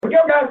we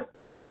go, guys.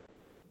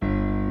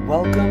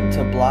 Welcome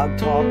to Blog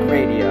Talk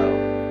Radio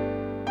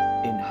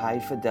in high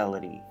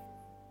fidelity.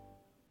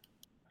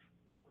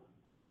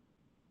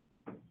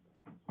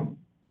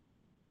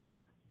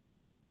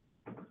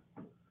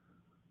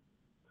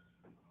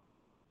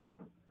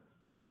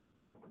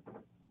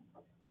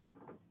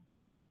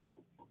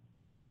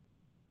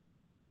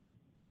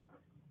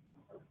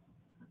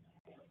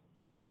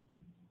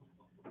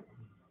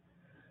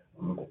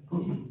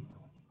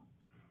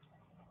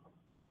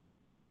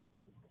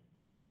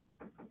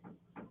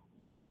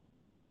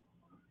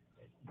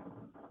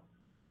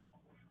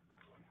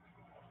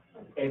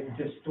 It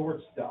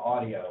distorts the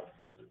audio.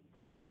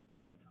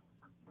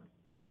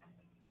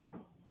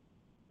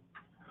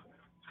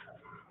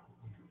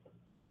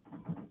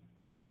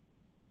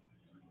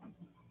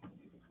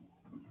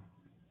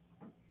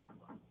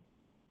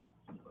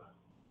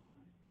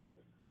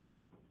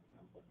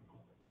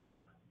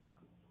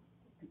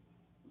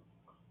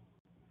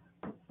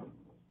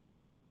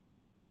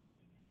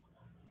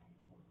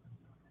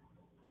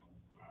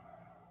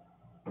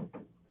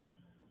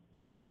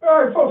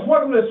 All right, folks,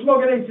 welcome to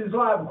Smoking Aces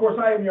Live. Of course,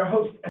 I am your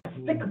host,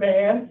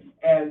 Stickman,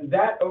 and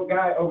that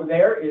guy over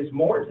there is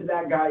Mort.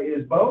 That guy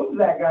is Bones.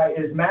 That guy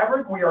is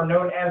Maverick. We are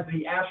known as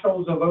the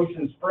Ashholes of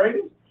Ocean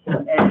Springs,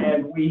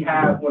 and we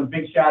have one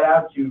big shout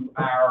out to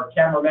our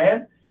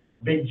cameraman,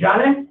 Big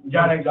Johnny.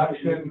 Johnny, poke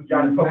your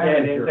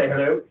head in, say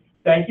hello.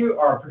 Thank you.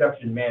 Our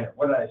production manager.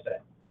 What did I say?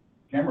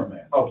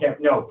 Cameraman. Oh,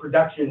 no,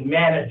 production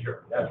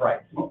manager. That's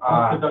right.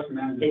 Production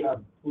manager.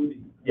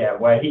 Yeah,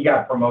 well, he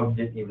got promoted,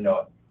 didn't even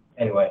know it.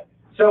 Anyway.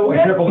 So we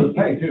tripled his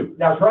pay too.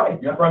 That's right.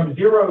 Yeah. From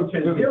 0 to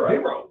 0.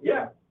 Zero.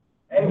 Yeah.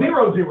 Anyway,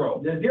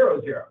 0. The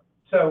 0.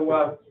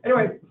 So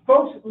anyway,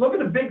 folks, look at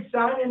the big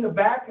sign in the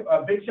back.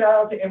 A big shout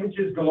out to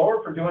Images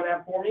Galore for doing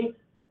that for me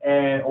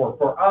or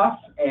for us.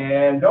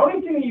 And the only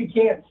thing you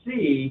can't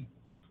see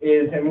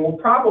is, and we'll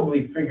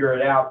probably figure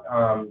it out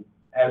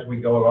as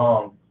we go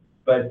along,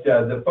 but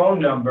the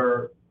phone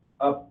number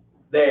up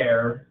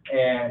there,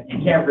 and you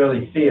can't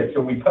really see it,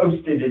 so we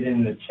posted it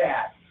in the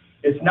chat.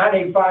 It's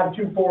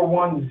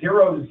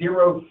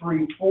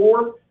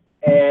 985-241-0034,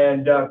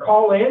 and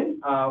call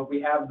in.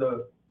 We have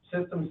the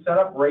system set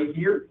up right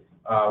here.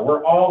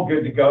 We're all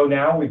good to go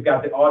now. We've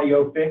got the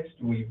audio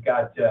fixed. We've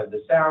got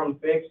the sound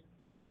fixed,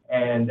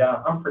 and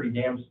I'm pretty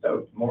damn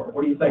stoked.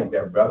 What do you think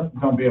there, brother?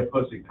 Don't be a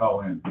pussy,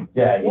 call in.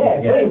 Yeah.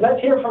 Please,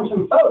 let's hear from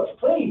some folks,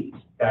 please.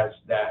 That's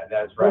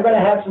right. We're going to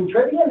have some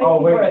trivia, maybe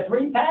for a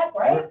 3-pack,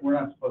 right? We're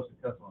not supposed to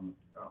cuss on this.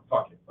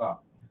 Fuck it.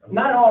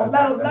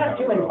 Not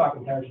too many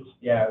fucking churches.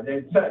 Yeah,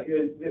 and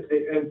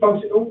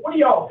folks, what do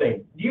y'all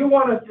think? Do you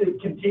want us to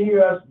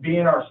continue us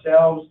being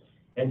ourselves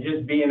and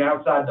just being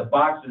outside the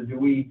box, or do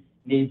we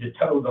need to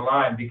toe the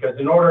line? Because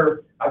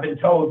I've been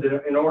told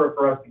that in order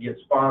for us to get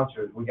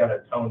sponsors, we got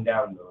to tone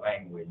down the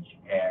language,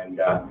 and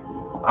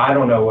I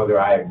don't know whether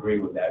I agree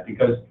with that,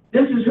 because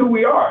this is who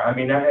we are. I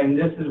mean, and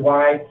this is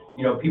why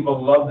people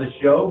love the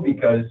show,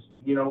 because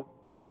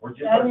we're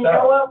just and you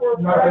know what? We're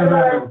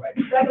regular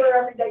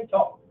everyday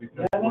talk.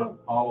 Because we're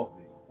all of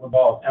these. We're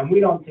balls. And we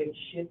don't take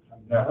shit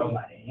from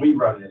nobody. We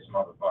run this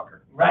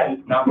motherfucker.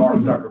 Right. Not Mark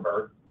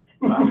Zuckerberg.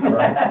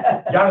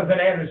 Right. Jonathan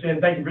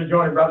Anderson, thank you for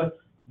joining, brother.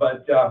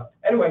 But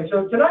anyway,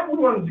 so tonight we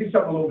want to do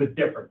something a little bit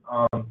different.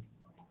 We're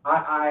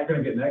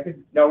going to get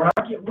naked? No, we're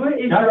not getting. What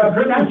is That's your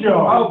Christmas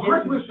show. Oh,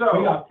 Christmas show.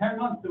 We got 10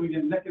 months till we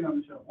get naked on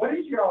the show. What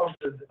is your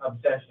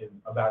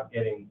obsession about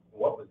getting?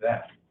 What was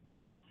that?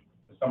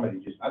 Somebody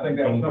just. I think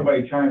that was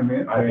somebody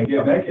chiming in. I think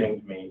get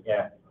naked. Me,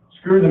 yeah.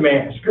 Screw the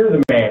man.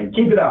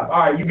 Keep it up. All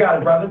right, you got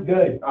it, brother.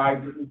 Good. All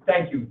right,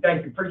 thank you.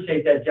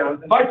 Appreciate that,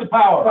 Jonathan. Fight the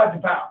power.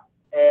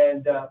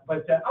 And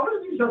but I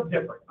want to do something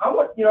different. I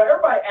want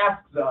everybody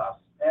asks us,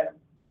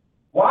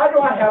 why do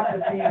I have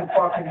to see the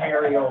fucking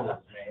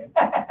areolas, man?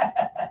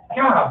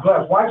 God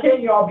bless. Why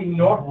can't y'all be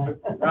normal?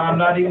 No, I'm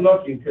not even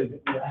looking because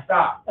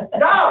stop.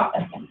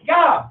 God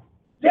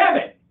damn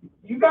it.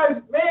 You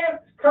guys, man,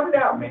 cut it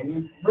out, man.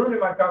 You're ruining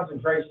my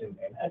concentration,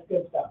 man. That's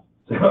good stuff.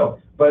 So,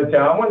 but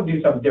I want to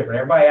do something different.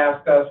 Everybody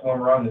asks us when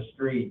we're on the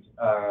street,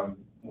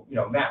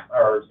 Matt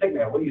or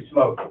Stickman, what are you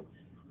smoking?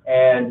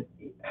 And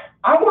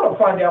I want to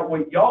find out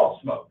what y'all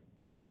smoke.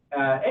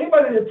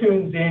 Anybody that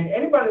tunes in,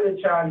 anybody that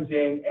chimes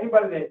in,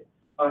 anybody that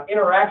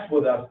interacts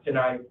with us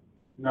tonight.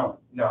 No,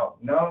 not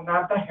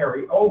the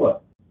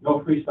Harry-Ola.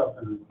 No free stuff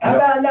in it. How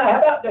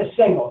about the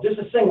single? Just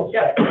a single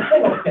stick. A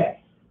single stick.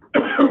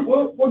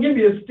 We'll give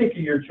you a stick of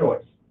your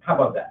choice. How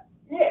about that?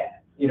 Yeah.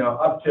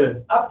 Up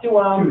to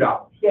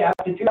 $2. Yeah,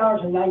 up to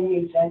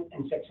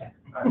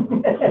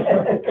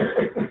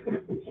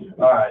 $2.98.06.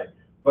 All right.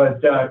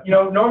 But,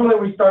 normally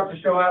we start the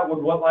show out with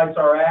what lights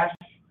our ash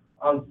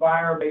on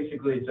fire.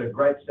 Basically, it's a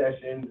great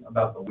session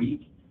about the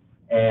week.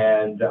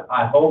 And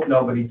I hope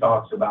nobody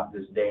talks about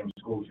this damn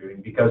school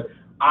shooting, because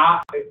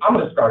I'm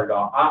going to start it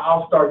off.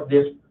 I'll start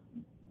this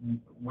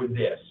with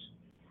this.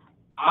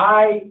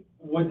 I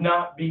would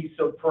not be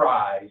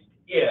surprised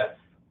if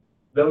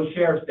those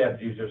sheriff's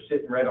deputies are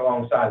sitting right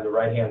alongside the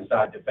right-hand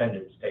side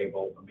defendant's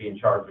table being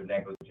charged with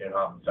negligent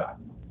homicide.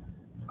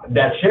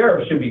 That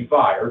sheriff should be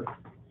fired.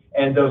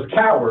 And those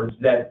cowards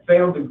that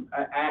failed to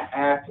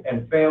act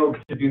and failed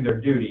to do their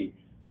duty,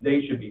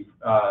 they should be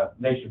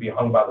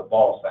hung by the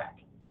ball sack.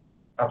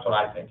 That's what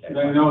I think. And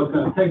I know it's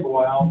gonna take a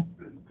while,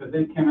 because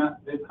they've come out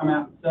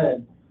and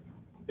said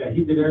that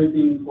he did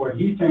everything, or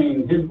he's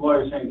saying, his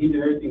lawyer saying he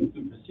did everything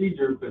through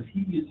procedure, because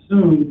he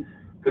assumed,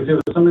 because there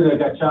was somebody that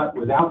got shot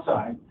was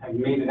outside, had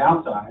made it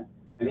outside,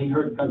 and he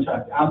heard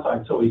gunshots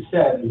outside, so he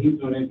said, and he's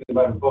doing anything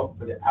about a book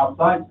for the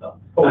outside stuff.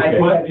 Okay.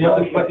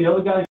 But the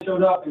other guy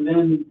showed up, and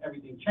then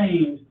everything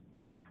changed,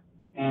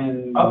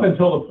 and. Up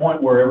until the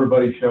point where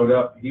everybody showed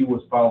up, he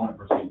was following a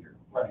procedure.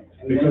 Right.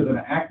 And Because then, in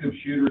an active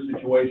shooter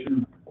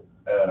situation,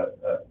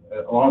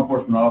 a law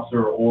enforcement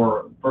officer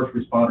or first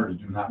responders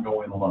do not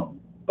go in alone.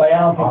 But I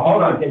don't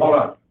think. Hold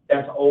on.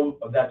 That's old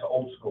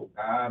school.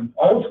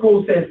 Old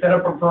school says set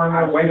up a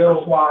perimeter, wait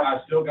for SWAT.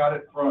 I still got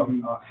it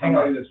from Hang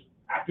on. somebody that's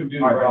active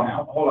duty All right, right well,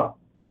 now. hold on.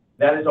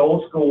 That is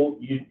old school.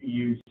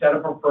 You set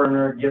up a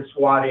perimeter, get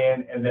SWAT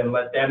in, and then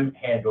let them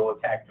handle a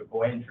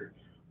tactical entry.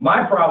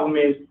 My problem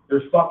is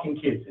there's fucking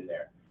kids in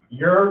there.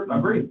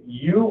 Agreed.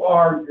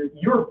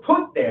 You're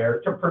put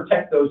there to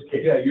protect those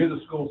kids. Yeah, you're the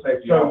school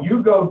safety So officer.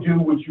 you go do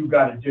what you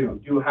gotta do.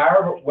 Do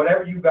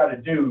whatever you gotta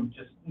do,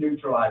 just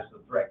neutralize the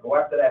threat. Go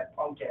after that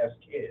punk ass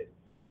kid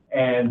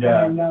and, If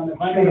I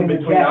shoot may him between the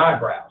interject,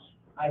 eyebrows.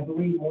 I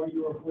believe when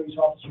you were a police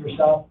officer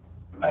yourself,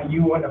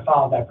 you wouldn't have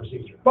followed that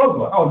procedure. Both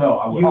of us. Oh, no,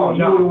 I would. You Oh, would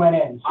no. have went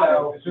in,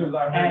 so. As soon as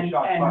I heard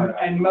shots fired.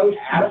 And most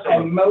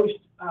Absolutely.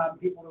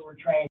 people who were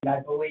trained, I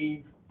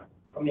believe,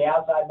 from the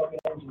outside looking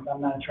in, since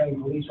I'm not a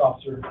trained police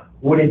officer,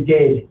 would have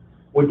did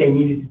what they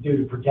needed to do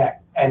to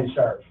protect and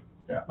serve.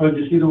 oh,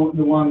 did you see the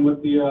one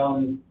with the,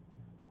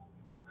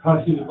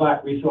 he was a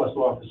black resource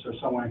officer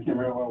somewhere, I can't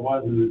remember where it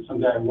was, and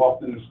some guy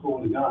walked into school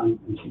with a gun,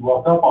 and she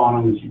walked up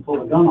on him, and she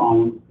pulled a gun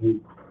on him,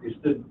 and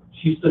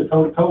she stood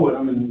toe to toe with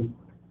him, and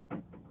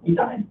he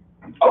died.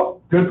 Oh,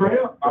 Good for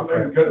him. I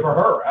mean, good for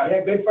her.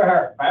 Yeah, good for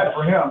her. Bad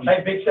for him.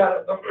 hey, big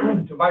shout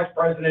out to Vice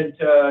President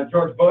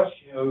George Bush,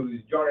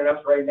 who's joining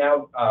us right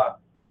now.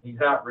 He's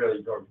not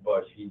really George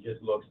Bush. He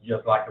just looks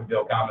just like a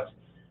Bill Thomas.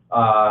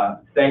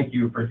 Thank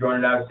you for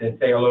joining us, and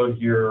say hello to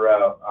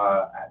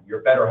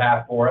your better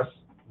half for us.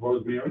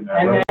 Rosemary.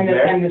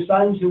 And the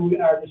son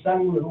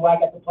who I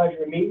got the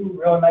pleasure of meeting,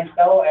 real nice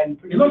fellow, and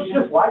pretty He looks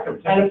decent- just like him.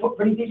 and a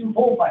pretty decent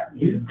pool player.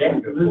 He's a damn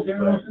good Lives there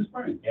in player. Ocean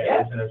Springs.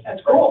 Yeah, isn't it?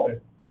 that's cool.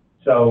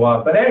 So,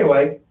 but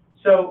anyway,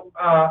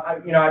 I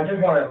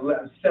just want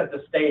to set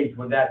the stage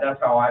with that. That's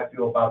how I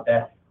feel about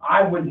that.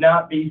 I would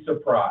not be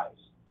surprised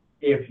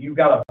if you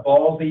got a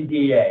ballsy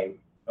DA,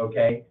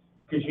 okay?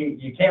 Because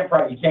you can't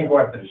go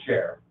after the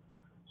sheriff.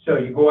 So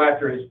you go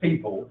after his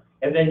people,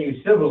 and then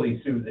you civilly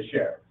sue the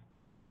sheriff,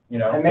 you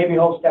know? And maybe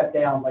he'll step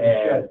down like he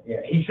should. And,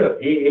 yeah, he should.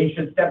 He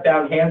should step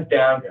down, hands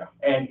down. Yeah.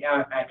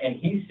 And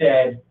he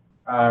said,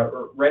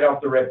 right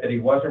off the rip that he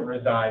wasn't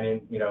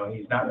resigning, you know,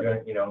 he's not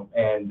going to,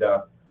 and,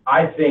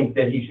 I think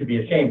that he should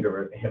be ashamed of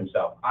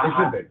himself. He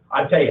should be.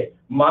 I tell you,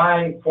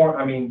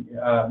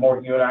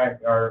 Mort, you and I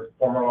are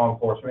former law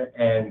enforcement,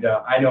 and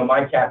I know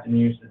my captain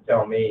used to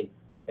tell me,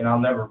 and I'll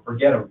never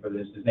forget him for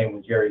this, his name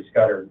was Jerry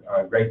Scudder,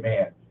 a great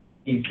man.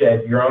 He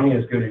said, you're only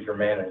as good as your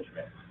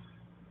management,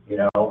 you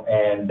know,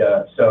 and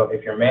so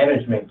if your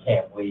management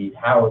can't lead,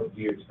 how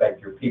do you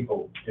expect your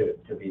people to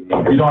be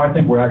leaders? You know, I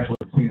think we're actually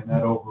seeing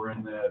that over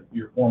in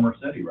your former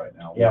city right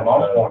now. Yeah,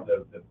 Moss Point.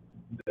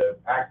 The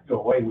act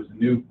away was a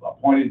new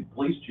appointed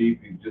police chief.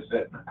 He just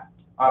said,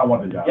 I don't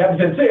want the job. Yeah,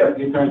 because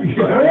see, He turned-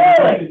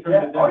 really?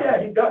 Yeah. Oh, yeah,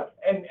 he does.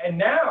 And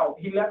now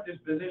he left his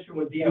position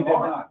with He did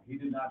DMR. not. He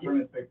did not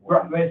bring his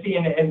paperwork. Right,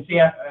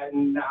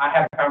 and I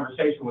had a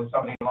conversation with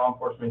somebody in law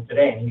enforcement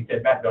today, and he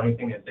said, Matt, the only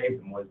thing that saved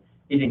him was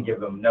he didn't give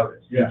them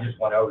notice. Yeah. He just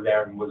went over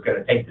there and was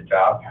gonna take the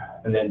job,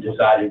 and then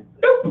decided,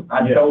 nope,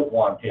 I don't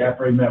want to.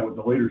 After he met with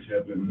the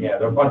leadership and. Yeah,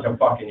 they're a bunch of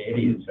fucking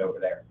idiots over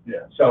there.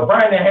 Yeah. So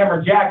Brian the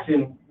Hammer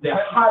Jackson, the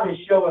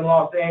hottest show in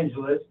Los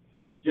Angeles,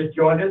 just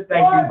joined us.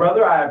 Thank you,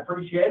 brother. I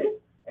appreciate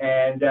it.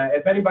 And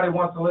if anybody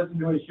wants to listen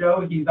to his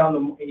show, he's got the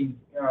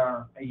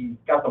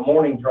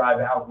morning drive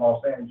out in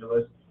Los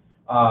Angeles.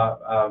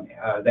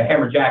 The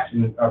Hammer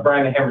Jackson,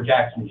 Brian the Hammer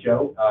Jackson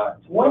show.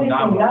 It's a Wouldn't it be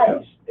phenomenal show.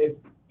 nice if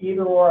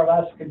either or of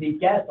us could be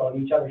guests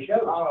on each other's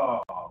shows?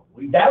 Oh.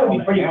 That would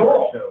be pretty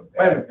cool.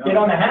 Wait a minute, Get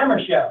on the Hammer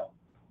show.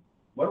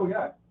 What do we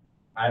got?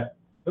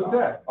 Who's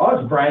that? Oh,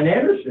 it's Brian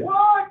Anderson.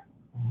 What?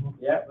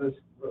 Yeah, let's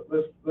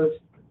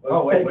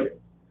Oh, wait, take wait.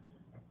 it.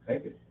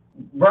 Take it.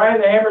 Brian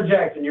the Hammer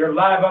Jackson, you're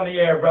live on the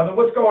air, brother.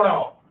 What's going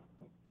on?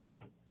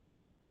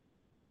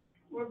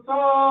 What's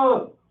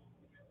up?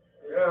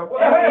 What's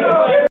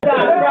What's up,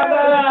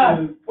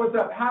 brother? What's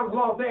up? How's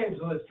Los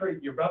Angeles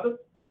treating you, brother?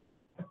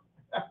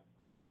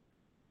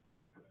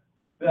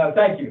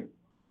 Thank you.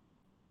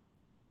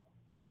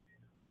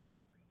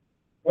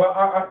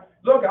 Well,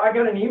 look, I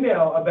got an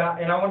email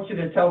about, and I want you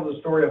to tell the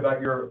story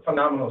about your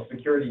phenomenal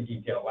security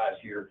detail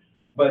last year.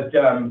 But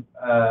I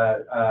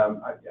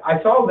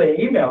saw the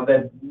email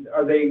that,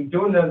 are they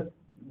doing the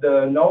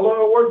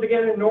NOLA Awards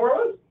again in New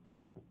Orleans?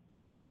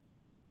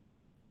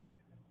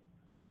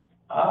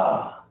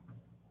 Ah,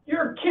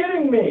 You're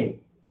kidding me.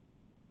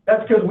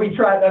 That's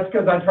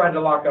because I tried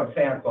to lock up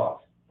Santa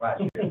Claus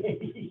last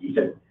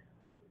year.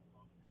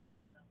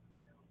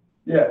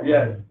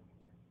 Yeah.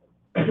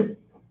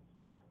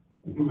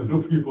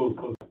 No people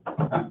supposed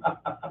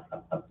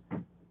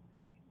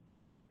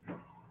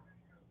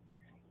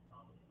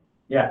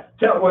Yeah,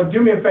 well,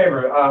 do me a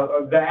favor,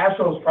 the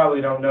Astros probably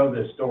don't know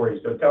this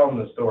story, so tell them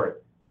the story.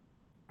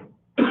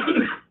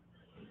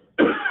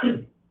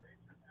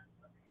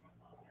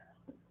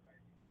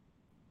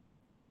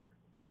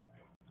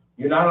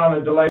 You're not on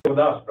a delay with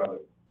us, brother.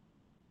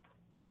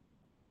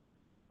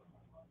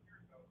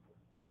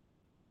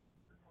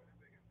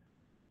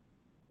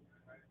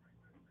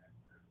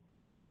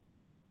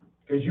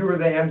 Because you were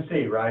the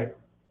MC, right?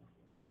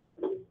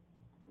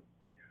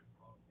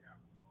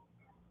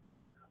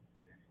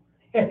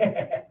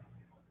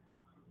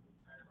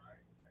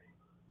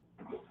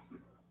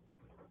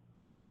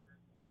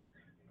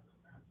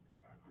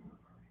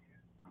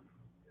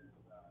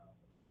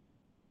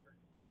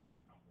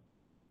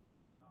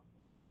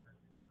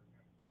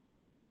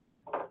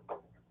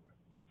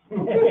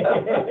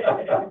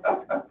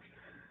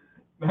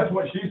 That's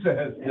what she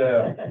says.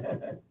 Yeah.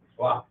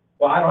 Well,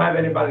 I don't have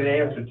anybody to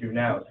answer to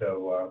now,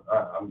 so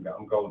I'm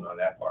golden on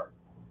that part.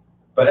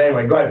 But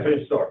anyway, go ahead,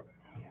 finish the story.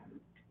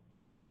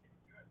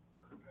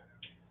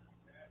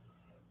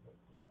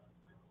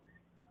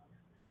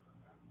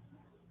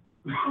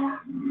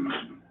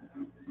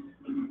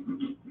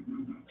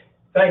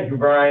 Thank you,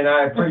 Brian.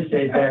 I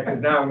appreciate that,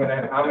 because now I'm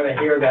gonna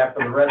hear that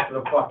for the rest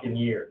of the fucking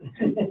year.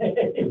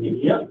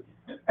 Yep,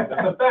 that's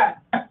a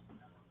fact.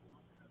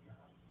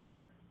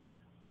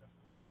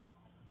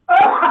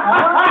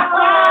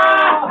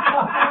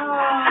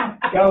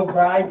 Go,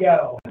 Brian,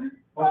 go.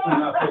 Hopefully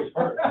not face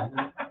first.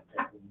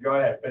 Go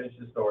ahead, finish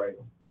the story.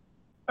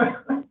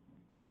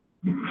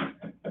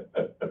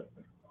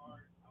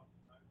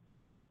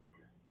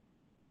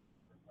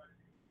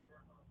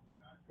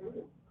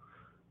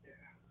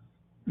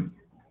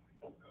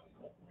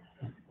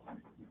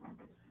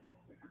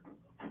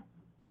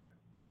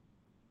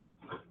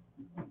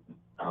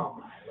 Oh,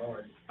 my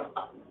Lord.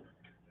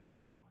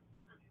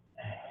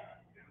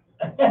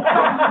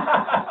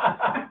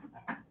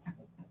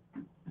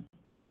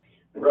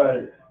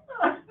 Right.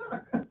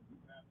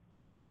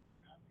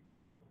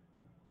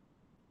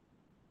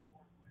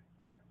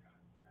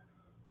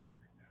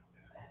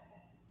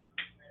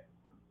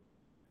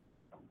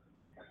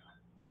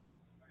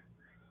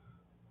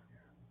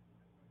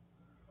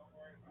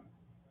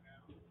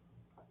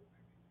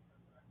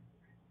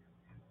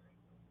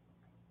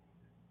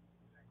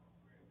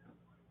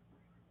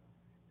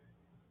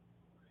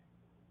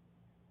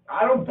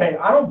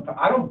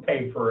 I don't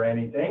pay for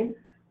anything.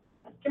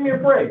 Give me a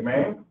break,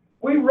 man.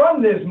 We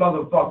run this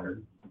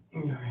motherfucker.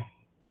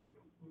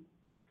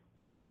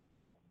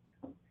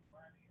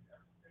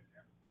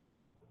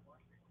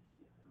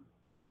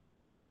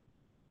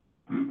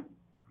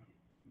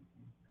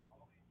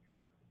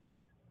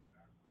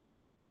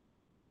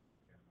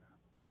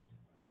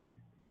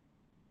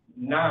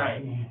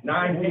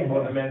 9 people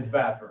in the men's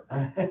bathroom.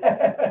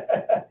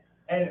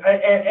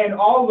 And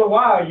all the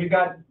while, you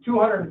got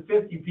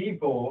 250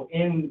 people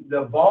in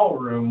the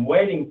ballroom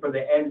waiting for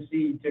the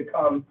MC to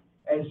come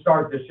and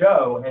start the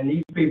show, and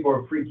these people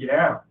are freaking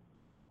out.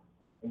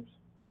 Oops.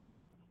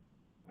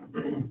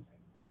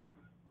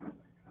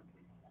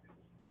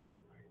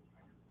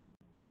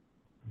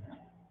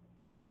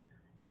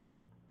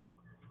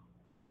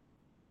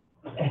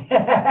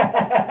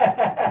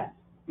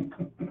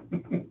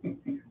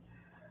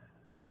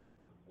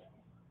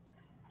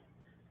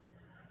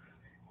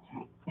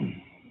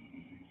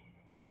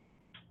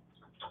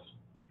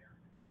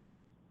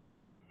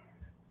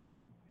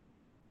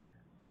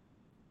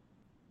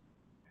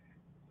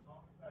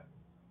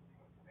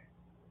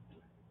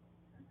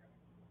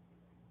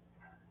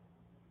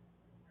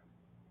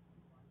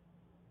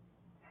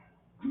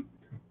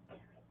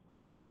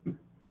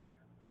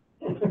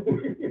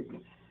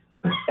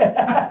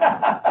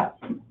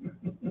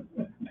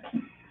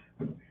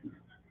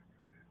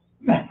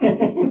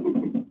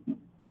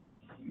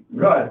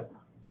 Good.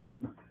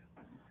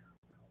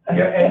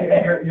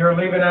 And you're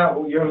leaving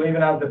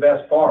out the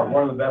best part.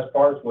 One of the best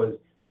parts was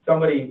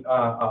somebody,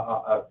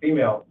 a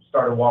female,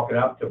 started walking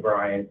up to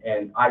Brian,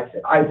 and I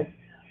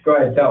go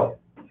ahead, tell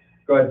him.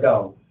 Go ahead,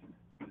 tell him.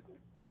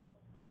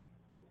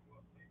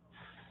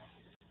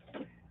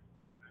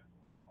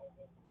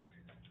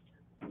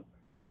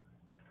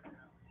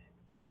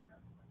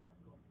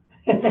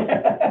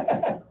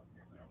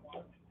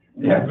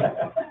 Yeah.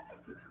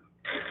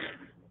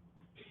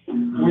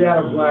 We had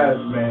a blast,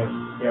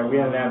 man. Yeah, we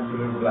had an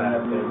absolute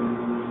blast.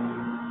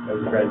 It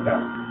was a great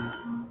time.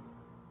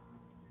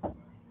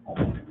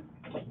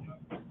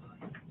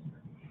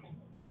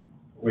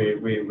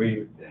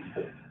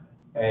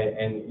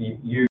 And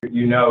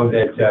you know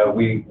that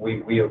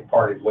we have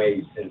parted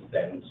ways since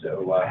then.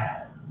 So,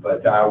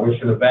 but I wish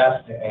her the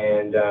best,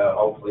 and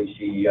hopefully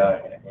she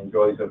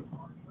enjoys them.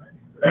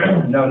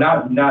 No,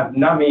 not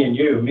me and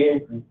you.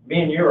 Me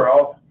and you are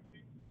all.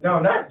 No,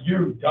 not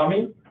you,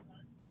 dummy.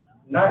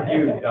 Not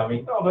you,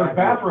 dummy. Oh, those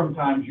bathroom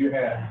times you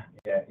had.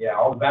 Yeah,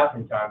 all the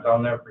bathroom times, I'll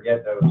never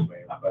forget those,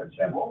 man, but,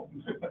 I'm.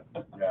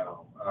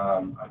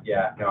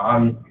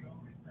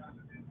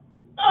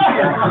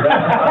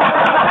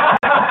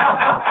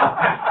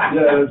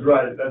 Yeah,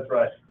 that's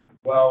right.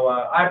 Well,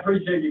 I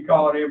appreciate you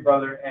calling in,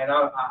 brother, and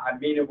I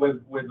mean it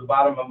with the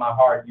bottom of my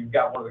heart. You've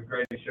got one of the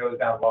greatest shows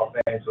out of Los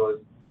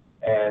Angeles,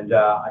 and,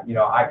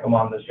 I come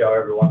on the show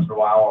every once in a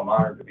while. I'm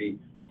honored to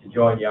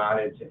join you on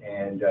it,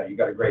 and you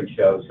got a great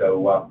show,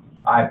 so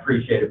I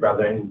appreciate it,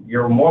 brother, and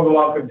you're more than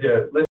welcome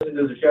to listen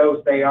to the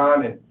show, stay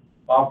on, and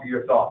offer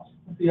your thoughts.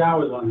 What's the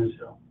hours on this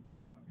show?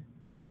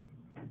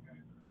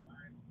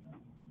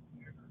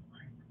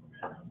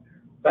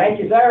 Thank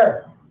you,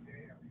 sir.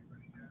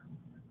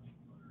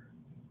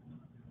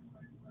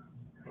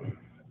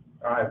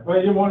 All right.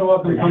 Well, you're more than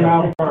welcome to come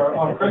out for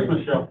our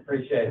Christmas show.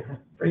 Appreciate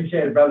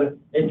it, brother.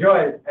 Enjoy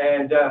it,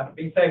 and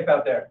be safe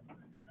out there.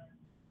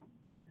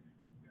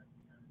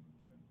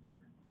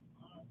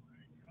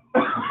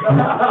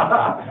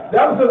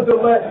 That was a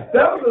delay.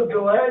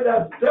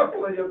 That's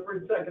definitely a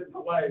 3-second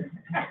delay.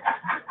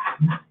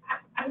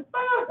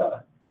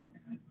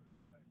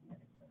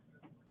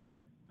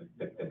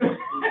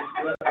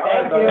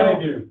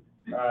 Thank you.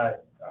 All right.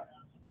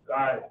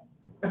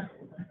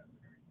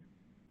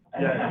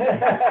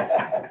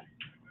 Yeah.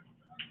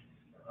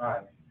 All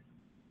right.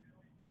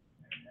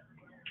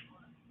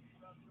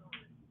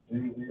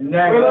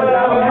 Next.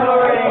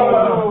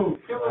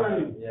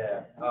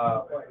 Yeah.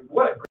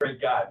 What a great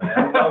guy, man. I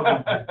love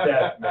him to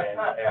death, man.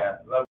 Yeah,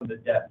 love him to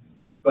death.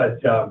 But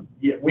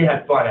yeah, we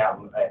had fun out.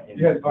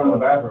 You had fun in the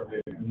bathroom,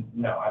 didn't you?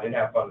 No, I didn't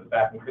have fun in the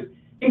bathroom because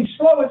he's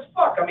slow as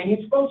fuck. I mean,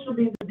 he's supposed to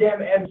be the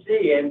damn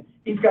MC, and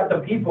he's got the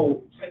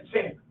people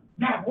saying,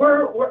 "Matt,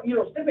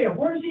 Stephen,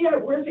 where's he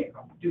at? Where's he?"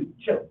 Oh, dude,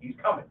 chill. He's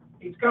coming.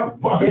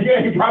 Well,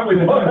 yeah, he probably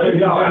didn't.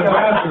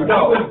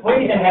 No.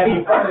 Please have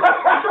you first.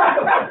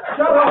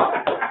 Shut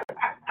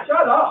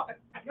up.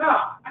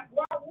 God,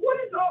 what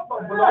is up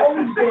with all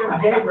these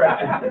damn gay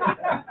references?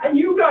 And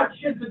you got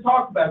shit to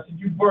talk about since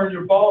you burned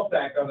your ball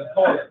sack on the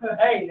toilet.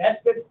 Hey,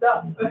 that's good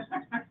stuff.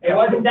 It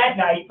wasn't that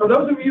night. For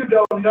those of you who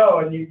don't know,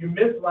 and you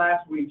missed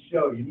last week's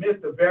show, you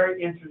missed a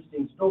very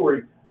interesting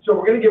story. So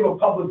we're going to give a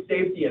public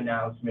safety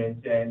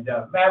announcement, and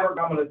Maverick,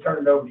 I'm going to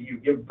turn it over to you.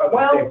 Give a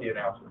public safety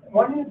announcement.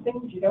 One of the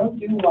things you don't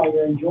do while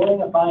you're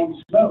enjoying a fine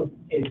smoke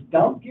is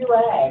dump your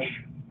ash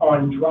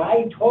on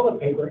dry toilet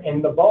paper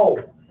in the bowl,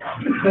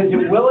 because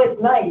it will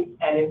ignite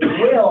and it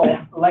will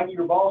light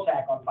your ball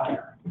sack on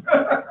fire.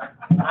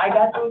 I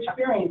got to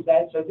experience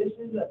that, so this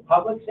is a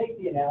public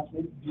safety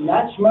announcement. Do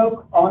not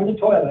smoke on the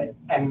toilet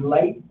and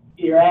light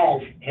your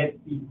ash hit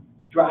the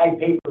dry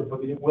paper,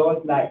 because it will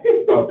ignite.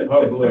 A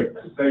public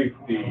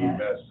safety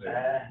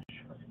message.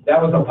 That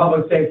was a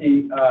public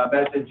safety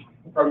message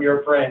from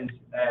your friends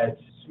at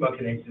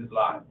Smoking Aces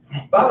Live.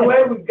 By the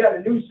way, we've got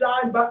a new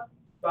sign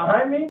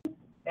behind me,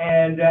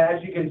 and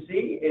as you can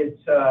see, it's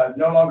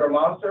no longer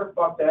Monster.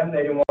 Fuck them.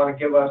 They didn't want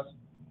to give us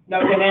No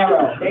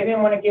dinero. They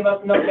didn't want to give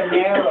us no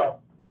dinero.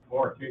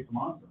 Or a case of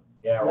Monster.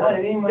 Yeah, No, well,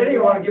 they didn't they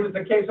didn't want to give us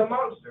a case of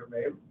Monster,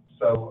 babe.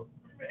 So.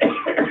 It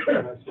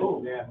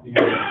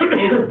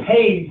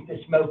pays to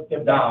smoke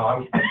them.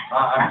 No,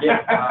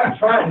 I'm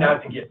trying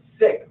not to get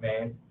sick,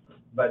 man.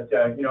 But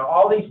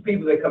all these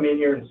people that come in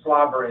here and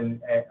slobber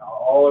and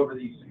all over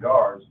these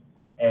cigars,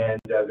 and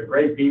they're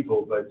great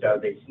people, but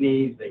they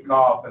sneeze, they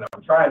cough, and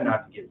I'm trying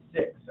not to get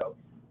sick. So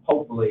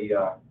hopefully,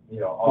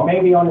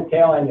 Maybe on the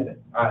tail end of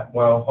it.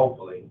 well,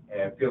 hopefully,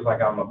 and it feels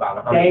like I'm about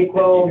 100.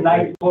 Dayquil,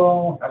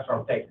 NyQuil. That's what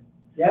I'm taking.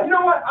 Yeah. You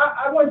know what?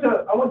 I went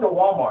to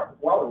Walmart,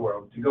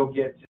 World, to go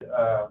get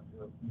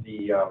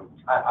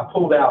I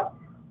pulled out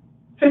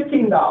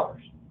 $15,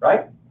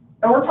 right?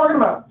 And we're talking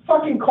about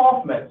fucking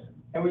cough medicine.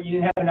 And you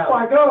didn't have enough. So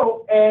I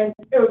go, and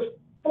it was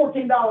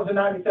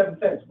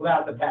 $14.97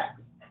 without the tax.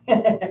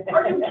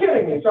 Are you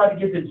kidding me? So I had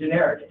to get the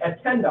generic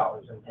at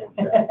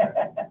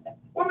 $10.47.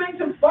 What makes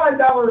it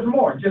 $5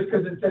 more just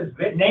because it says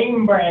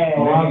Name brand.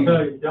 Oh, I'll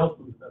tell you,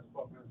 Delta's best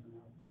fucking.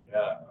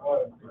 Yeah.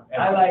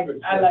 I like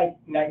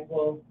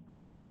NyQuil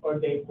or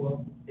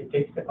Dayquil. It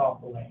takes the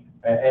cough away.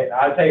 And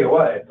I'll tell you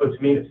what, it puts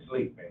me to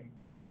sleep, man.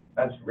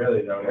 That's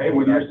really the only Hey,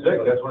 when you're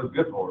sick, that's what it's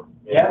good for.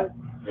 Yeah.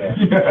 Yeah.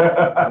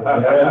 That's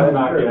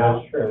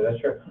That's true.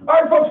 All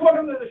right, folks,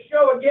 welcome to the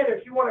show again.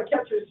 If you want to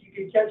catch us, you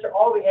can catch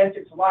all the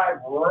antics live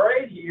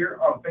right here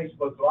on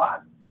Facebook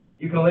Live.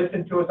 You can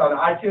listen to us on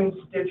iTunes,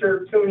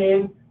 Stitcher,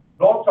 TuneIn,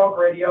 Blog Talk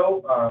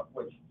Radio,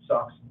 which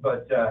sucks,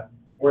 but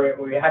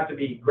we have to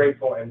be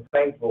grateful and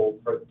thankful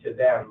to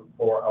them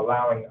for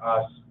allowing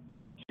us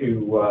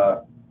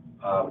to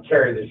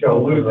carry the show.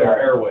 Pollute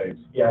their airwaves.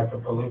 Yeah, to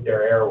pollute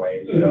their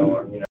airways.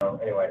 So,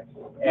 anyway.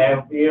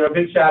 And,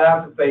 big shout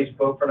out to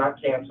Facebook for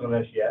not canceling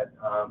us yet.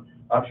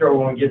 I'm sure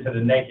when we get to the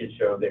naked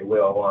show, they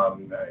will.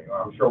 I'm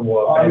sure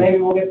we'll. Or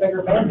maybe we'll get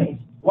bigger fan base.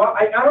 Well,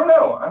 I don't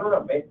know.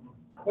 Maybe.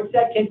 What's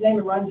that kid's name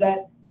that runs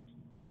that?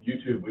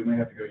 YouTube, we may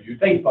have to go YouTube.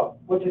 Facebook.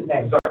 What's his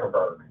name?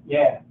 Zuckerberg.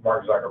 Yeah.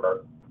 Mark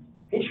Zuckerberg.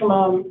 He's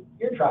from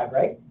your tribe,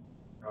 right?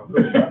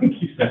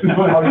 He's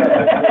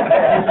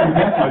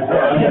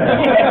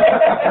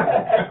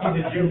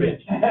a Jew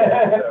bitch.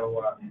 So,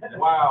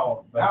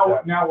 Wow,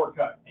 now we're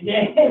cut.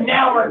 Yeah,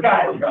 now we're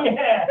got it,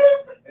 yeah.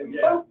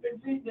 Yeah. Folks, the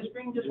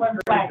screen just went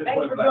black.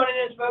 Thanks for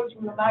joining us, folks,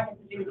 from the Knock at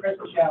the City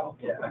Christmas Show.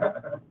 Yeah.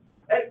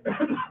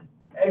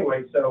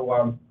 Anyway,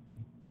 so,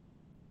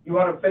 you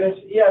wanna finish?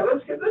 Yeah,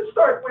 let's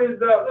start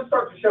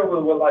the show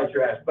with what lights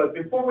your ass. But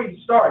before we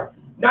start,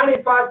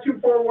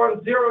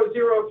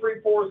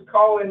 985-241-0034 is the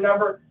call-in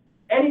number.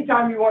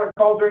 Anytime you wanna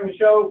call during the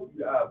show,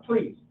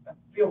 please,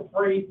 feel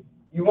free.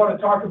 You wanna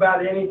talk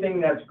about anything,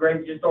 that's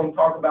great. Just don't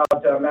talk about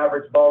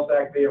Maverick's ball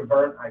sack being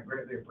burnt. I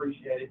greatly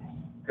appreciate it,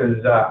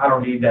 because I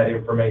don't need that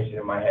information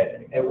in my head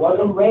anymore. It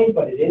wasn't rain,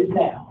 but it is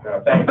now.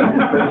 No, thank you.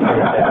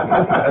 Appreciate that.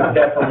 That's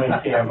definitely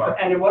TMI.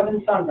 And it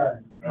wasn't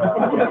sunburned.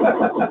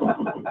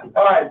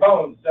 All right,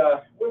 Bones,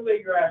 we'll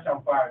leave your ass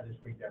on fire this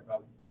week there,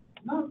 brother.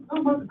 Not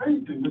much of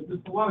anything, but there's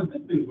a lot of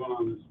good things going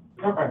on this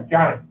week. Okay,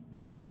 got it.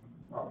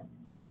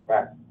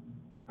 Right.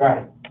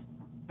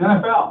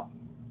 NFL,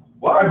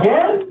 What,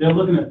 again? they're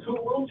looking at 2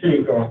 rule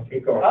changes.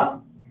 Keep going. Huh?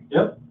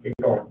 Yep, Keep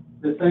going.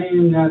 they're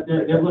saying that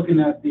they're looking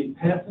at the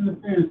pass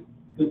interference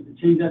to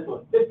change that to a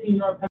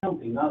 15-yard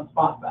penalty, not a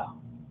spot foul.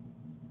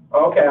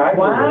 Okay, I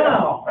agree with that.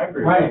 Wow. I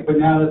agree with Right, but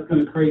now that's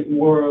gonna create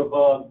more of,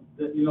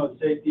 the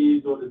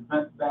safeties or the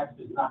defensive backs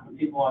just knocking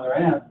people on their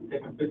ass and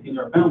taking a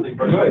 15-yard penalty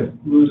versus Good.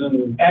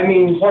 losing. I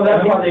mean, Well,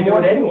 that's why they do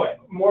it anyway.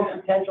 More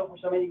potential for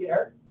somebody to get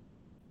hurt.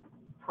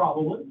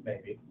 Probably.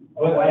 Maybe.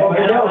 Well, Well, I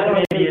Goodell's don't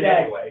an agree idiot with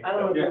that. anyway, I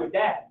don't so- agree with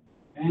that.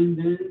 And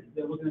then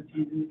they're looking at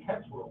changing the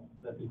catch rule.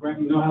 That the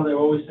ground, you know how they're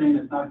always saying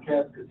it's not a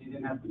catch because he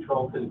didn't have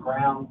control to the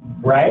ground?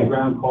 The Right?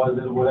 ground caused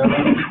it or whatever.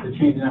 They're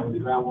changing that with the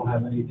ground won't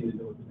have anything to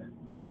do with it.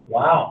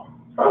 Wow.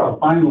 So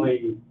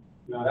finally,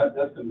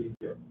 that's gonna be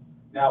good.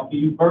 Now, for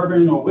you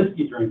bourbon or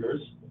whiskey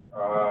drinkers,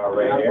 Right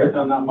which here,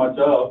 I'm not much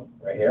of,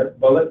 right here,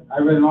 bullet. I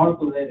read an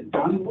article today that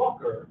Johnny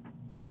Walker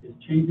is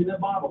changing their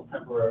bottles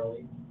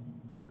temporarily.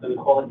 Gonna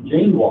call it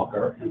Jane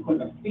Walker and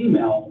putting a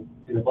female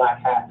in a black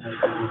hat and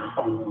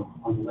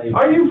on the label.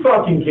 Are you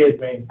fucking kidding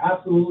me?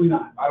 Absolutely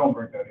not. I don't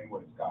drink that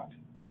anyway, Scotch.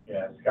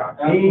 Yeah, Scott.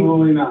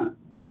 Absolutely not.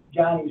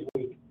 Johnny's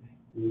weak.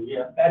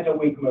 Yeah. That's a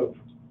weak move.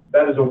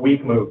 That is a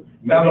weak move.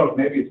 Now, look,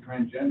 Maybe it's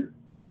transgender.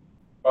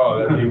 oh,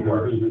 that's even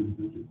worse.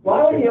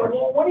 What do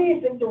you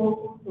think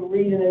the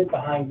reason is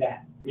behind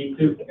that? Me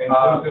too.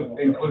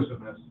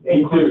 Inclusiveness.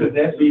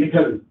 Inclusiveness, Me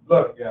because, too.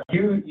 look, Yeah.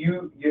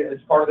 you, as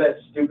part of that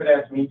stupid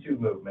ass Me Too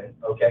movement,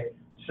 okay?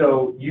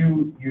 So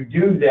you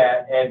do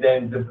that, and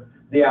then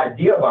the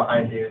idea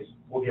behind it is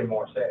we'll get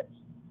more sales.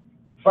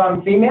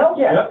 From females?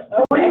 Yeah,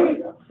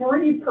 Okay.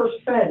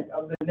 3%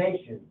 of the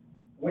nation,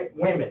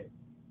 women,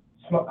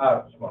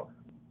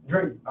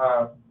 drink,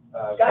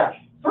 scotch.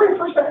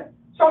 3%.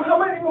 So how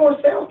many more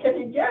sales can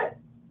you get?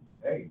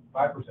 Hey,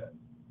 5%.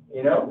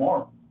 You know?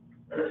 More.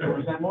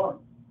 2% more.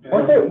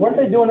 Weren't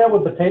they doing that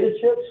with potato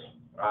chips?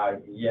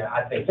 Yeah,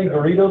 I I think think so.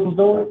 Doritos was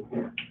doing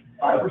it.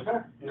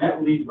 5%. And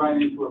that leads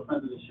right into a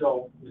friend of the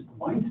show, Mr.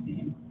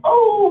 Weinstein.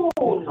 Oh!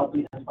 The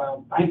company has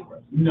filed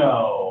bankruptcy.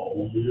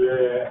 No.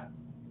 Yeah.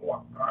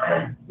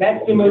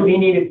 That's the move he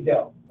needed to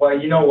do. Well,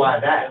 you know why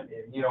that is.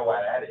 You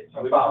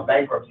he filed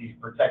bankruptcy, he's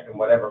protecting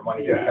whatever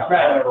money he's got.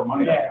 Right. Whatever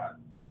money I Yeah. got.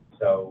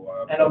 So,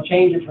 And he'll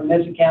change it from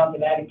this account to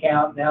that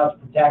account, now it's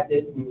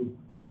protected, and,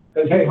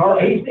 because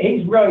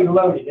he's really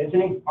loaded, isn't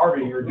he?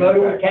 Harvey, you're a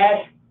Loaded with douchebag.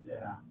 cash,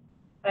 Yeah.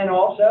 and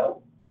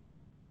also,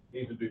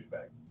 He's a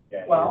douchebag.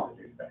 yeah, Well-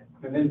 he's a douchebag.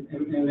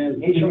 And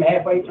then he's from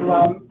halfway through,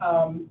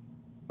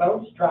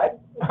 Bones Tribe.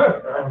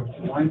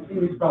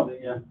 Weinstein, he's probably,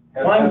 yeah.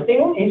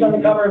 Weinstein, he's on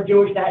the cover of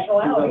Jewish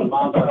Nationality. He's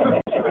on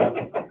the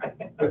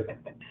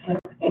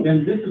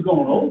And this is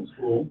going old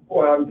school.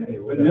 Boy, I'm telling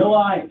you. Vanilla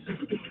Ice.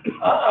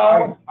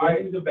 Uh-oh.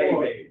 Getting divorced,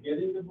 baby.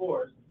 getting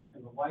divorced,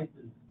 and the wife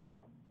is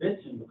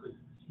bitching because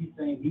she's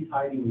saying he's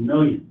hiding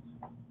millions.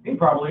 He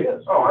probably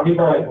is. Oh, I'm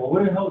People are like, sorry. well,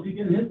 where the hell is he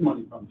getting his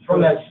money from?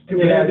 From that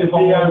stupid Yeah, ass this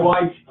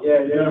DIY. DIY. Yeah.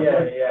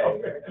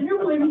 Can you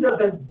believe he does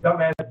that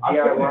dumbass I've seen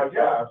DIY? it,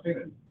 yeah, I've seen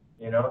it.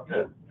 You know?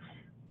 Yeah.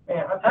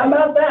 Man, How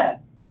about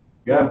that?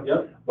 Yeah.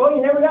 Yep. Well,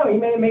 you never know, he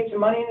may have made some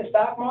money in the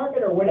stock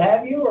market, or what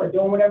have you, or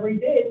doing whatever he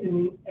did,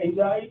 and he's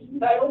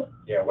entitled.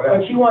 Yeah, whatever.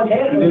 But she wants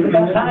half, and at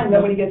that time,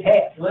 nobody gets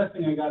half. The last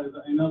thing I got is,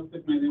 I know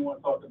Stickman didn't want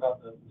to talk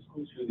about the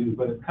school shootings,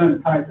 but it's kind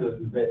of tied to this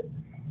a bit,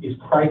 is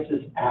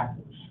crisis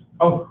actors.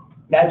 Oh,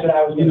 That's what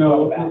I was You gonna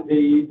know, talk about.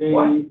 they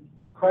What?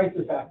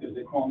 crisis actors,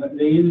 they call them,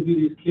 they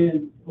interview these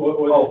kids,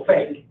 or. Oh,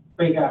 fake.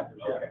 Fake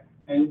actors, yeah.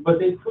 okay. But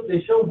they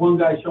showed one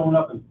guy showing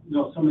up in,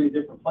 so many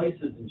different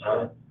places and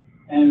Uh-huh. shit.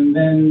 And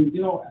then,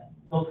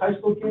 those high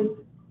school kids,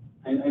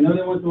 I know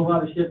they went through a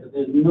lot of shit, but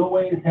there's no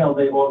way in hell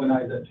they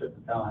organized that trip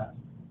to Tallahassee.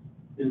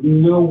 There's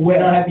no We way.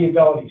 don't have the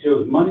ability. There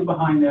was money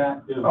behind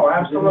that. Oh,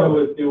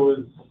 absolutely. It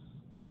was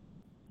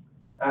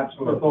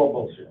Absolutely. all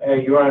bullshit.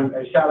 Hey, you want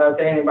a shout out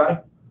to anybody?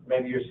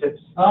 Maybe your sips?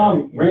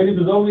 Randy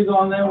Bizzovi's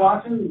on there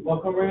watching.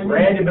 Welcome, Randy.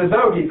 Randy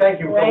Bizzogi, thank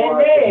you for watching.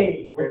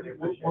 Randy! Greatly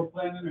appreciate We're it.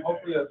 planning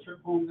hopefully a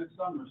trip home this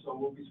summer, so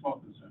we'll be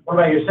smoking soon. What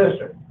about your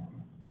sister?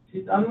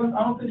 I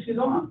don't think she's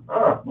on.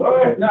 Oh,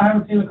 well, No, I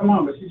haven't seen her come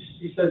on, but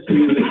she said she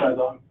usually tries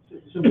on.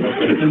 She'll be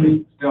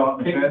okay. Still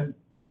on the shed?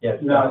 yes.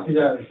 No, she's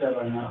out of the shed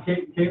right now.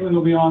 Caitlin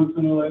will be on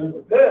sooner or later.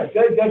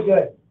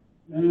 Good.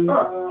 And,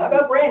 How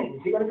about Brandon?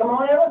 Is he gonna come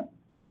on ever?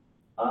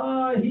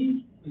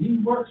 he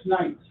works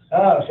nights.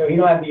 Oh, so he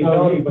don't have the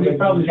ability because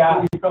He's of his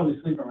job. probably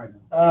sleeping right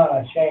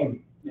now.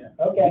 Shame. Yeah.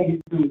 Okay. He's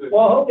doing good.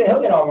 Well, hope that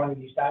he'll get on one of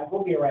these times.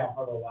 We'll be around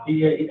for a little while.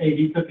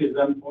 He took his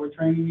M4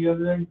 training the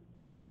other day.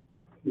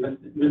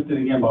 Missed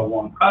it again by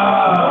one.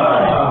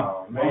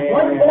 Oh, man.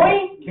 1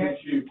 point? Can't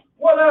shoot.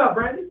 What up,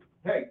 Brandon?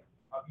 Hey,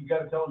 you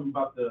gotta tell him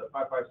about the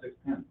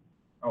 5.5610.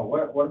 Oh,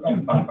 what about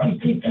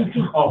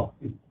 5.56? Oh,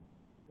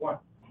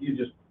 What? you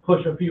just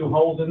push a few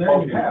holes in there.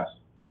 Oh, and you pass.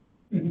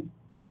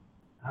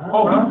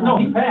 Oh,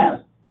 he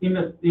passed. He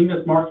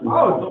missed Marshall.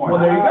 Oh, well,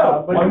 there you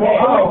go. But One hey,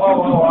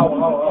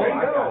 more. There you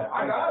I go. got it.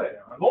 I got it.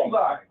 I'm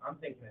Bullseye. I'm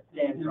thinking of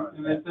And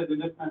Stan they said the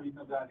next time he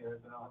comes out here,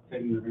 I said, I'll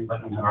take him to the range.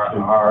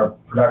 Our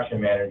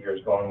production manager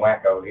is going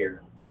wacko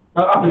here.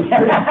 Oh, That's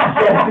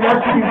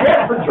what you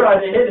get for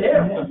trying to hit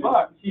him.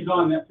 Fuck, she's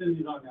on that,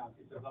 Cindy's on now,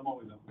 she says, I'm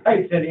always on.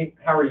 Hey, Cindy,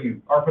 how are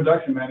you? Our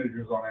production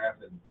manager's on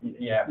acid.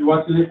 Yeah. You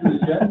watching this in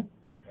the shed?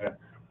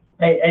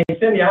 Hey,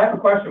 Cindy, I have a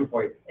question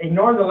for you.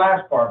 Ignore the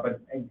last part, but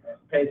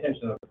pay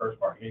attention to the first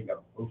part. Here you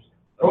go. Oops.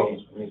 Let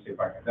me see if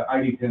I can. The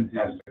ID-10.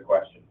 That's the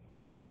question.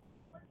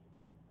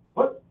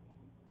 What?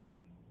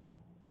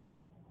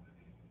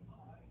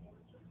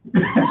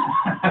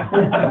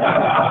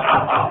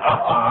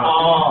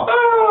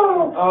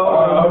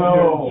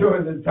 Oh,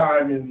 enjoy the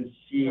time in the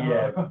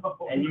shed.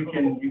 And you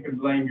can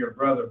blame your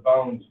brother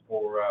Bones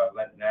for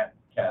letting that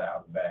cat out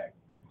of the bag.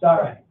 It's all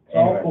right. It's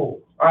all Anyway.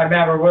 cool. All right,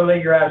 Maverick, we'll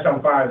let your ass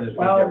on fire this week,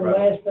 Well, there, the brother.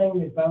 last thing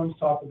that Bones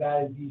talked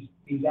about is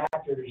these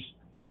actors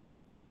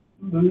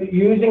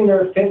using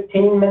their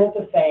 15 minutes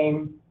of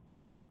fame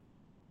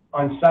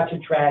on such a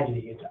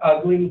tragedy. It's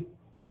ugly.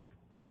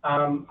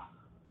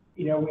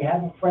 You know, we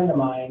have a friend of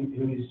mine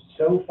who's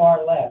so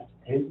far left.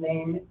 His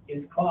name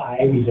is Clyde.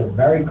 He's a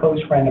very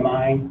close friend of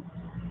mine.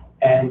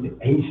 And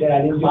he said,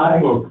 I didn't do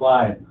Clyde my... or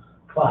Clyde?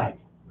 Clyde.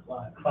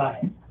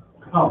 Clyde.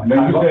 Oh,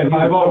 Now, you said he was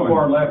so I've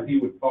far left, he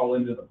would fall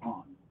into the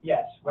pond.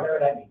 Yes, whatever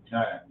that means.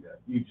 Yeah,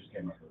 you just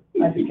came up with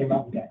it. I just came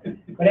up with that.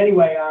 But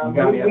anyway, You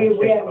got me on the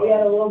we had kick.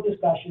 a little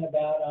discussion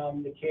about,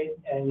 the kid,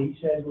 and he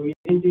says, well, you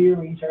didn't do your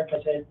research.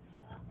 I said,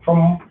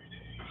 from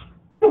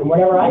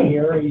whatever I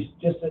hear, he's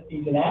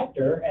an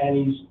actor, and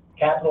he's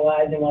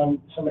capitalizing on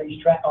some of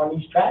these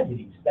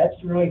tragedies. That's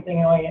the really thing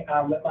I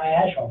lit my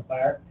ash on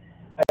fire.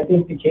 I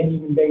think the kid,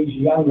 even though he's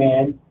a young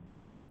man,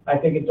 I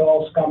think it's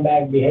all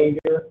scumbag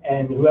behavior,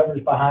 and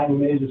whoever's behind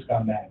him is a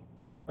scumbag.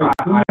 Wait,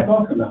 who are you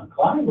talking about?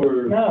 Clyde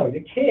or? No,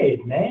 the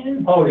kid,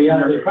 man. Oh,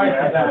 the price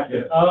Yeah, is actor.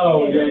 yeah.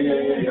 Oh,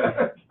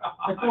 yeah.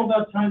 It's all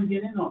about trying to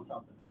get in on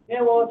something.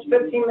 Yeah, well, it's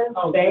 15 minutes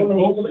Oh, of fame, and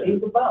bullshit.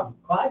 he's a bum.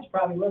 Clyde's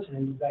probably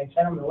listening, because I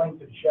sent him the link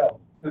to the show.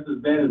 This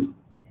is Ben.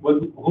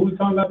 Who were we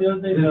talking about the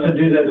other day? This is the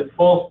dude that- The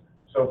false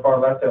So far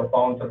left, they'll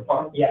fall into the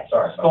pond? Yes.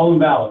 Sorry. stolen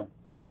valor.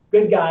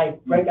 Good guy,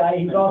 great guy.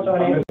 He's also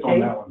an I missed on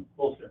amputee. that one.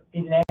 Bullshit.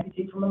 He's an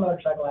amputee from a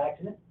motorcycle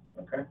accident.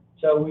 Okay.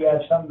 So we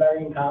have something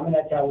very in common.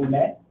 That's how we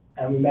met.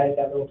 And we met at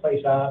that little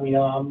place,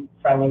 I'm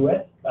friendly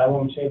with. I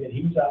won't say that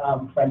he's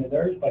a friend of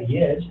theirs, but he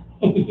is.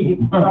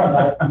 Sorry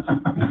about it.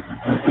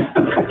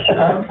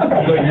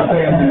 So you're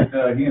saying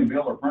that he and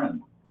Bill are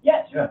friends?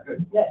 Yes, Yeah,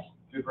 good. yes,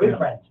 Good for good him.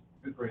 friends.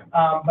 Good for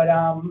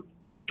him.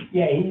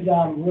 Yeah, he's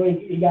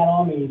really, he got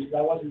on me because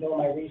I wasn't doing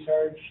my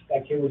research.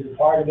 That kid was a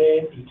part of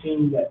it. He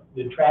seen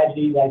the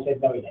tragedies. I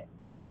said, no, he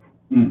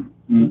didn't.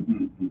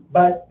 But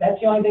But that's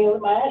the only thing that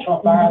lit my ash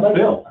on fire. I let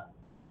Bill.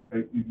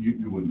 Hey,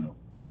 you wouldn't know.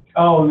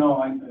 Oh,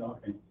 no,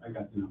 okay, I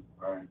got you.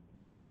 All right.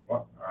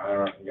 What? I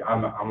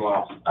don't know. I'm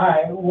lost. All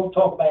right, we'll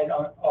talk about it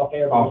off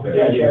air. Off We'll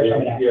air, share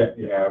some of that.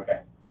 Yeah,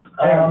 okay.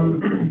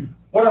 That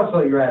What else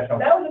lit your ass on?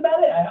 was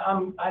about it.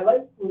 I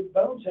like what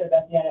Bones said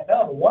about the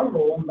NFL, the one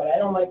ruling, but I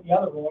don't like the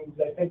other ruling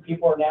because I think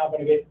people are now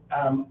going to get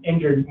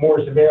injured more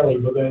severely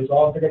because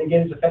all they're going to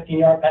get is a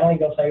 15-yard penalty.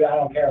 They'll say, I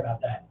don't care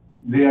about that.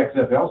 The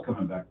XFL's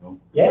coming back though.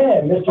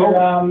 Yeah,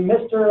 Mr.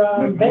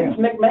 Vince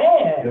Yeah,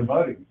 McMahon.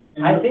 buddy.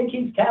 I think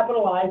he's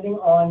capitalizing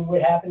on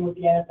what happened with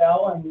the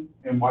NFL,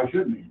 And why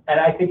shouldn't he? and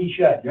I think he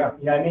should. Yeah.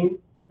 You know what I mean?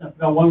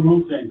 Now, one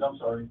rule change, I'm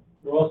sorry.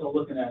 We're also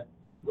looking at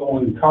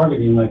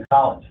targeting like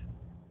college.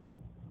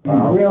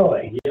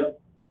 Really? Yep.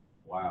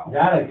 Wow.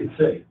 That I could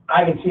see.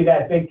 I can see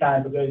that big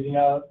time because,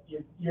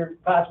 you're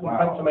possibly Wow.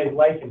 putting somebody's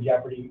life in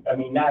jeopardy. I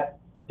mean, not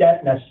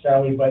death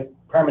necessarily, but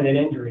permanent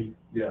injury,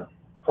 Yeah.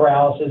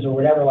 paralysis or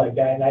whatever like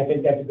that, and I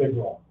think that's a good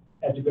rule.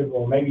 That's a good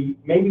rule. Maybe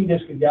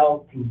this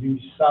Goodell can do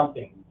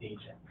something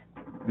decent.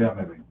 Yeah,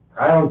 maybe.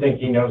 I don't think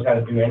he knows how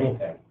to do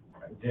anything.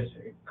 Just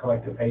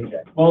collect a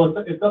paycheck. Well,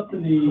 it's up to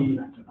the,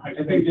 I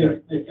think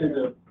Paycheck. they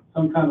said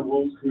some kind of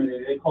rules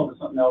committee, they called it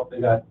something else. They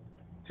got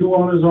 2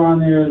 owners are on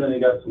there, then they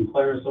got some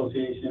player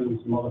association,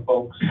 some other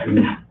folks. And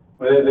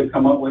whatever they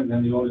come up with,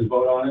 then the owners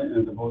vote on it,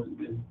 and the vote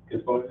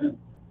gets voted in.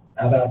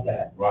 How about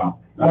that? Wow.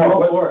 I'm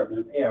all for it,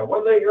 man. Yeah,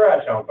 what lit your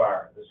ass on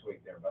fire this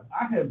week there, bud?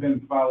 I have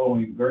been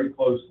following very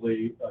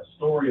closely a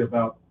story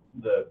about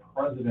the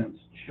president's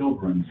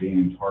children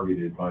being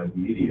targeted by the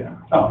media.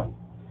 Oh,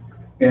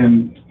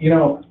 And, you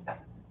know,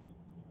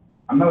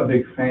 I'm not a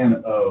big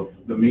fan of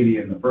the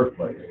media in the first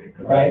place.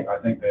 Because Right. I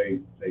think they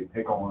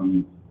pick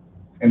on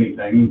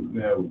anything, you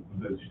know,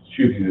 the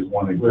shooting is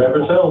one example.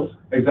 whatever sells.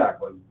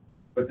 Exactly.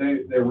 But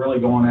they're really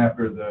going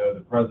after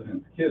the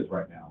president's kids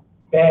right now.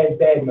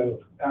 Bad move.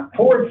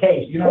 Poor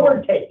taste, You know-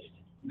 poor taste.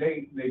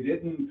 They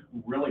didn't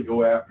really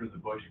go after the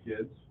Bush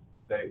kids.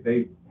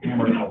 They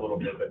hammered them a little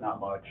bit, but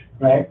not much.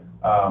 Right?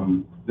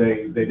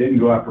 They didn't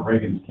go after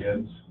Reagan's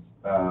kids.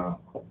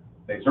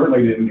 They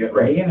certainly didn't get.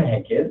 Reagan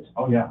had kids?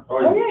 Oh, yeah.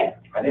 Oh, yeah.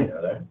 I didn't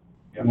know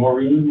that.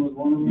 Maureen was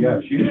one of them? Yeah,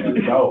 she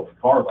was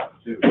far left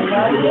too.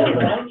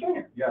 Ron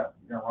Jr. Yeah,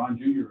 Ron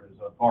Jr. is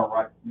a far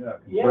right, Yeah,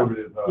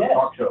 conservative yes.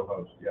 talk show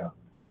host, yeah.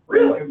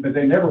 Really? But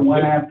they never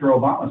went after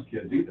Obama's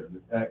kids either,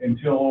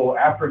 until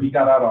after he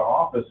got out of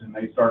office and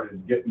they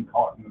started getting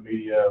caught in the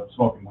media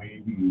smoking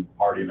weed and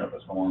partying up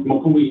a storm.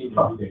 Smoking weed,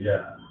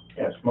 yeah.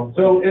 Yeah, smoke.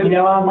 So You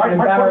know, I'm my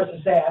embarrassed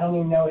to say, I don't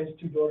even know his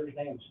two daughters'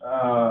 names.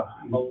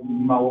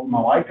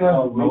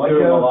 Malika.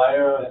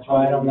 Malaya. That's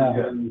why I don't know.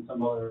 And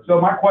some other.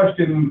 So my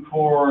question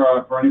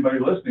for anybody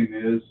listening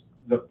is,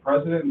 the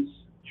president's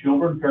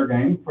children fair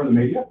game for the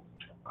media?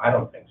 I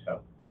don't think so.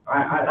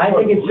 I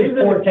think it's leave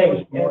just poor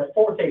taste. It's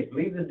poor taste.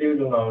 Leave the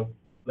dude alone.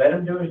 Let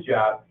him do his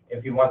job.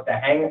 If he wants to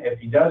if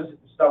he does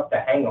stuff to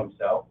hang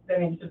himself,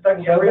 then he just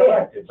doesn't get So be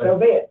reelected. it, so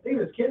be it. Leave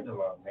his kids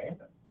alone, man.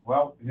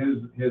 Well,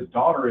 his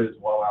daughter is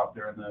well out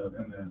there in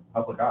the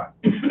public eye.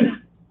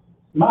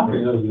 Mafia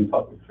lives in the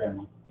public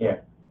family.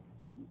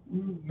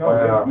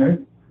 No,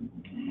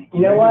 You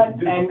know what,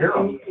 They and, disappear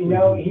 'em. you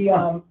know, he,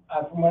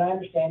 from what I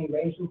understand, he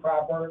raised them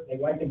proper, they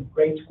went to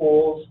great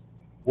schools,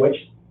 which,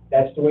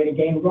 that's the way the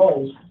game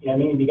rolls. You know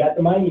what I mean, if you got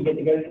the money, you get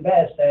to go to the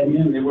best, and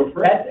And they were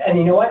free. and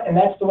you know what, and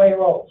that's the way it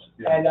rolls.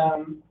 Yeah.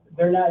 And,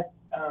 they're not,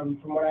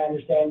 from what I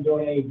understand,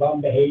 doing any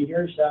bum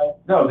behavior, so,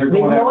 No, they're Leave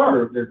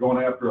going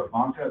them after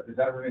Ivanka, is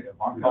that her name,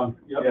 Ivanka? Ivanka,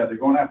 yep. Yeah, they're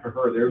going after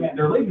her, Yeah.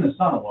 they're leaving the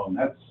son alone,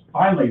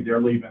 finally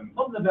they're leaving.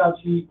 Something about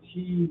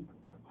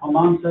her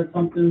mom said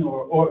something,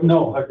 or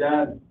no, her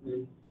dad.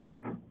 She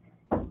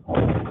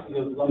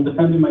goes, I'm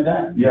defending my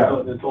dad.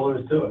 Yeah. That's all there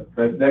is to it.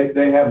 But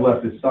they have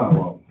left his son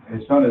alone.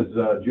 His son is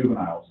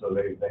juvenile, so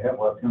they have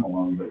left him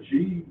alone, but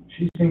she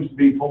seems to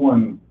be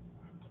pulling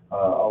a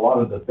lot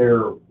of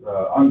the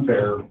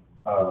unfair,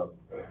 I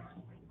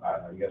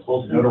guess,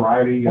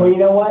 notoriety. well, you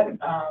know what,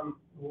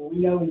 we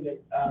know that,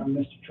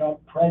 Mr. Trump,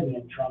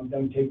 President Trump,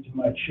 don't take too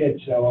much shit,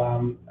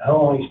 so, he'll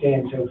only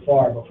stand so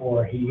far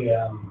before he,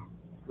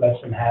 lets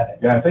them have it.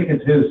 Yeah, I think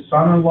it's his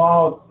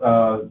son-in-law,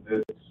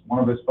 it's one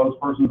of his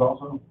spokespersons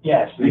also.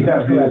 Yes. He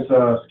got his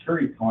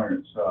security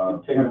clearance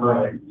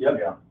temporarily. Yep.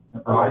 Yeah,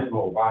 temporarily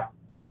pulled.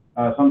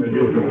 Something to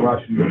do with the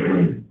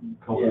Russian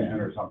collusion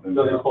or something.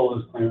 So they pulled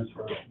his clearance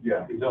for,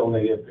 Yeah. until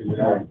they get figured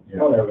out. Yeah.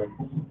 Whatever.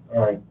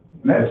 All right.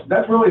 And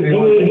that's really the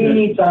only He thing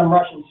eats,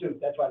 Russian soup,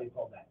 that's why they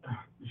called that.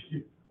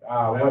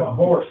 What a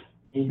horse.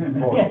 He's a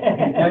horse.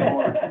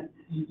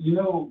 You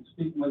know,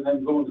 speaking with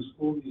them going to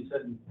school, you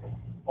said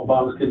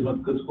Obama's kids went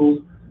to good schools.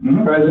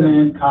 Mhm.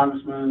 President,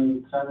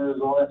 congressman, senators,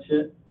 all that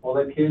shit, all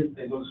their kids,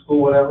 they go to school,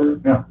 whatever.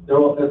 Yeah.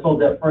 It's all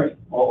debt free.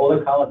 All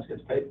their college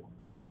gets paid.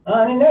 Oh,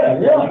 I didn't know that,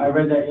 really? I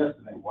read that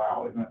yesterday.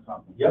 Wow, isn't that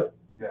something? Yep.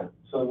 Yeah.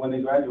 So when they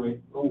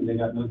graduate, boom, they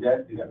got no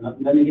debt, they got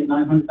nothing, then they get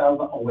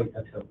 $900,000. Oh, wait,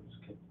 that's Hillary's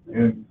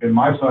kid. And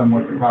my son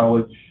went to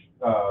college,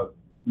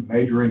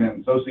 majoring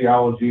in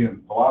sociology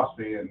and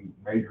philosophy and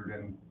majored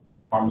in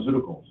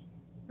pharmaceuticals,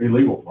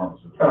 illegal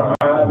pharmaceuticals.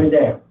 I'll be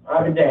damned.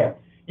 I'll be damned.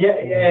 Yeah,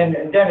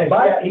 and Dennis.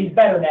 But he's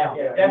better now.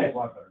 Yeah, Dennis.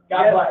 God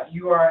God bless. bless.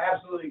 You are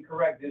absolutely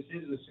correct. This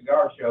is a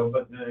cigar show,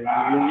 but the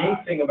unique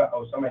thing about,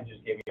 somebody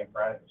just gave me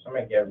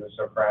somebody gave us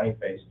a frowny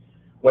face.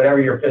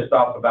 Whatever you're pissed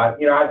off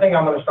about, I think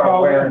I'm gonna start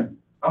Call wearing,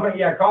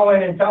 call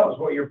in and tell us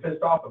what you're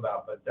pissed off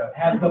about, but,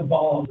 Have the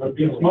balls Or to if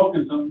you're do it.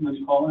 smoking something, then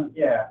you call in.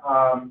 yeah,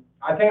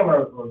 I think I'm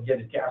gonna get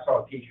I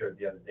saw a T-shirt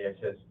the other day that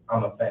says,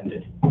 I'm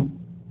offended.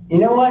 You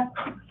know what?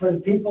 For the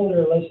people that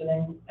are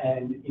listening,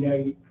 and,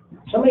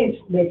 somebody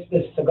makes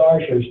this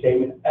cigar show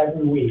statement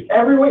every week.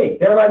 Every week,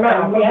 they're like,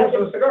 man, I'm We have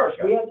going to a cigar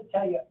We show. have to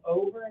tell you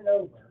over and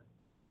over,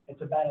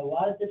 it's about a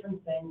lot of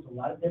different things, a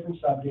lot of different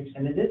subjects,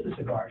 and it is a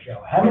cigar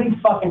show. How many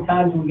fucking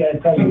times do we gotta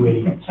tell you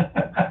idiots?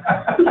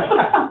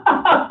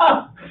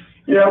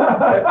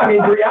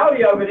 The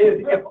reality of it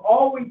is, if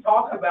all we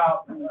talked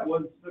about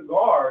was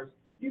cigars,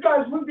 you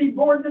guys would be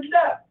bored to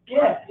death.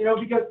 Yeah.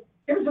 Because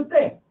here's the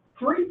thing,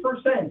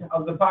 3%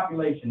 of the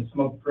population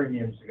smoke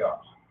premium cigars.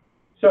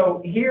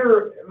 So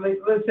here,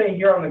 let's say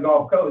here on the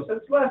Gulf Coast,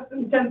 that's less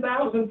than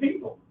 10,000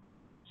 people.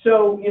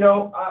 So,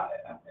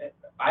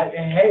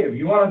 hey, if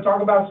you want to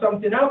talk about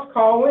something else,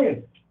 call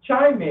in,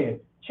 chime in,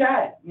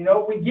 chat.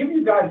 We give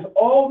you guys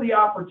all the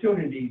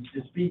opportunities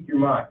to speak your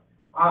mind.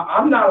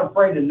 I'm not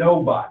afraid of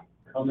nobody.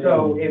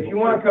 So if you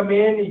want to come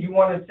in and you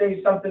want to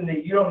say something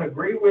that you don't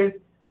agree with,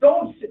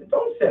 don't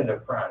send a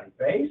frowny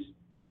face.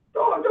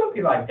 Don't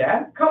be like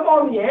that. Come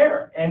on the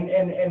air and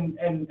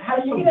have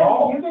You some can have,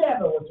 balls. you can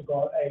have a, what's it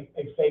called, a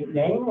fake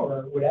name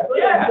or whatever.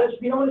 Yeah. Just,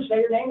 if you don't want to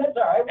say your name, that's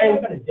all right. We're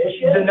And not gonna dish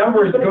you. The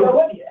number is We're gonna go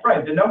Google, with you.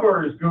 right, the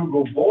number is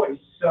Google Voice,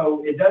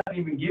 so it doesn't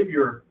even give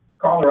your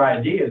caller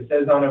ID, it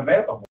says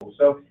unavailable.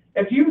 So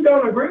if you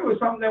don't agree with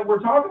something that we're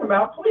talking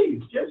about,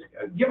 please, just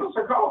give us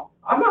a call.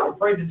 I'm not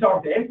afraid to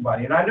talk to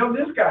anybody, and I know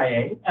this guy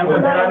ain't, And and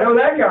we're not- I know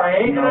that guy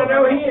ain't, and I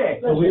know he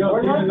ain't. So we don't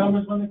We're see the not-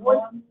 numbers when they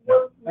call?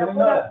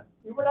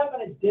 We're not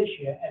gonna dish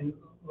you and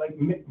like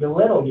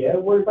belittle you.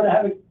 We're gonna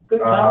have a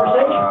good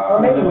conversation, or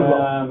maybe we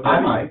will. I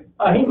might.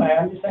 Oh, he might.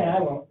 I'm just saying I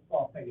won't.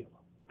 Well, maybe.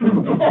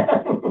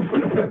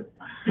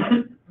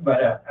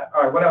 But,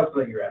 all right, what else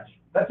will you ask?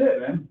 That's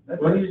it, man.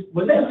 That's What it. are you,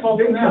 what are you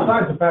smoking now?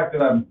 Besides the fact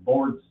that I'm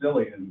bored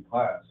silly in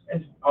class.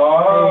 It's, Hey, it's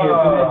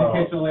an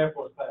educational Air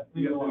Force class.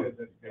 Leave it alone.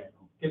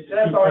 Get your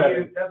That's two all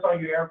credits. that's all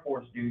you Air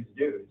Force dudes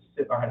do, is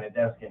sit behind a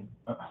desk and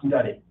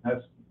study.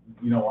 That's,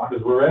 you know why?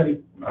 Because we're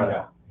ready. I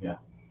know. Yeah.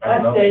 I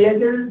don't know.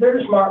 They're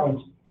the smart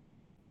ones.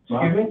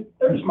 Excuse me?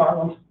 They're the smart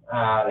ones.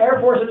 Uh, Air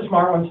Force are the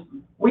smart ones.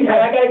 We I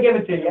have, gotta give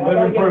it to you. I gotta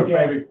Living give proof, it to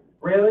you. baby.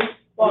 really?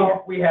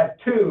 Well- We have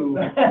two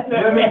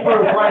living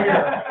proof right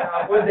here.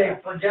 Would they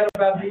forget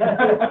about these?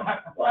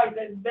 Well, I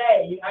said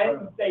they, I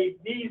didn't say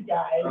these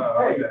guys.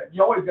 Oh, okay.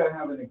 You always gotta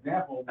have an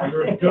example,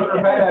 whether it's good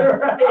or bad.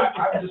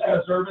 I'm just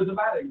gonna serve as a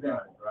bad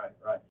example. Right.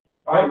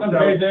 All right, Welcome, so,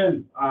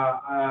 Jason.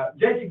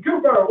 Jason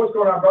Cooper, what's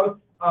going on,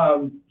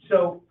 brother?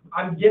 So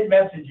I'm getting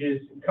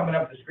messages coming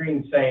up the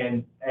screen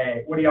saying,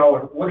 hey, what are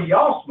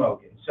y'all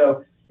smoking?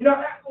 So, you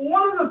know,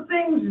 one of the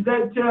things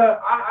that,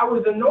 I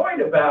was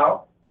annoyed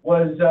about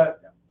was,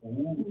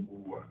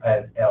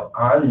 an El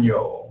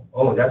Año.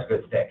 Oh, that's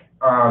good stick.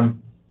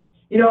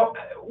 You know,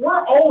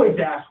 we're always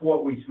asked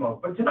what we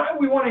smoke, but tonight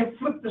we want to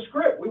flip the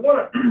script. We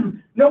want to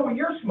know what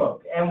you're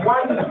smoking and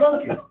why you're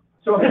smoking.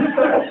 So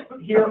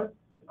here,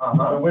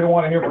 We don't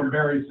wanna hear from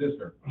Barry's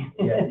sister.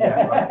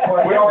 yeah.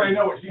 We already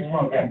know what she's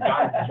smoking.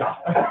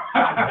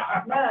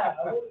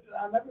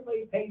 No,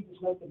 everybody pays to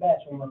smoke the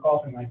best when we're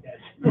coughing like that.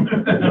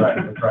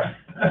 That's right.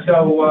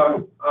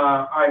 So,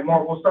 all right,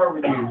 Mark, we'll start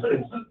with you,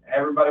 since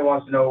everybody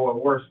wants to know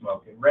what we're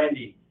smoking.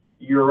 Randy,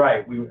 you're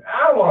right.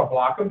 I don't want to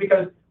block them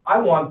because I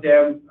want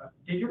them.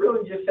 Did you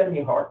really just send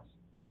me hearts?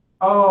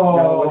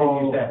 No, what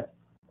did you send?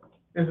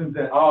 Isn't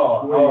that?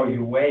 Oh,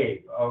 you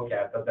wave. Okay,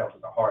 I thought that was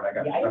a heart. I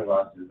got the Yikes.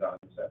 sunglasses on,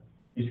 so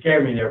you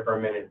scared me there for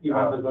a minute. You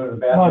want to go to the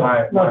No,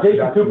 bathroom? no, Jason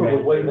Got Cooper you,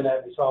 was waving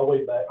at me, so I'll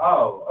wave back.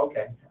 Oh,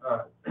 okay.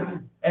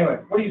 Anyway,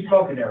 what are you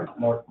smoking there,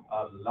 Mark?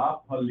 La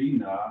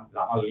Polina.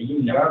 La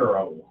Polina.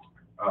 Oscuro.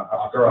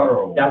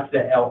 Oscuro. That's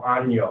the El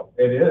Año,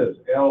 It is,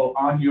 El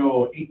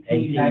Año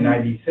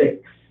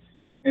 1896. 1896.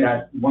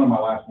 It's one of my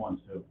last ones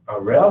too. Oh,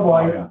 really? Oh,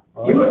 boy. Yeah.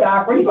 You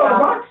bought You bought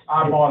a box?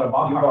 I bought a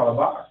box. You bought a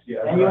box? Yeah.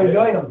 And you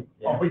enjoyed them.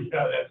 Oh,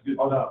 yeah, that's good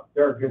Oh, stuff. no,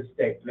 they're a good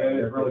steak. Yeah,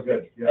 it's really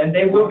good. Yeah. And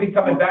they will be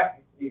coming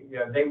back,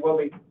 they will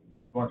be,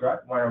 Want to try?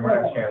 we're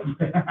not sharing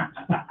steak.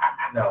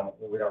 No,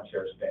 we don't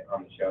share steak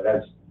on the show,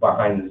 that's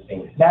behind the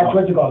scenes. That's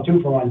what you call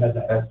 2-for-1, does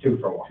that? That's 2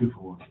 for 1. 2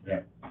 for 1. Yeah.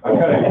 I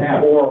cut it in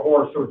half.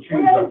 Or Sir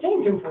We haven't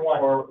Choose, seen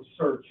 2-for-1. or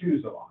Sir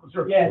Choose a lot.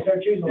 Sure. Yeah, so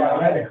choose a Yeah,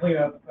 lot. I had to clean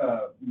up,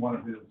 one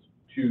of his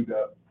chewed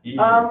up.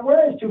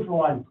 Where is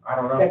 2-for-1? I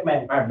don't know, Stick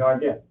man. I have no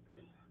idea.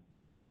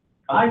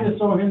 I just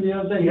saw him the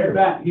other day. He's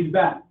back. He's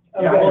back.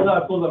 Okay. I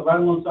pulled up right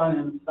alongside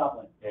him at the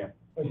stoplight.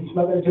 Was he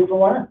smoking a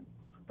 2-for-1?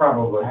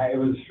 Probably. It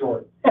was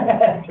short.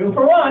 2-for-1. 2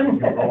 for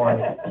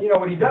 1. You know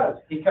what he does?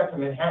 He cuts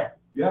them in half.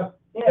 Yeah,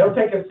 He'll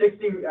take a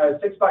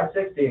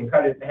 6x60 and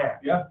cut it in half.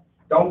 yeah.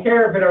 Don't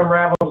care if it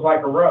unravels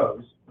like a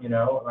rose, you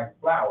know, like a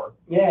flower.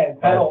 Yeah,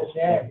 petals,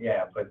 yeah.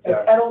 Yeah, but,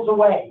 The petals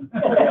away.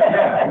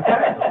 Yeah,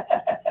 exactly.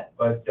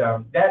 But,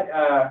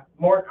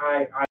 Mort,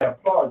 I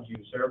applaud you,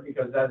 sir,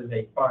 because that is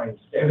a fine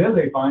stick. It is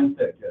a fine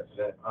stick,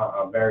 yes.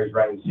 Barry's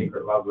writing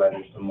secret love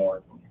letters to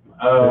Mort.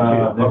 The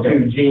Okay.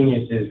 two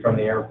geniuses from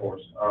the Air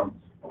Force.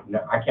 No,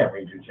 I can't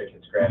read your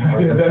chicken scratch.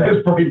 That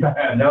is pretty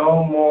bad.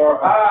 No more.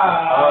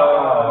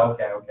 Ah. Oh,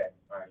 okay. All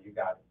right, you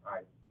got it. All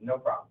right, no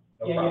problem.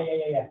 No Yeah, problem.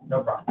 yeah.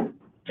 No problem.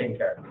 Taking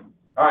care of it.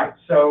 All right,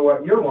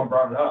 so you're the one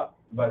brought it up,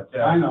 but.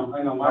 I know,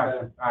 my All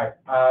bad. right,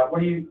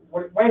 wait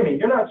a minute,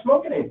 you're not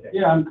smoking anything?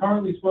 Yeah, I'm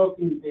currently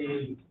smoking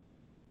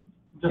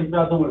just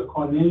about done with a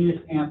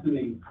Cornelius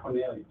Anthony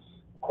Cornelius.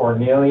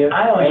 Cornelius?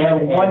 I only have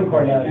and- one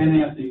Cornelius.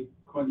 And Anthony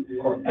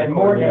And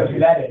more knows who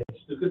that is.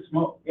 It's a good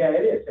smoke. Yeah,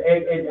 it is.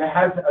 It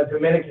has a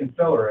Dominican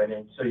filler in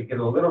it, so you get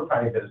a little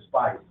tiny bit of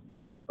spice.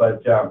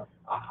 But,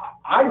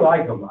 I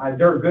like them.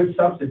 They're a good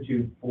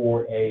substitute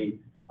for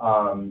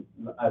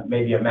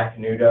maybe a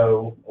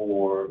Macanudo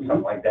or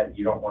something like that.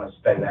 You don't want to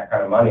spend that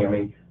kind of money. I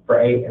mean, for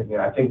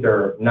I think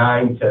they're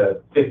 $9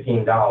 to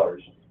 $15.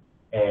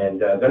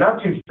 And, they're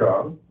not too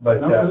strong, but,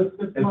 No, it's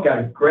good it's smoke. got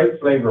a great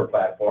flavor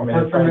platform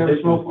and First time I ever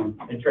smoked one.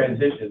 it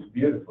transitions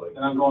beautifully.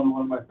 And I'm going to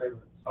one of my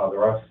favorites. Oh, the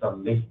Rosa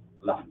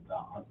Lila.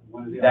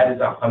 One of the That is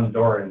a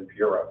Honduran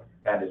Puro.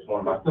 That is one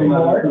of my Still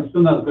favorites. not,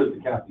 still not as good as the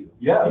Capio.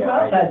 Yeah. Who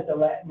Yeah, else has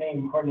the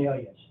name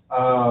Cornelius?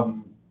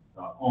 On,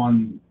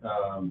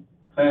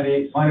 Planet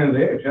Apes. Planet of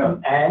the Apes, yeah.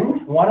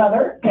 And one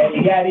other,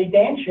 a Daddy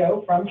Dan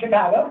Show from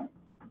Chicago.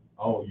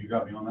 Oh, you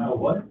got me on that. Oh,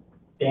 what?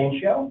 Dan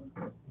Show,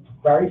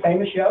 very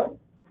famous show.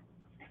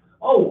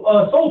 Oh,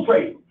 Soul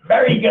Trade.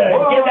 Very good.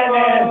 Give that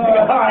man a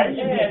cigar.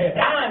 Yeah. Yes,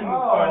 Don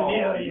Oh,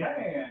 Cornelia.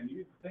 man,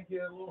 you think you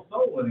had a little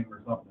soul in him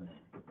or something.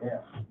 Yeah.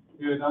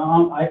 Dude,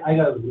 I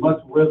got as much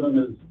rhythm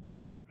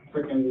as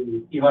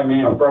freaking Eli A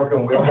Manning.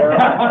 broken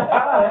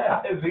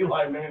wheelbarrow. It's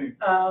Eli Manning.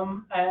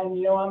 And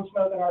you know, I'm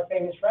smoking our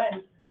famous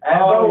friend. As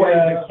Oh, always,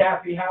 yeah. the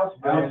Kathy House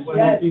brand.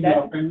 Yes, Female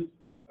that's- friends.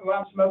 Well,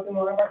 I'm smoking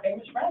one of our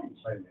famous friends.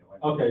 Wait a minute, wait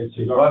a Okay, minute.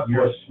 cigar. What,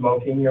 you're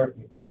smoking your?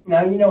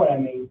 Now, you know what I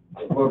mean.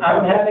 Well,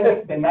 I'm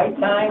having the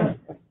nighttime,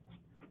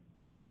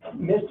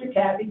 Mr.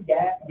 Kathy,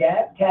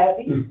 Gab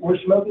Kathy, we're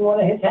smoking one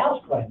of his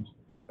house blends.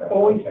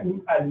 Always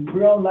a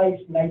real nice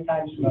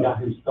nighttime You got smoke.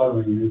 him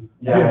stuttering.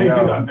 Yeah, I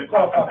know.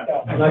 All fucked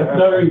up. Like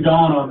Stuttering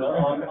John on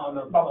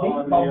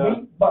the,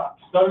 Bucks.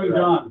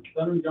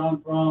 Stuttering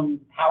John from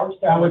Howard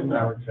Howard Stern.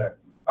 Stern. Check.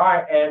 All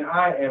right, and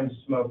I am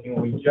smoking.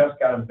 We just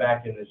got him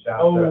back in the shop.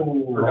 Oh.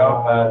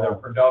 The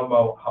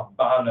Perdomo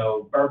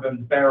Habano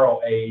Bourbon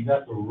Barrel Aged,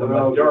 That's a the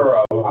real.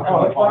 Maduro.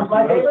 And which one's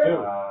my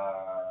favorite?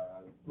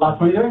 Lot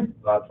 23?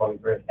 Lot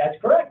 23. That's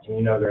correct. And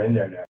you know they're in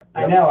there now.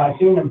 I know, I've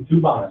seen them. 2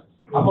 boxes.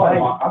 I bought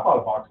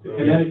a box too.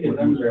 Connecticut,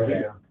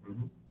 Yeah.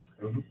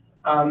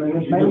 And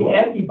there's many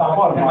empty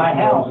boxes in my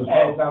house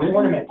as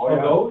ornaments. Oh,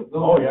 yeah. Those?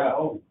 Oh, yeah.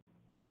 Oh,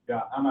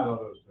 yeah, I'm out of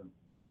those too.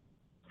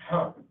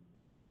 Huh.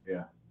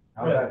 Yeah.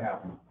 How did that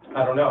happen?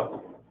 I don't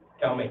know.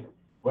 Tell me.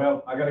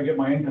 Well, I gotta get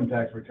my income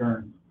tax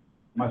return.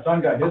 My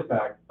son got his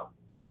back.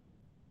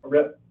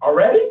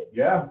 Already?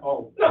 Yeah.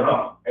 Oh,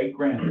 no.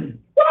 $8,000.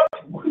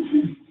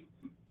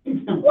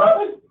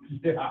 What?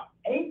 Yeah.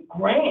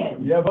 $8,000.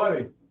 Yeah,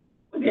 buddy.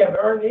 Does he have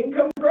earned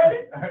income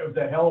credit? It was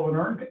a hell of an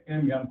earned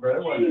income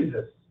credit, wasn't it?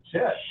 Jesus.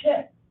 Shit.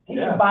 Shit. He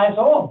Yeah. should buy us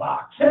all a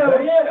box.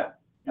 Hell yeah.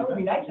 That would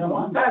be nice. Come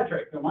on.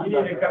 Patrick, Come on,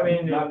 you need to come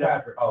in Not and,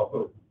 Patrick. oh,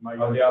 who? My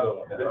Oh, the other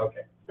one. Yeah.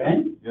 Okay.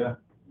 Ben? Yeah.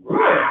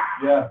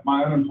 Yeah,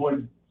 my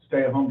unemployed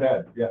stay-at-home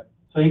dad, yeah.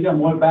 So he got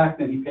more back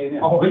than he paid in.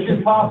 Oh, Which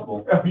is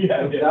possible. Oh,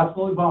 yeah, It's yeah.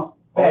 absolutely possible.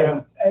 Oh,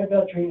 yeah. Hey,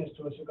 Bill, treat us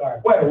to a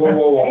cigar. Wait,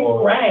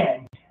 whoa.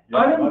 $8,000. Yeah,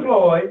 buddy.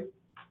 Unemployed,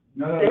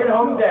 No,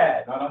 stay-at-home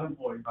dad. Not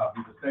unemployed,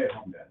 he's a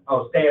stay-at-home dad.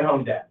 Oh,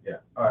 stay-at-home dad. Yeah.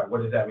 All right,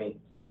 what does that mean?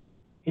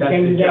 He That's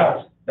changed his his job.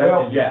 house.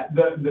 That's his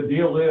job. The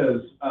deal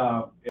is,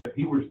 if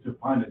he was to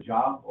find a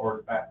job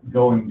or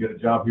go and get a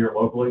job here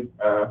locally,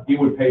 he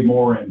would pay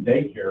more in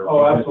daycare.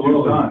 Oh, for his two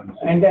absolutely. sons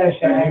And Dennis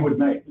than he Shag. would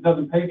make. It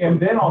doesn't pay. And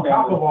then on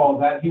top of all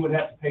that, he would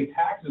have to pay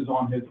taxes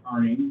on his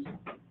earnings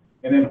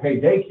and then pay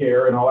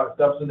daycare and all that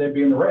stuff, so they'd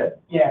be in the red.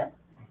 Yeah.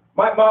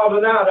 Mike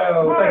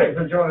Maldonado, thank you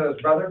for joining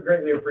us, brother.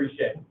 Greatly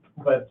appreciate it.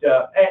 But,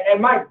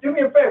 and Mike, do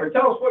me a favor.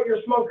 Tell us what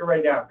you're smoking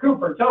right now.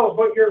 Cooper, tell us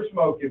what you're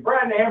smoking.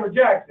 Brandon Hammer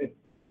Jackson,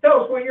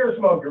 tell us what you're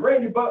smoking.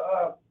 Randy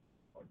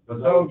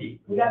Bazogi.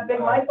 We got Big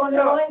Mike on the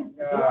line? Is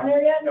he on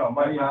there yet? No,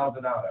 Mike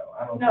Maldonado.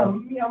 I don't No,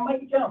 know. you know,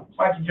 Mikey Jones.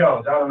 Mikey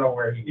Jones, I don't know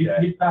where he's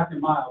at. He's back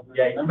in Miles.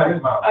 Yeah, he's back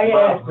in Miles. Oh, yeah,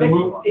 Miles Big,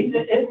 Bigfoot.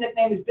 his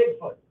nickname is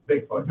Bigfoot.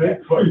 Bigfoot.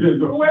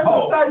 Where's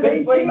Oh, the size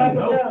Bigfoot 18? Michael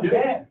No Jones, kidding.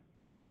 yeah.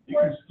 You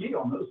can ski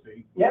on those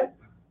feet. Yep.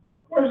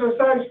 Where's the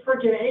size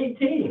freaking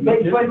 18?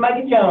 Bigfoot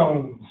Mikey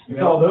Jones. You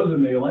saw those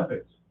in the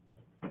Olympics.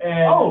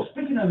 And Oh,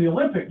 speaking of the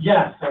Olympics.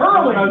 Yes.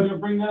 Curling. I was gonna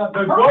bring that up.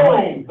 The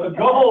Curling. gold. The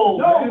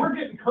gold. No, man. we're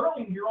getting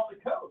curling here on the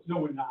coast. No,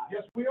 we're not.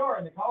 Yes, we are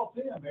in the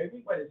Coliseum,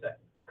 baby. wait a second.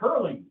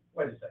 Curling.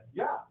 Wait a second.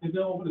 Yeah. Is it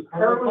over the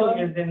Curling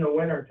is in the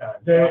wintertime.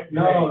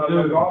 No, On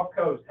the dude. Gulf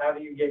Coast, how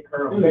do you get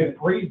curling? They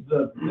freeze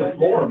the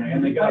floor,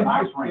 man. They got an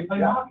ice They rink. play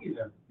Yeah. hockey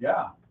there.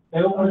 Yeah.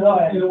 They open it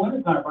up in the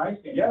wintertime for ice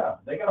skating. Yeah.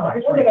 They got an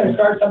ice What, rink. they gonna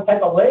start some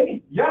type of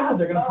league? Yeah,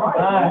 they're gonna try it.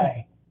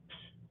 Aye.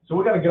 So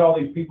we gotta get all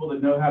these people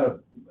that know how to,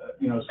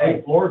 Hey.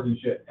 sweep floors and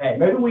shit. Hey.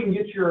 Maybe we can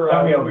get your,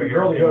 Tommy over here.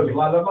 girl that goes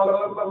la la la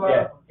la la la.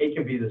 Yeah, he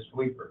could be the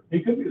sweeper.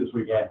 He could be this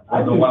week. Yeah.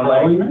 I The do one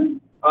curling, leg.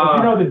 man. But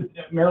you know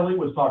that Marilee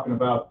was talking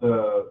about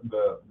the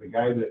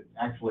guy that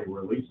actually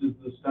releases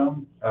the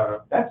stone?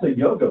 That's a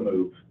yoga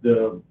move.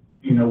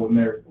 When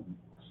they're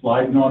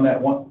sliding on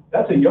that one,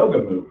 that's a yoga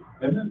move,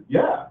 isn't it?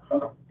 Yeah.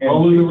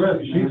 All in the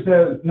wrist, She man.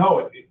 says,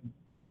 no,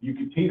 you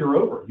could teeter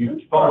over. You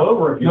could fall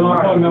over if you No, I'm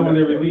want. talking about when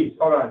they release.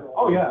 Hold on.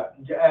 Oh, yeah.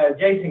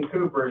 Jason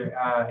Cooper,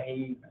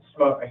 he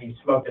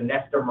smoked a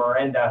Nestor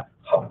Miranda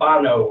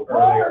Habano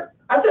earlier.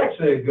 That's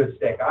actually a good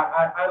stick.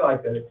 I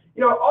like that.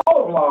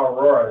 All of La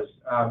Aurora's,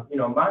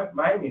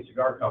 Miami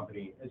Cigar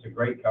Company is a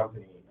great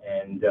company,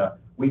 and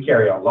we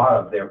carry a lot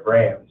of their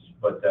brands.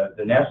 But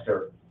the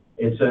Nestor,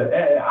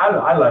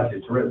 I like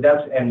it.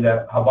 And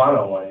the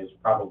Habano one is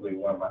probably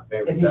one of my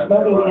favorites. Is he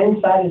smoking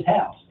inside his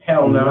house?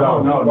 Hell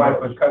no. No, His wife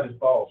no. would cut his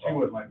balls She off.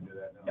 wouldn't let me do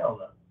that. No. Hell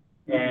no.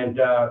 And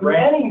For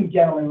any of you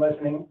gentlemen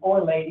listening,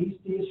 or ladies,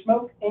 do you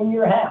smoke in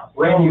your house?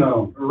 Randy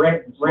no.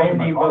 Randy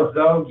my car.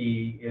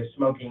 Bazogi is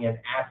smoking an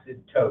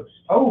acid toast.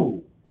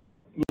 Oh.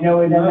 You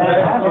know, it doesn't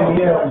that's happen,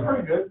 you That's know.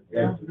 pretty good.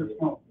 Yeah, it's a good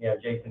smoke. Yeah,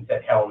 Jason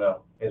said, hell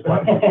no. His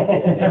wife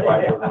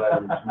wouldn't let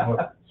him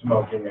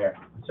smoke in there.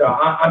 So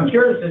I'm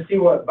curious to see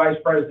what Vice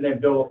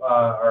President Bill,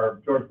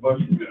 or George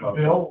Bush is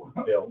smoking. Bill?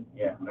 Bill,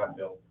 yeah, not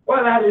Bill.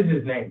 Well, that is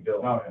his name,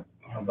 Bill. Oh,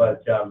 yeah.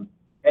 But,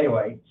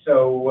 anyway,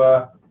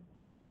 so,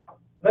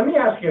 let me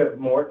ask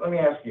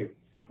you,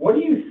 what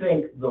do you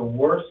think the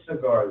worst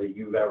cigar that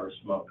you've ever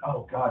smoked?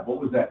 Oh, God, what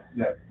was that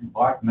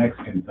black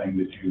Mexican thing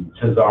that you?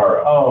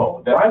 Cesaro.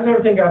 Oh, Why does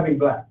everything gotta be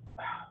black?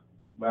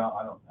 well,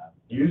 I don't know.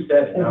 You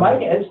said it. And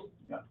Mike is.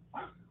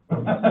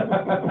 That's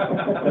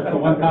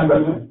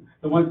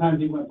the one time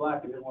he went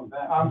black and then went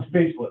back. I'm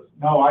speechless.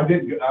 No, I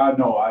didn't,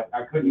 no, I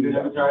couldn't do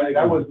that.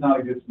 That was not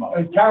a good smoke.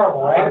 It was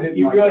terrible, I right? didn't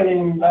You like really it.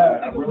 didn't,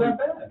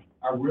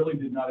 I really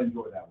did not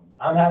enjoy that one.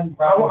 I'm having I'm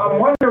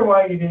problems. wondering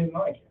why you didn't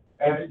like it.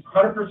 It's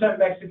 100%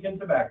 Mexican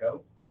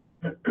tobacco.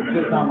 It's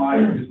just not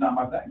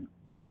my thing.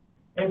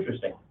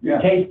 Interesting. Yeah.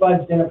 Taste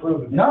buds didn't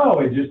approve of it. No,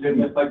 it just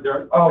didn't. It's like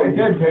dirt. Oh, It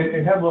did,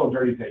 it had a little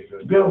dirty taste to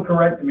it. Bill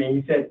corrected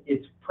me. He said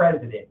it's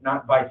president,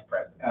 not vice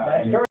president.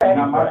 That's Yeah, correct.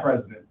 Not my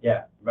president.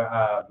 Yeah, but,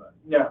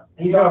 no,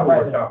 He's you know our what we're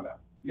president. talking about.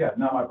 Yeah,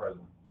 not my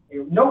president.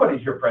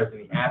 Nobody's your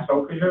president, you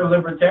asshole, because you're a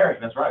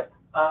libertarian. That's right.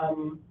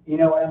 You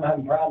know what I'm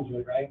having problems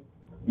with, right?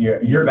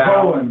 You're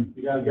Colin.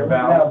 You gotta You're go.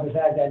 balanced. No,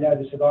 besides, I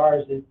know the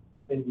cigars have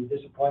been a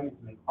disappointment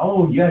to me.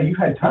 Oh, yeah, you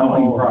had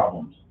tunneling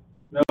problems.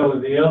 No,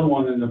 the other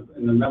one in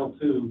the metal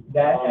tube.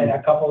 That and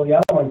a couple of the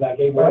other ones I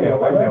gave Wait a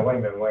away.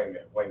 minute.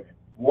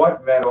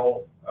 What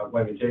metal,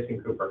 wait a minute,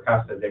 Jason Cooper,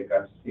 Casa de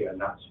Garcia,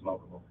 not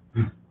smokable.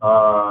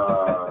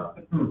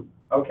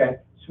 Okay,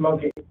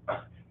 smoking,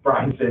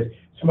 Brian says,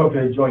 smoking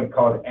a joint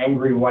called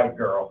Angry White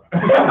Girl.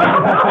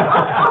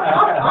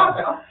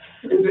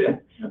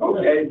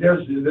 Okay,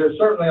 there's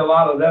certainly a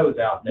lot of those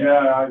out there.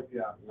 I'm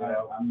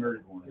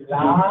married one.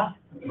 La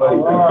But-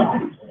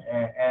 Aurora.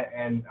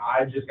 And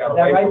I just Is got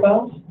that away right,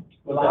 from. Bones?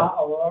 La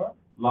Aurora?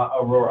 La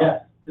Aurora.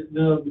 Yes,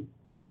 the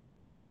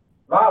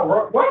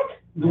What? one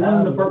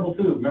in the purple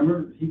tube,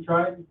 remember, he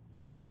tried?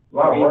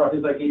 La Aurora.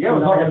 It's like Yeah, it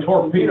was like a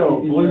torpedo,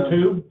 blue $18.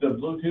 tube, the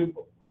blue tube,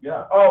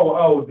 yeah.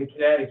 Oh, the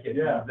Connecticut,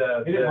 Yeah.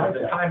 the He didn't like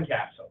that. time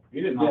capsule.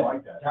 He did not Yeah.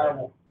 like that.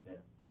 Terrible.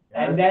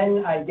 And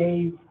then I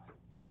gave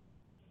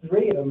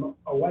 3 of them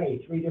away,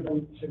 3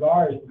 different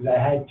cigars, because I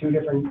had two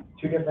different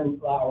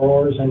La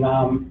Auroras, and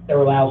they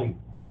were lousy.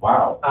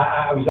 Wow.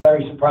 I was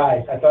very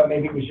surprised. I thought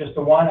maybe it was just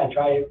the one. I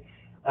tried it.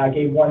 I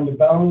gave one to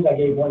Bones, I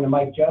gave one to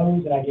Mike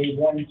Jones, and I gave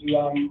one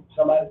to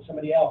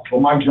somebody else.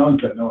 Well, Mike Jones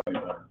didn't know any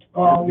better.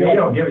 Well, He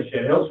don't give a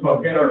shit, he'll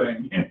smoke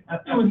anything.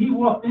 Dude, he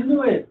walked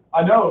into it.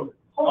 I know.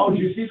 Oh, Holy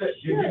did you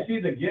shit. see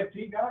the gift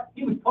he got?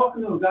 He was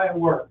talking to a guy at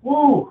work.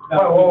 Woo!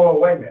 Whoa,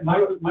 wait a minute.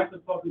 Mike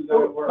was talking to the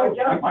guy at work. Mike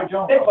Jones. Mike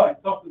Jones.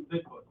 Bigfoot. Talking to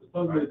Bigfoot. Was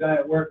talking to a guy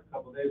at work a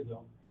couple of days ago.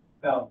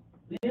 About,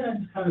 yeah, I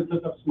just kind of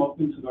took up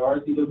smoking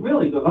cigars. He goes,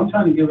 really? He goes, I'm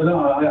trying to give it up.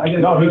 I gotta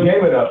No, he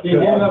gave it up. He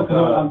gave it up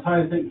because I'm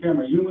trying to take care of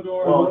my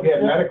humidor. Well, he had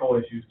and medical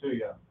issues too,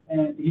 yeah.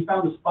 And he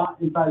found a spot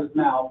inside his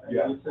mouth, and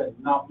Yeah. he said,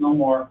 no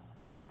more.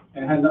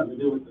 And it had nothing to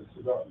do with the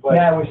cigar. But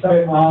Yeah, it was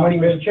something when he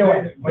was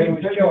chewing. When he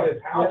was Been chewing. in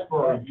his house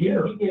for a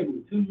year. He gave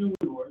me 2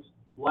 humidors,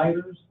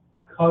 lighters,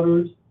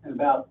 cutters, and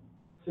about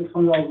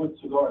 $600 worth of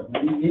cigars.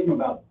 And he gave him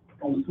about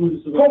almost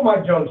 200 cigars. Pull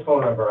Mike Jones'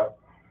 phone number up.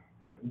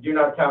 Do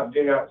not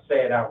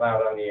say it out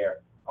loud on the air.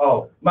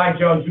 Oh, Mike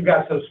Jones, you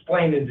got some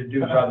splaining to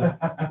do, brother.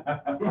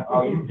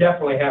 Oh, you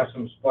definitely have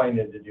some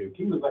splaining to do.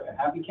 He was like a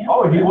happy camper.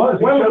 Oh, he was.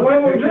 He When showed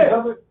was pictures this?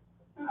 of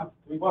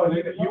it. Well,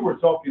 you were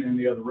talking in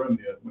the other room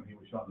when he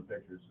was showing the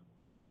pictures.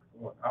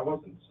 I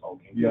wasn't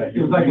smoking. Yeah, It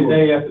was like a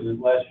day after the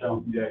last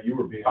show. Yeah, you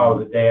were being. Oh,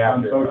 the day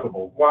after.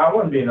 Unsociable. Well, I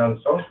wasn't being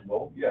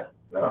unsociable. Yeah.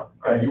 No,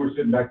 You were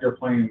sitting back there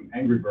playing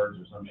Angry Birds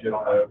or some shit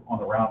on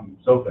the round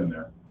sofa in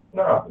there.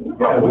 no.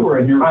 Yeah, we were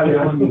in here.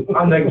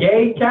 On the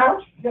gay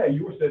couch Yeah,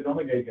 you were sitting on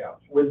the gay couch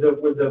with the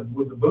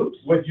boots?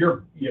 with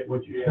your. Yeah,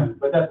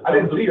 but that's. I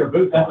didn't see your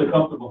boots. That's on. a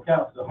comfortable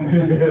couch, though.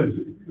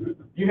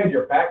 You had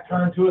your back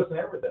turned to us and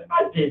everything.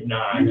 I did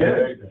not. You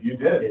did. You I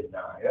did. did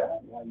not. Yeah,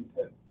 you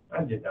did.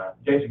 I did not.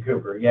 Jason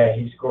Cooper, yeah,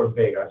 he scored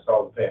big. I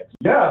saw the pics.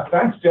 Yeah,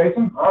 thanks,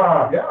 Jason. Yeah.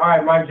 All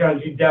right, Mike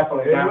Jones, you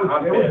definitely.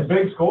 It was a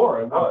big score.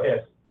 It I'm was.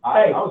 pissed.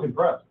 I was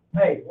impressed.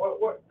 Hey,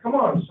 what? Come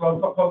on,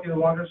 Pokey the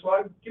Wonder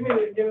Slug. Give me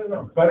the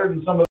number. Better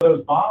than some of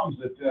those bombs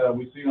that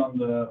we see on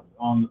the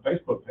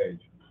Facebook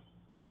page.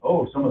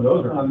 Oh, some of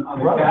those are On the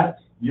incredible.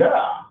 cats?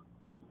 Yeah.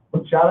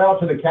 Shout out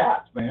to the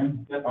cats,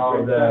 man. That's a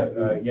Oh,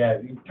 great cat. yeah.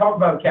 Talk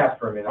about cats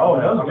for a minute. Oh,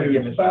 I'm those gonna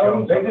give dudes. Mr.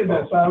 Jones. They did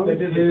this. They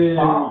did this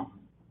bomb.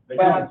 They did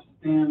That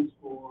stands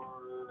for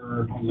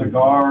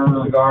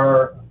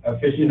Cigar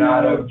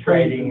aficionado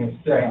trading and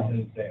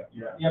sales.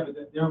 Yeah. Yeah, but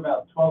they're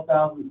about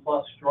 12,000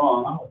 plus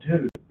strong. Oh,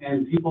 dude.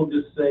 And people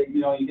just say,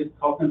 you get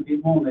talking to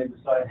people and they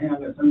decide, hey,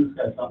 I'm gonna send this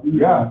guy something.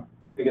 Yeah.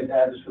 They get the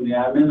address from the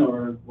admin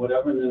or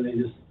whatever, and then they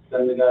just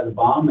send the guy the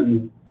bomb.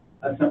 And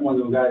I sent one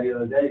to a guy the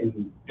other day,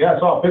 and Yeah, I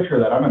saw a picture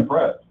of that. I'm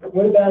impressed.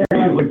 What about?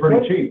 You're usually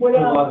pretty cheap. What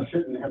there's a else? lot of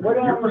shit in there. What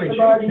You're else pretty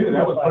cigar cheap do you too.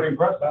 That was dislike? pretty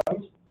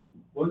impressive.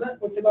 What was that?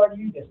 What cigar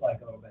do you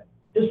dislike a little bit?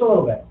 Just a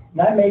little bit.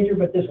 Not major,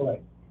 but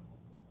dislike.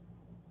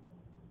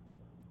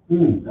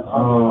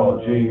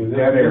 Oh, gee,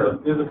 dead air.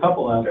 There's a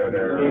couple out there. Dead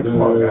air. Hey,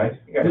 come on, guys.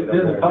 You gotta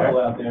There's know a couple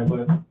that. out there,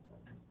 but.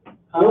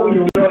 What would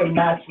you really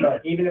not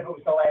smoke, even if it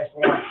was the last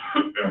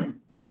one?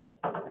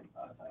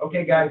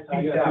 Okay, guys,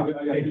 I peace gotta out. think- I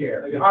gotta Take think-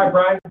 care. I gotta All right, think-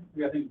 Brian.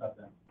 We gotta think about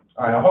that.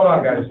 All right, hold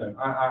on, guys.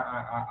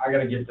 I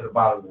gotta get to the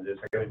bottom of this.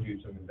 I gotta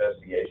do some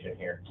investigation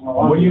here.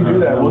 Well, when you do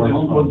that,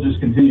 we'll just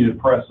continue to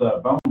press,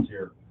 Bones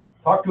here.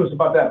 Talk to us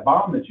about that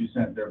bomb that you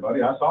sent there,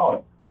 buddy. I saw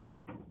it.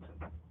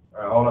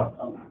 All right, hold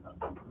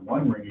on.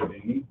 One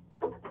ringy-dingy.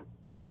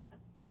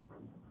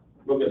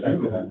 We'll get back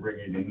to that.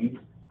 Ringy-dingy.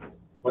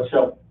 What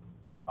show?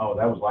 Oh,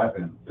 that was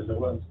laughing. Because it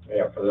was.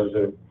 Yeah, for those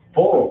of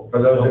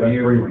That's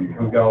you three.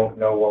 who don't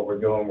know what we're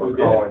doing, we're Who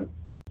did? calling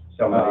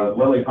somebody.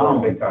 Lily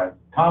Tomlin. Big time.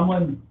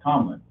 Tomlin.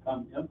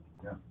 Yep.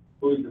 Yeah.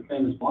 Who's the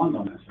famous blonde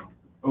on that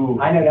show? Ooh.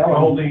 I know that one.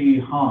 Goldie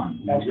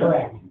Hawn. That's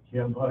correct.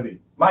 Yeah, buddy.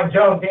 Mike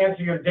Jones,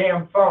 answer your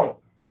damn phone.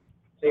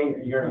 See,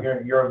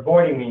 you're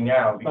avoiding me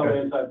now Probably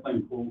because inside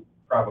playing pool.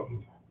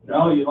 probably.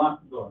 No, you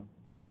locked the door.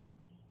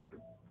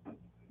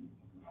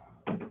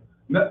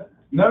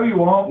 No, you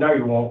won't. No,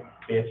 you won't,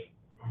 bitch.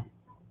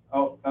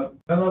 Oh,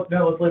 now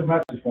let's leave a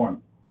message for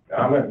him.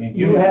 I'm gonna,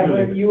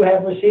 You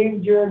have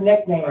received your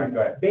nickname, All right, go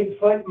ahead.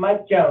 Bigfoot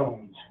Mike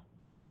Jones.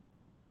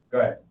 Go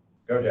ahead.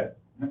 Go, Jeff.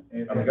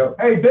 Hey, go.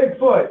 Hey,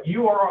 Bigfoot,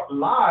 you are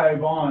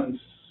live on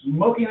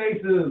Smoking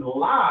Aces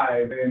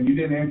Live, and you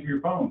didn't answer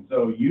your phone,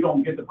 so you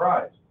don't get the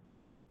prize.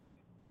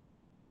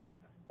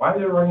 Why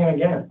is it ringing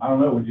again? I don't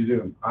know. What'd you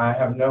do? I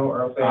have no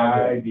earthly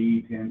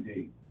idea.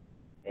 ID10T.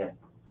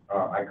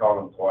 I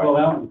called him twice. Well,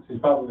 that one,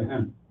 it's probably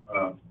him.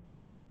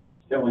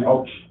 Still in.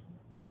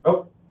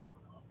 Oh.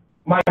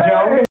 Mike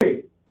Jones?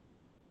 Hey!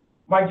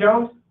 Mike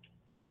Jones?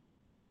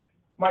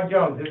 Mike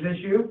Jones, is this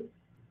you?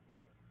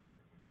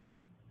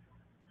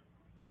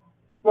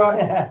 Well,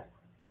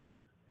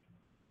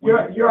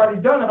 you're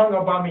already done hung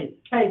up on me.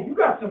 Hey, you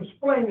got some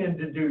explaining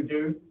to do,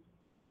 dude.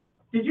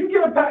 Did you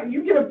get a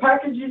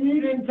package and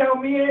you didn't tell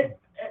me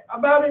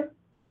about it?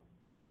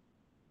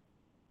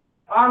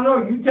 I don't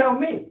know, you tell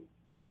me.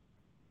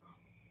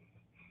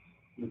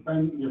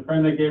 Your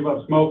friend that gave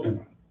up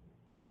smoking.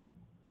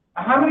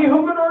 How many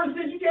humidors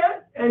did you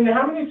get? And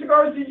how many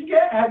cigars did you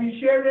get? Have you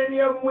shared any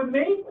of them with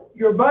me?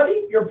 Your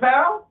buddy? Your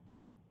pal?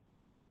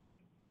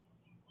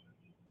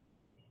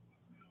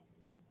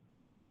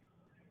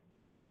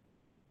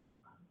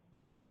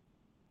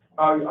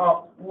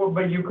 Well,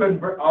 but you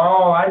couldn't,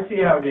 I see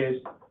how it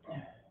is.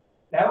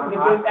 That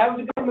was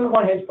a good move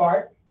on his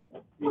part,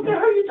 What the hell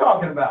are you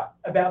talking about?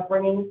 about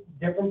bringing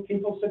different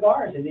people's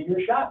cigars into your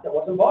shop that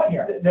wasn't bought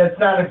here. That's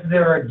not if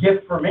they're a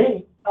gift for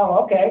me.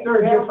 Oh, okay. If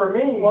they're a gift for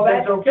me, Well,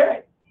 that's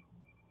okay.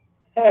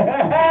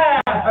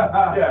 Yeah.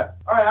 Yeah,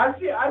 all right, I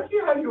see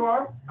how you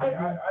are.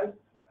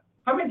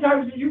 How many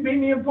times did you beat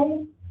me in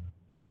pool?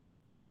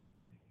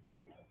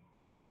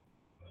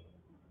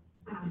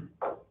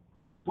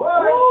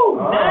 What? Woo,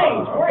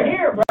 nice, we're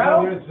here,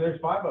 bro. There's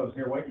five of us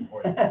here waiting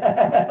for you.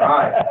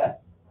 right.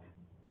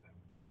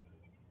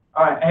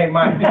 All right, hey,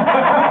 Mike.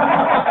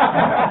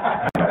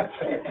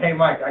 Hey,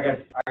 Mike, I got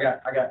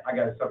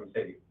something to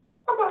say to you.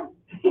 Bye-bye.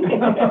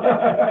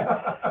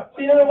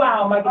 See you in a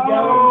while, Mike Jones.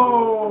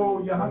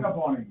 Oh, you hung up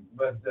on him.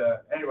 But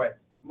anyway,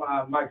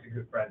 Mike's a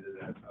good friend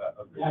of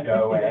the Yeah,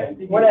 show. I And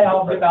think What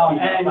else about,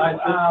 Five,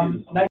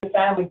 and, nice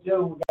family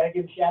too, we gotta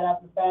give a shout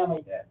out to the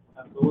family.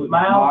 Absolutely.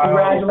 Miles,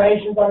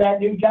 congratulations on that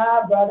new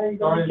job, brother, you're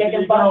gonna be Sorry,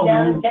 kicking you butt go,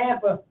 down man. in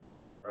Tampa.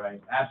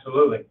 Right,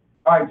 absolutely.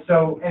 All right,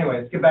 so anyway,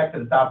 let's get back to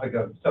the topic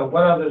of, so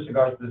what other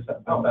cigars does this?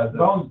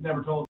 Bones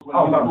never told us what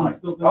Oh, he no. wanted.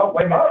 Oh,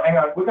 wait a minute, hang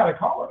on. We got a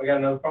caller. We got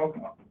another phone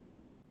call.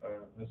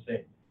 Let's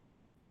see.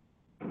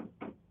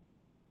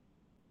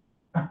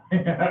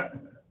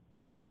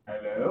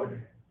 Hello?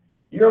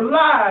 You're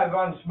live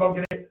on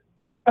Smoking It.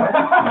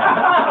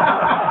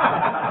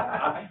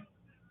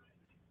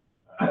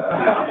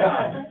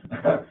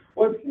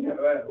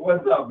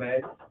 What's up,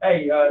 man?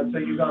 Hey, so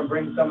you're gonna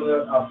bring some of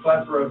the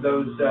plethora of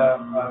those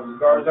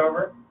cigars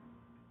over?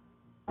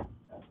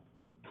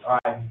 All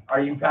right.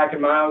 Are you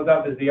packing Miles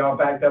up? Is he all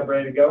packed up,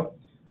 ready to go?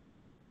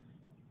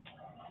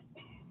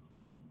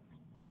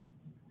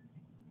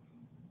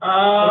 Oh.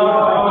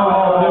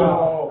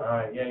 All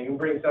right. Yeah, you can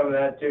bring some of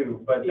that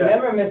too. But You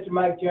remember, Mr.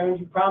 Mike Jones,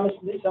 you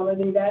promised me some of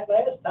that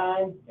last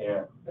time,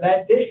 yeah. for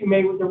that dish you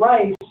made with the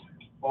rice.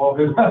 Oh,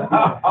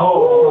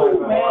 Oh,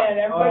 man,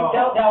 everybody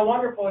tells how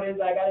wonderful it is,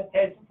 I gotta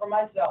taste it for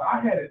myself. I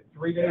had it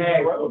 3 days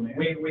Hey, in a row, man.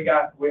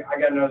 I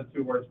got another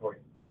 2 words for you.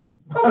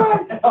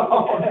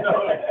 Oh,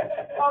 no.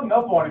 Hung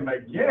up on him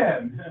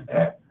again.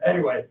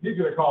 Anyway, He's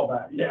gonna call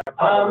back. yeah.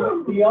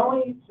 The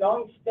only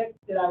stick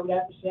that I would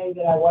have to say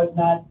that I was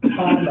not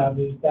fond of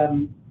is,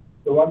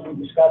 the ones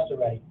we discussed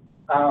already.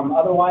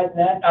 Otherwise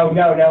than that, it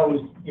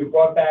was, you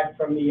brought back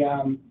from the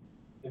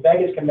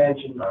Vegas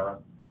convention,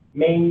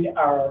 made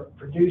or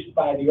produced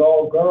by the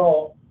old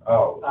girl,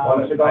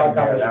 What a cigar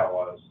nightmare company. that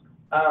was.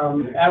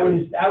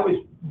 that was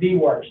the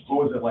worst.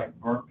 What was it, like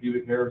burnt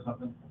pubic hair or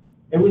something?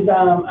 It was,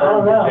 I don't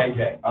know.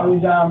 JJ. It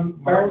was,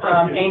 burnt,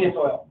 anus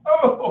oil.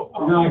 Oh.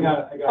 No, I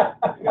got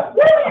it.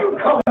 Where do you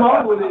come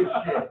up with this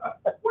shit?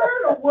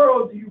 Where in the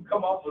world do you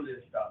come up with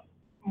this stuff?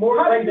 More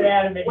How do brings you- it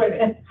out of me. Wait a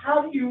minute,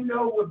 how do you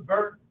know what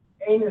burnt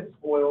anus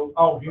oil?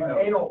 Oh, you know.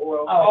 Anal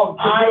oil. Oh,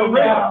 I he's a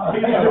rimmer. know.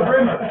 He's a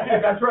rimmer. Yeah,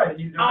 that's right.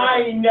 He's a rimmer.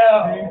 I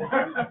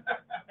know.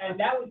 And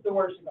that was the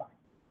worst cigar.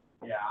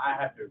 Yeah,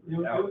 I have to. It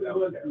agree. That was,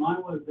 was terrible.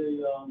 mine was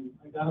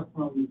I got it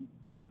from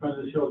friend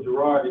of the show,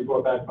 Gerard, he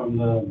brought back from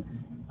the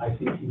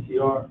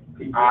ICTCR.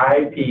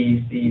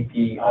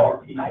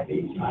 IPCPR.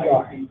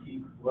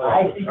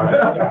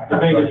 The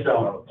Vegas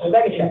show. The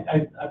Vegas show.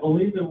 I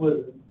believe it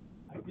was,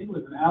 I think it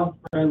was an Alex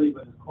Bradley,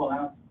 but it's called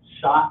Alex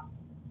Shot.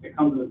 It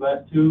comes in a glass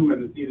tube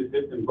and it's either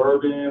dipped in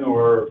bourbon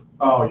or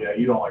Oh, yeah,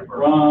 you don't like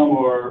bourbon. rum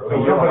or.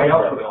 Somebody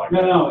else would like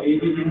No, no,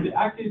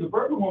 actually, the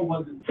bourbon one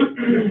wasn't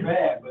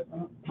bad, but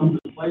some of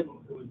the flavors,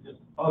 it was just,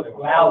 oh, they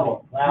were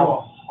horrible. They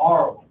were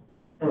horrible.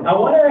 I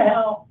wonder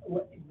how,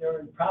 there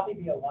would probably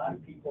be a lot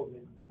of people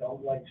that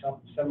don't like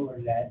something similar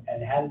to that,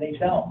 and how do they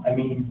sell? I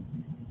mean,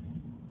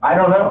 I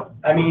don't know.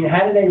 how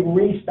do they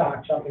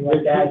restock something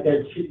like that?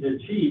 They're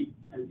cheap,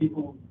 and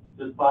people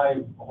just buy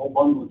a whole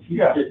bundle of cheap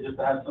Yeah. shit just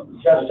to have something.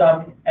 Just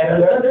some,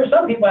 and there's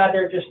some people out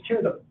there just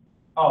chew them.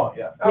 Oh,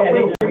 yeah. Yeah,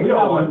 we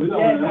don't want- we don't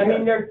yeah, want- I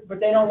mean, but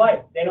they don't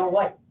like.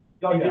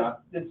 Oh, yeah.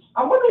 It's,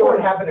 I wonder what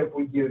would happen if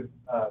we give,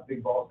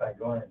 Big Ball Sack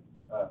Glenn,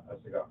 a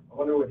cigar. I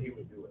wonder what he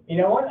would do with it. you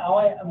know what,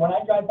 when I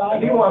drive by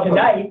If you want one-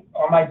 tonight,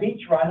 on my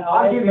beach run,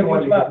 I'll give you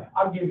one to smoke. give,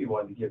 I'll give you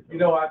one to give. You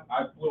know, I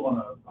flew on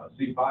a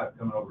C5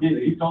 coming Yeah, he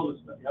overseas. told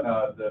us that.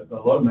 Yep. The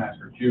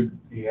loadmaster chewed,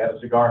 he had a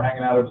cigar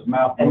hanging out of his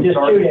mouth. And when we just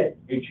started. chewed it.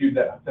 He chewed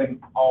that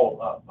thing all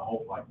up, the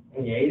whole flight.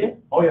 And you ate it?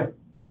 Oh, yeah.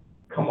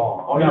 Come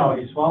on. Oh, No,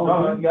 yeah. he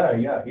swallowed it.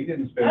 Yeah, he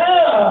didn't spit.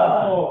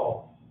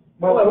 Oh.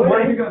 Well, Well,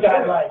 where's he he's gonna got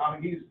spit it? like- I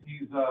mean, he's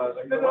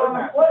Spit it on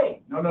the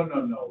plane.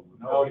 No.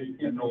 Oh, you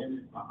can't No. be in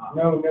it.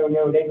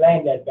 No, they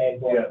land that bad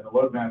boy. Yeah, the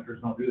load masters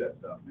don't do that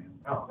stuff, man.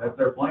 Oh. That's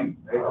their plane.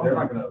 They're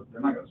not gonna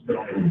spit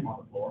on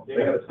the floor. They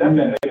They gotta gotta step in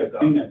that, it. they gotta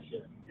clean that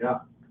shit. Yeah.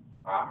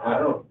 I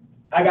don't.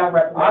 I got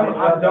reprimanded.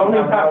 The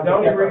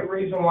only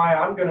reason why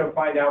I'm gonna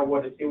find out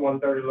what a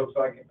C-130 looks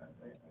like,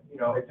 you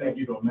know, They take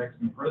you to a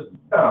Mexican prison.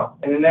 no,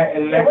 in the next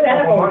Yeah, what couple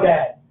happened with months.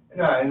 that?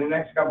 No, in the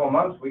next couple of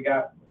months, we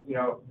got, you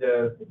know,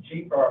 the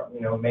chief,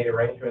 made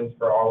arrangements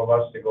for all of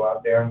us to go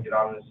out there and get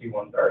on the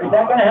C-130. Is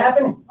that gonna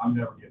happen? I'm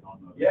never getting on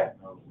those. Yeah.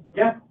 No.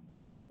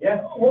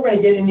 Yeah, We're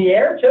gonna get in the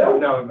air too?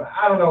 no, but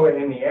I don't know what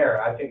in the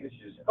air, I think it's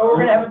just. But we're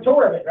gonna have a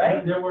tour of it,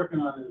 right? They're working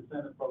on an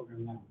incentive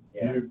program now.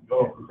 Yeah. You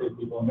go. To take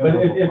people. But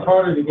it's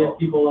harder to get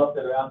people up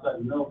that are outside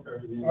the military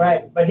than.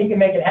 Right, but he can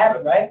make it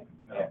happen, right?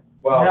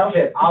 Well, No.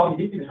 shit,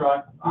 He can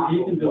try.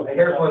 He can do it.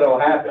 Here's what will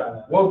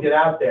happen, we'll get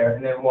out there,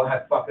 and then we'll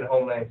have fucking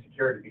Homeland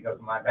Security because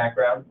of my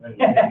background, and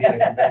being a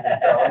convicted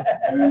felon.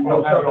 And then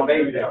We'll we'll have shut it on the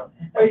base video. down.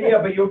 But yeah,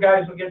 but you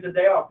guys will get the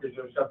day off, because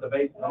they'll shut the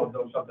base,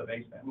 they'll shut the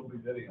base down. We'll be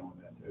videoing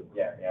that too.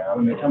 Yeah.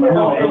 When they come out.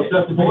 No, they'll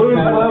shut the Balloons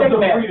base down. of Stick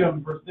man.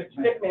 freedom for 6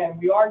 man. Stickman,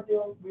 we are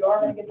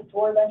gonna get the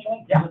tour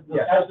eventually? Yeah.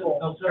 That's cool.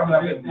 They'll shut Coming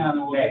up the base in down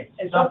and we'll. May.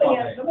 And stop somebody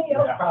on else, it. somebody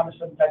else Yeah. promised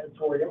some type of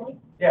tour, didn't we?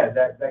 Yeah,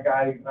 that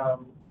guy,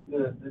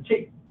 the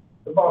chief,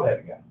 the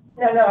bald-headed guy.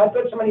 No, I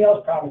thought somebody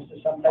else promised us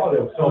some type Oh, of.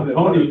 there was So Tony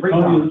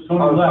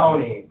Tony left.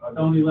 Tony.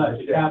 Tony left,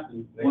 the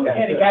captain. The captain.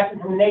 Yeah, the captain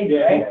from the Navy,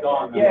 Yeah, right? he's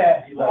gone now.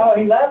 Yeah, He left. oh,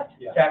 he left?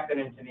 Yeah. Captain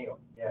and Tennille,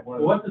 yeah. Well,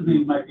 what's his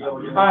name might be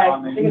able to. All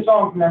right, sing a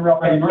song from them real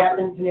Freddie quick,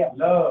 Mercury. Captain Tennille.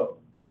 Love.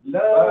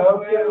 Love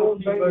will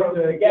keep us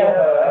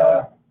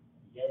together.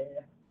 Yeah.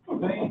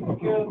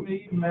 Think of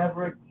me,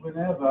 Maverick,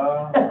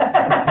 whenever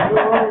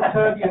you're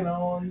tugging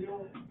on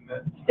your.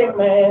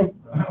 Stickman.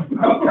 Oh,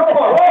 come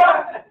on.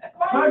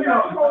 Why do you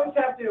always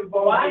have to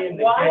involve me in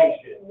the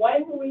case?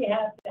 When do we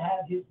have to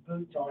have his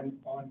boots on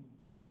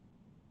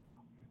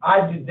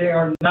They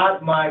are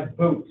not my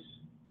boots.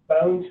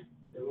 Bones?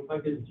 They look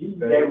like his jeans.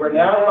 They were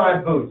not my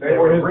boots. They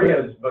were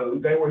Rhea's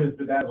boots. They were his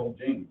bedazzled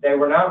jeans. They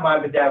were not my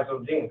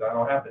bedazzled jeans. I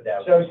don't have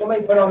bedazzled. So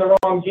somebody put on the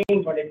wrong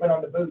jeans when they put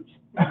on the boots.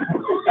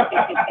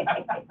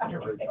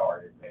 You're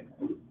retarded, man.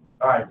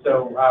 All right,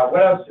 so,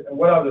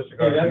 what other Yeah,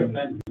 cigars? that's do a you-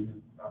 pen.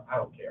 I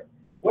don't care.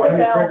 What Are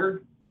you about,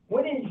 triggered?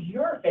 what is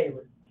your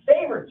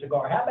favorite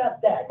cigar? How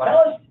about that? My-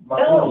 Tell my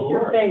us little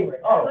your word.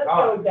 favorite. Oh, Let's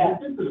God. go with that.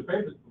 We've been to the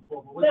favorites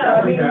before, but No,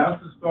 I mean-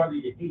 what's the cigar that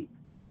you hate?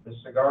 The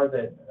cigar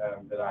that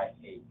I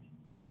hate.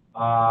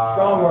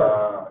 Strong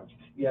word.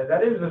 Yeah,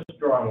 that is a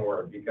strong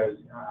word, because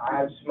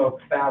I've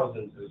smoked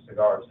thousands of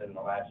cigars in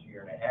the last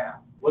year and a half.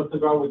 What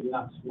cigar would you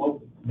not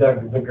smoke? The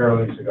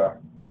Girly cigar.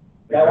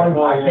 That one?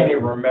 I can't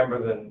even remember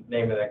the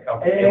name of that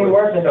company. It ain't was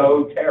worth it.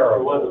 so It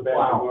terrible. was a bad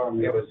Wow. cigar,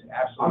 man. It was I'm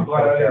absolutely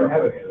glad I so didn't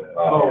have terrible. any of that.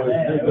 Oh,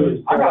 man, it was.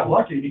 I got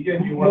lucky. He gave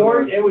me one of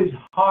Lord, those. it was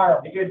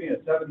horrible. He gave me a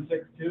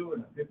 7.62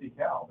 and a 50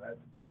 cal.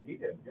 He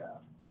did, yeah.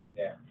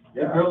 Yeah.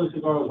 The early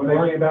cigar was When they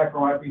worse came back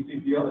from than the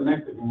IPCPR,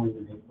 Mexican one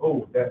you did.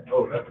 that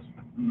was.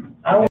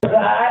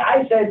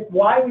 I said,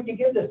 why would you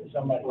give this to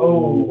somebody?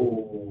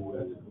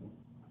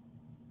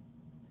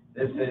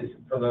 This is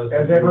for those.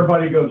 As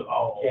everybody goes,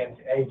 oh. Can't,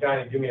 hey,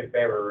 Johnny, do me a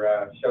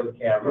favor, show the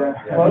camera.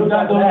 Yeah. Well, You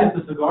not going to get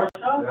the cigar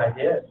shop? I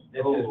did.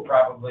 This is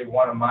probably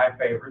one of my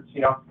favorites.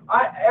 You know,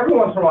 every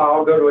once in a while,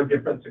 I'll go to a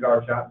different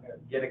cigar shop.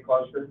 Get it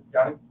closer,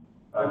 Johnny?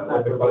 A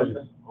little bit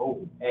closer.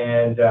 Oh.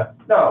 And,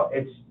 no,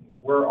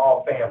 we're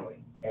all family.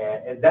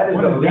 And that is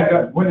a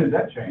Liga, When did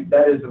that change?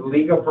 that is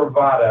Liga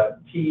Privada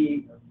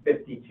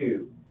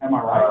T52. Am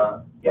I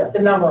right? Yes, What's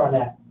the number on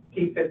that?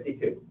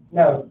 T52.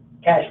 No,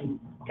 cash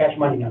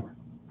money number.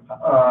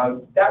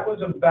 That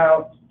was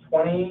about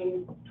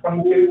 $22,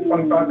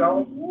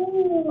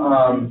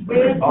 $25.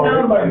 Big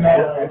number, man.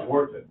 It's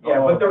worth it. Yeah,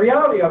 but the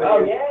reality of it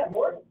Oh, is, yeah,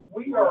 more.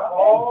 we are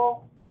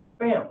all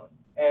family.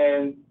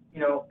 And, you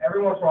know,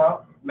 every once in a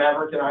while,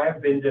 Maverick and I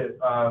have been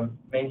to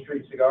Main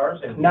Street Cigars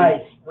and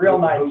Nice, real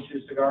nice.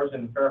 Booch's Cigars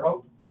in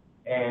Fairhope.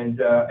 And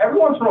every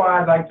once in a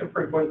while, I'd like to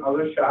frequent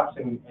other shops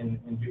and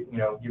you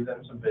know, give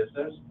them some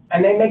business.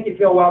 And they make you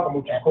feel welcome,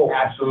 which is cool.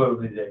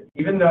 Absolutely, they,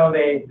 even though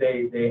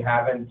they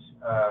haven't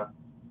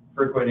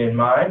frequented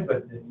mine,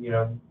 but you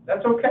know,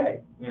 that's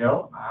okay. You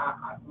know,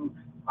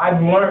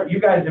 I've learned. You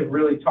guys have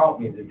really taught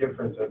me the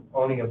difference of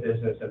owning a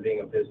business and being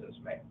a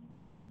businessman.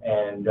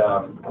 And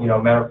you know,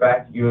 matter of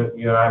fact, you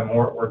and I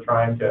we're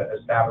trying to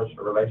establish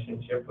a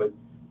relationship with,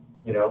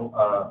 you know,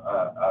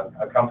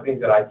 a company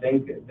that I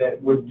think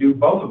that would do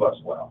both of us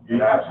well.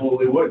 You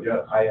absolutely would,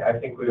 yes. I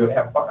think we would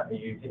have fun.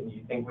 You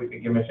think we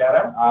could give them a shout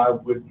out? I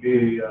would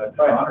be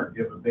honored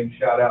to give a big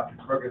shout out to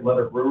Crooked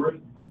Leather Brewery,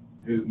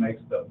 who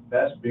makes the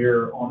best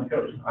beer on the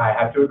coast. I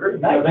have to agree.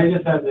 Yeah, they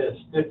just had the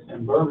sticks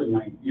and bourbon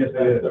night. Yes,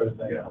 they did.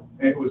 Thursday. Yeah,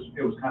 it was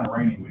kind of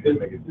rainy. We didn't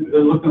make it. They're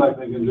looking like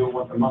they can do it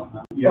once a month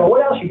now. So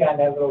what else you got in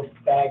that little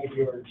bag of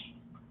yours?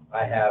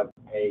 I have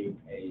a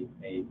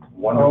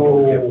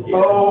wonderful gift here.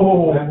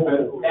 Oh,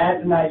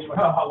 That's a nice one.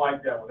 I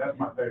like that one. That's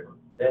my favorite.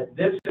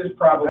 This is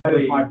probably That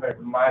is my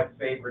favorite. my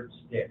favorite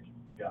stick.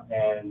 Yeah.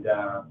 And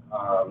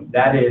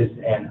that is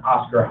an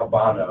Oscar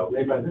Habano.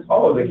 They got this.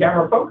 Oh, the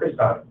camera focused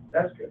on it.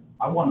 That's good.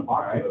 I won a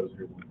box of those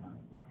here one time.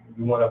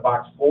 You want a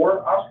box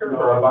 4 Oscars No,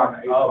 or I a won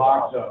box? a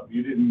box of.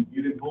 You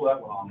didn't pull that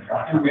one on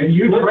there. And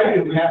you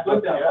traded, we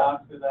split that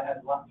box because I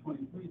had lot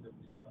 23 that we split.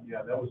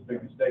 Yeah, that was a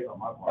big mistake on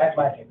my part. That's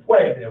my favorite.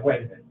 Wait a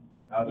minute.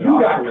 The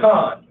You got Oscar was-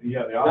 conned.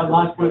 Yeah, the That Oscar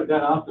lot, was-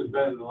 that Oscar's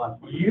better than the lot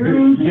 23.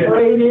 You Yeah.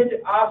 traded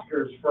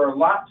Oscars for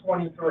lot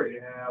 23.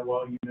 Yeah,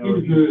 well, you know. He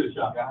was good at the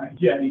shop.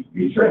 Yeah, he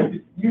You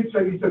traded. You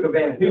took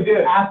advantage. He of it.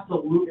 did.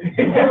 Absolutely.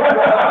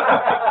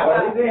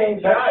 Well, it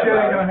ain't That shit ain't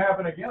right. gonna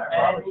happen again, I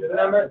promise you And that.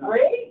 number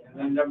 3? And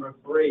then number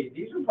 3,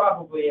 these are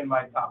probably in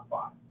my top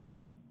 5.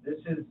 This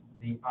is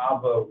the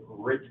Avo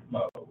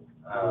Ritmo,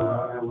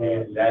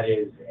 and that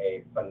is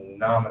a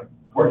phenomenal.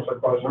 We're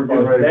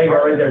getting ready to There you go,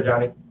 try right it. there,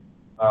 Johnny.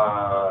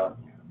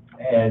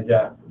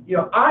 You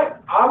know,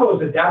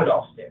 Avo is a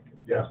Davidoff stick.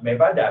 Yeah. It's made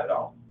by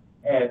Davidoff.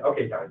 And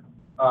okay, Johnny.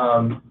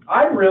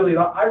 I really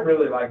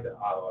like the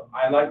Avo.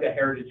 I like the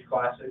Heritage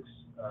Classics.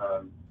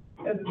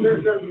 And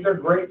they're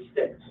great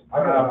sticks.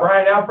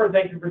 Brian Alford,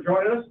 thank you for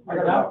joining us. I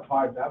got about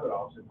 5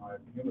 Davidoffs in my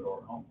humidor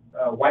at home.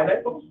 White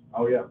labels?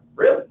 Oh, yeah.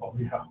 Really? Oh,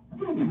 yeah.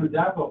 The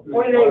Davidoff.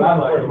 What do they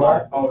want for you,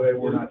 Mark? Oh, they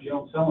were not. You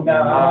don't sell them.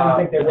 No, I don't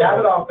think they The were.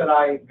 Davidoff that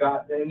I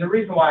got, and the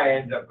reason why I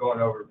ended up going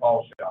over to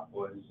Paul's shop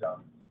was,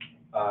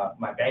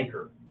 my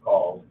banker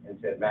called and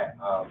said, Matt,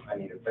 I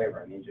need a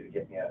favor. I need you to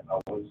get me a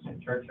Winston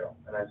Churchill.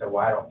 And I said,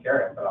 well, I don't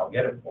carry it, but I'll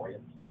get it for you.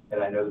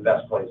 And I know the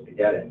best place to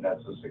get it, and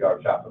that's the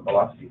cigar shop in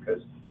Biloxi,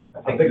 because I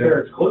I think think they're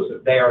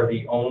exclusive. they are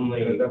the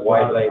only That's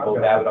white why label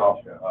I've got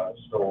Davidoff, it.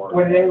 store.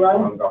 What do they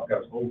run? On Gulf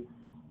Coast.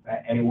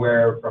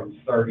 Anywhere from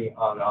 30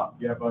 on up.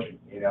 Yeah, buddy.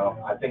 You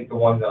know, I think the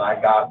one that I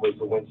got was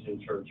the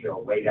Winston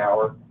Churchill late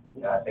hour,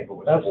 and I think it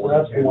was That's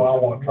 42. the one I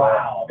want to try.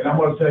 Wow. And I'm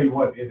gonna tell you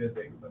what, it is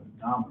a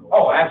phenomenal.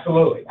 Oh,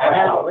 absolutely.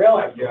 Wow,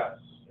 really? Yes.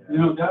 You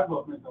know,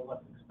 Davidoff makes a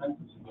less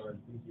expensive cigar than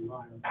PG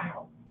Meyer,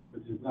 Ow.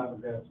 which is not a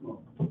bad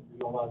smoke. You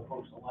know, a lot of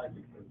folks don't like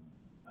it, but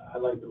I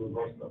like the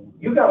reverse of them.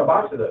 You got a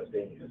box of those,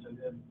 didn't you? Yes, I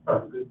did.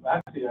 Huh.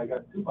 Actually, I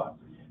got 2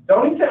 boxes. The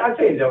only thing, I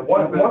tell you,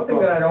 one thing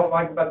that I don't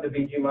like about the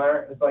BG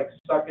Meyer is like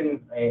sucking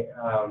a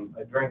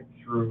drink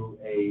through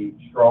a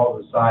straw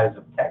the size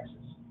of Texas.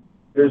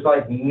 There's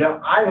like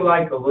I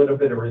like a little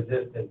bit of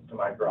resistance to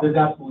my draw. There's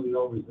absolutely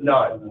no resistance.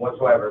 None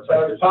whatsoever. It's So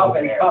like it's there's no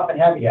puffing, air. puffing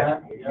heavy, Yeah,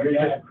 huh? you're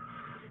just,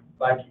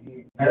 like,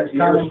 It's your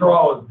coming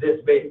straw is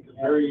this big. It's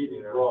very easy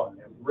to draw.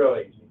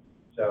 Really easy.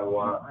 So,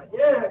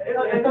 yeah.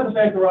 It's not a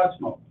bad garage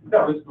smoke.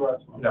 No. It's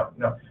garage smoke.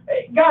 No.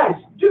 Hey, guys,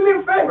 do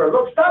me a favor.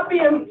 Look, stop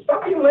being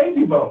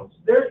lazy bones.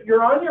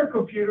 You're on your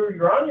computer,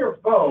 you're on your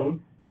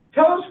phone.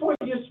 Tell us what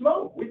you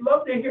smoke. We'd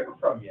love to hear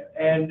from you.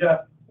 And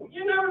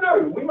you never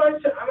know. I might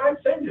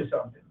send you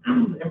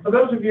something. And for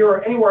those of you who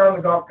are anywhere on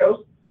the Gulf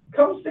Coast,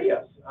 come see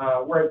us.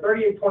 We're at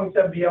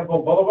 3827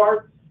 Bienville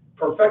Boulevard,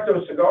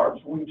 Perfecto Cigars.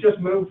 We just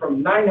moved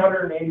from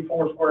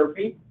 984 square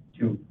feet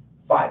to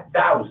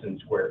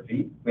 5,000 square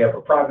feet. We have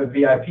a private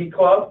VIP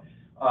club,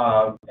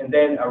 and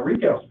then a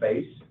retail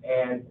space,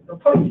 and the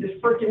place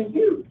is freaking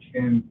huge.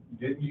 And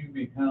didn't you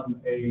become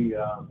a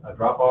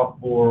drop-off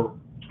for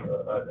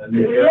a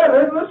new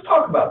Yeah, let's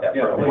talk about that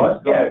for a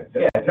minute. Go ahead.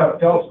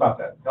 Tell us about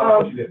that. Tell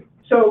us what you did.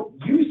 So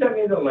you sent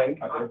me the link,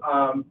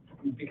 I did.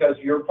 because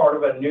you're part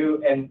of a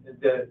new, and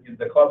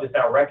the club is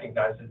now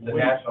recognized as the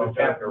national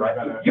chapter, right?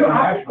 You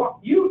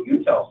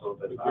tell us a little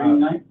bit The about Green it.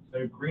 Knight,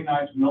 The Green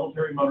Knights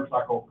Military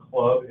Motorcycle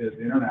Club is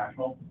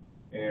international,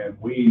 and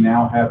we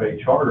now have a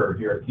charter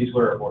here at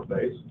Keesler Air Force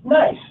Base,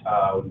 Nice.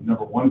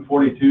 number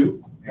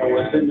 142. and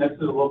we're sitting next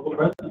to the local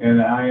president. And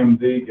I am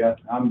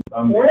I'm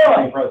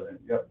Really? the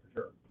president, yep, for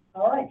sure.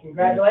 All right,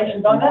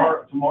 congratulations on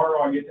that.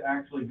 Tomorrow I get to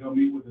actually go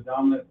meet with the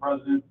dominant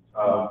president,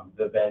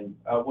 The Ben.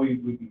 of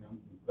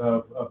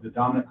the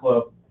dominant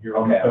club here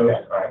on the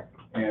coast. All right.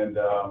 And,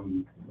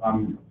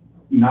 I'm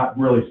not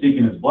really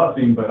seeking his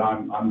blessing, but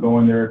I'm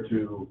going there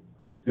to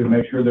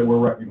make sure that we're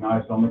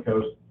recognized on the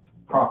coast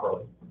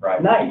properly.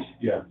 Right. Nice.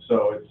 Yeah,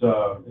 so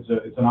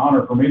it's an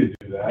honor for me to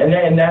do that.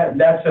 And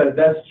that's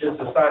just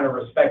a sign of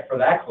respect for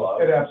that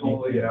club. It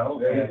absolutely You is.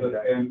 know,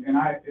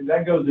 And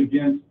that goes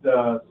against,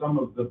 some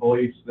of the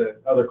beliefs that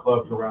other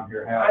clubs around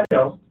here have. I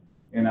know.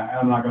 And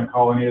I'm not gonna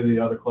call any of the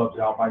other clubs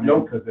out by name,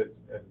 Nope. because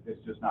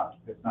it's just not,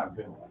 it's not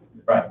good.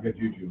 It's Right. not good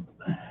juju.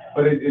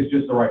 But it's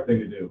just the right thing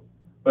to do.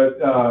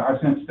 But, I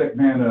sent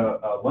Stickman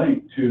a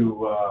link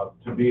to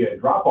be a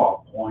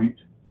drop-off point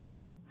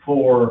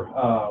for,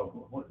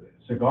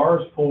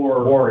 cigars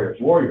for.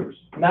 Warriors.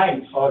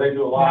 Nice. Oh, they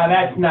do a lot.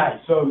 Now, that's nice.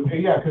 So,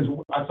 yeah, because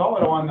I saw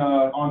it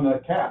on the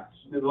cats.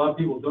 There's a lot of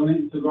people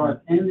donating cigars,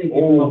 and they give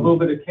them a little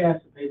bit of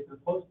cash to pay for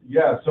the postage.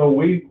 Yeah, so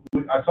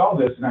I saw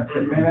this and I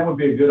said, man, that would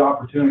be a good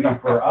opportunity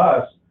for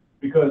us,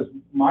 because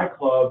my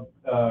club,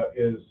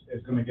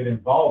 is gonna get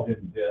involved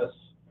in this.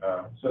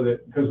 So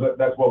that, because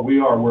that's what we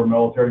are, we're a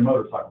military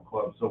motorcycle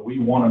club, so we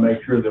wanna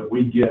make sure that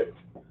we get,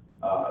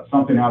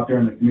 something out there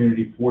in the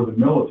community for the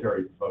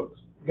military folks.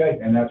 Good.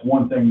 And that's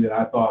one thing that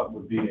I thought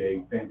would be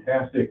a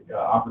fantastic,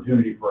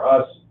 opportunity for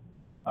us,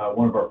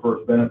 one of our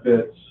first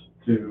benefits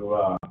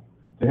to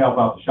help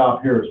out the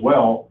shop here as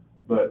well,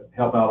 but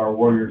help out our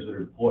warriors that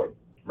are deployed.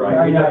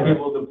 Right. We got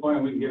people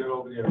deploying, we can get it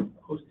over there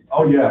posted.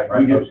 Oh, yeah, Right,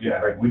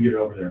 we get it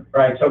over there.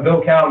 Right, so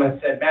Bill Calman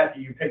said,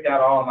 Matthew, you picked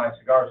out all of my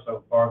cigars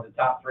so far. The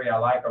top three I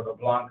like are the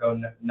Blanco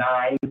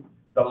 9,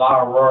 the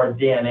La Aurora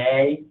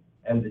DNA,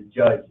 and the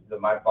Judge,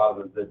 my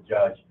father's the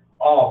Judge.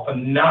 All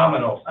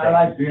phenomenal sticks. I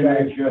like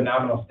DNA,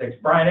 Phenomenal sticks.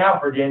 Brian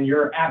Alfredin,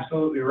 you're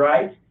absolutely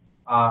right.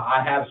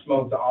 I have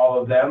smoked all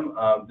of them.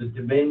 The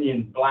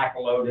Dominion Black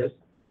Lotus,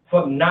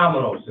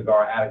 phenomenal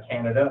cigar out of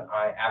Canada.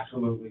 I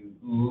absolutely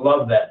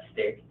love that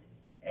stick.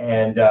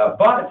 And,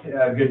 but,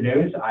 good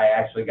news, I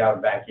actually got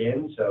it back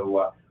in,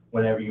 so,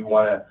 whenever you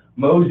want to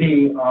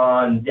mosey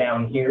on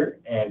down here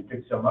and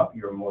pick some up,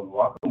 you're more than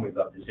welcome. We'd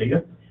love to see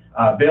you.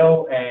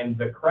 Bill, and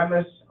the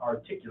Cremis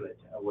Articulate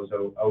was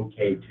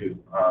okay too.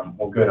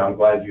 Well, good, I'm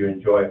glad you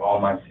enjoy all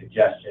my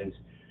suggestions.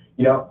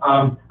 You know,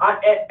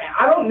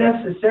 I don't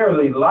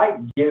necessarily like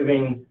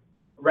giving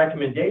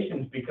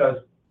recommendations, because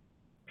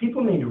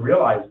people need to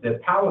realize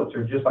that palates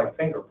are just like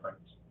fingerprints.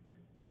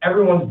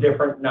 Everyone's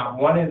different, not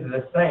one is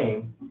the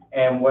same,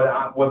 and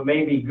what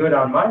may be good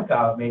on my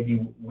palate may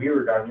be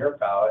weird on your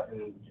palate,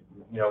 and,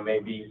 you know,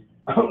 maybe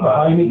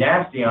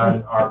nasty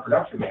on our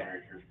production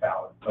manager's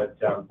palate. But,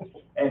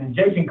 and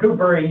Jason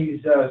Cooper, he's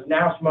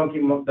now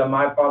smoking the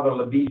My Father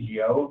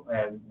Labigio,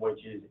 and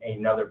which is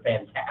another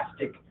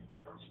fantastic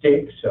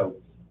stick. So,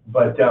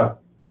 but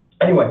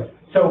anyway,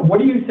 so what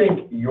do you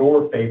think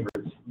your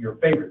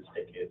favorite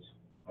stick is?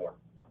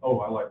 Oh,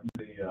 I like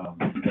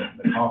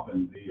the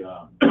coffin,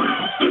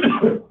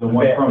 the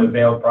one from. The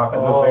Veiled Prophet.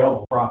 The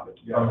Veiled Prophet.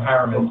 Yeah. From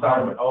Hiram and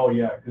Solomon. Oh,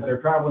 yeah, because they're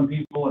traveling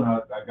people, and I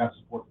got to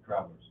support the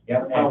travelers.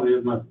 Yep. Probably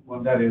is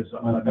That is a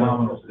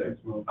phenomenal stick.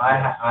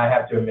 I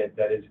have to admit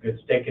that it's a good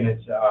stick, and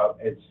it's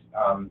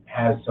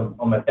has some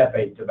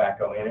Ometepe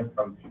tobacco in it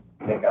from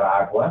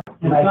Nicaragua.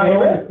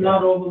 It's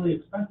not overly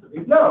expensive.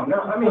 No,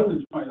 I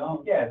mean,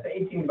 $20. yeah,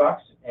 it's $18,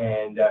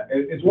 and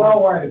It's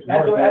Well worth it. it's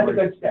That's worth a every-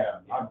 good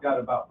step. Yeah, I've got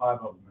about 5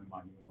 of them in my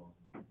uniform.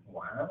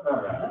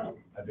 wow.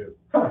 I do.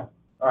 Huh.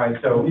 All right,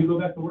 so When you go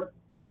back to work?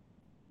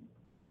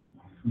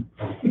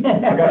 I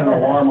got an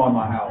alarm on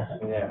my house.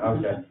 yeah,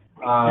 okay.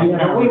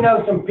 And we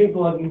know some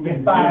people that can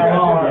get fired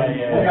on.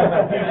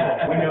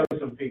 Yeah. We know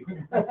some people.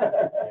 Yeah.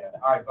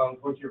 All right, Bones,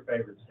 what's your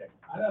favorite stick?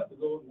 I'd have to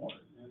go with one.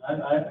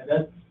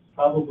 That's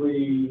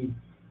probably,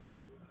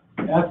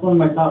 that's one of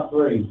my top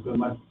three, but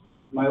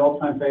my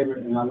all-time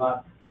favorite, and I'm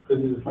not,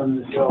 because he's a friend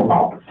of the show.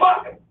 Oh,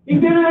 fuck! He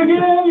did it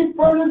again, he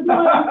burned his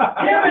mouth.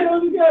 Damn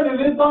it, again,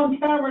 and it's on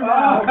camera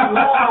now,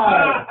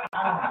 live.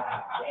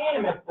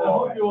 Damn it, I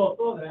hope boy. you all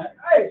saw that.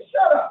 Hey,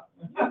 shut up.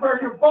 You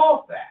burned your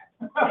ball sack.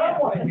 I don't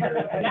want to hear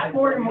that. And not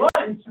more than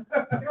once.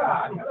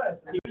 God bless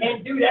You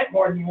can't do that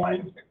more than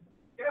once.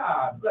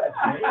 God bless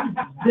me.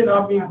 Did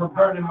not mean for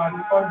burning my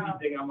spongy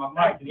thing on my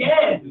mic. And he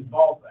burned his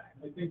ball sack.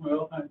 I think my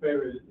all-time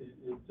favorite is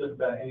just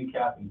about any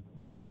capping.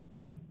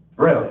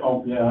 Really?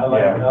 Oh, yeah, I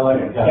like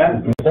the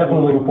capping.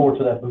 Definitely looking forward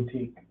to that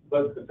boutique.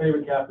 But the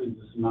favorite capping is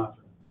the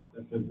Sumatra.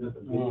 That's a big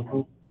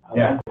one. I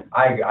Yeah,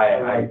 like it.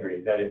 I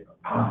agree that it.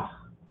 How's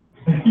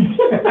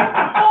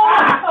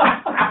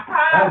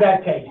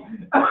that taste?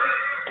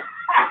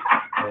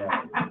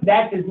 Yeah.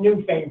 That's his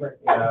new favorite.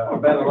 Yeah, I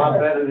bet a lot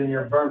better than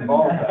your burned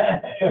ball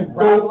sack.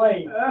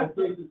 Probably. All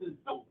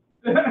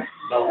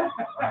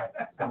right.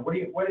 So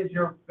what is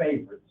your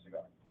favorite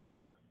cigar?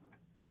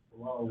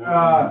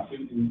 Yeah,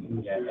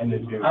 and the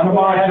two. I'm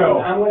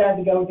gonna have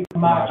to go with the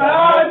Camacho.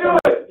 I knew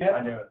it.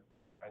 I knew it.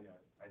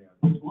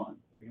 Which one?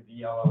 We get the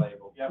yellow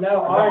label.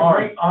 No,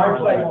 orange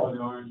label.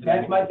 Orange.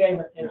 That's my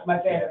favorite. It's my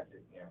favorite.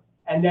 Yeah.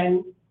 And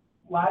then,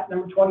 lot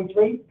number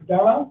 23,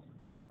 Padermo?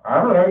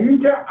 I don't know,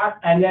 you tell,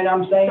 And then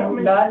I'm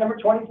saying, not number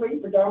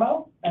 23 for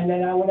Dermo, and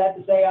then I would have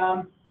to say,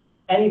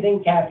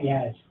 anything Kathy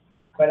has.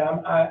 But,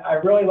 I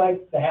really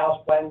like the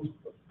house blends,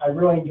 I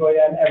really enjoy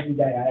them every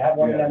day, I have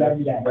one of them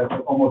every day. That's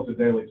almost a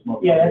daily smoke.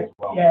 Yeah, as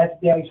well. it's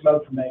daily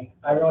smoke for me.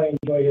 I really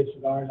enjoy his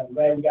cigars. I'm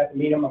glad we got to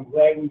meet him. I'm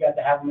glad we got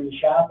to have him in the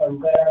shop. I'm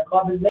glad our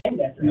club is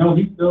named after him. You know,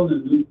 he's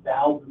building a new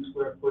 1,000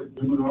 square foot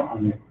humidor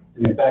in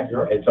the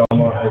backyard. it's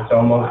almost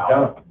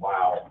done.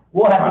 Wow.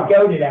 We'll have to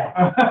go to that.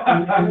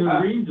 And the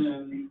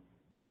reason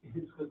is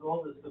because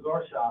all the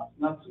cigar shops,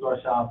 not cigar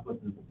shops,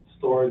 but the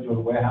storage or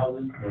the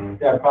warehouses,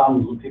 they have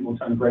problems with people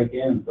trying to break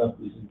in and stuff.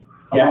 We said,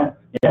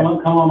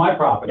 come on my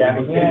property. Yeah,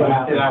 We'll we see what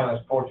sit happens. on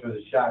his porch with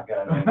a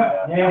shotgun. and,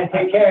 Yeah,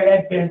 take care of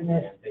that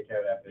business. Take care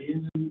of that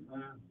business.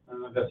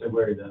 I guess I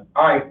worried that.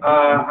 All right,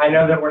 I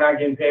know that we're not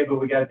getting paid, but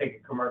we gotta take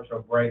a commercial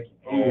break,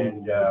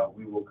 and,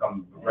 we will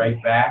come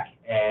right back,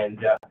 and,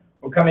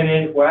 we're coming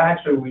in, well,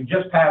 actually, we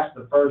just passed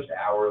the first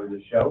hour of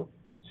the show,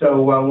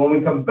 so, when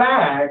we come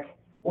back,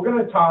 we're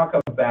gonna talk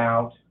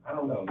about, I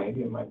don't know,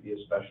 maybe it might be a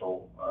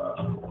special,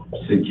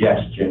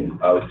 suggestion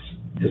of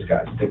this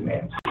guy,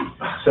 Stickman.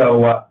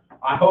 So,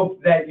 I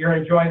hope that you're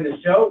enjoying the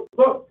show.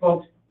 Look,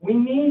 folks, we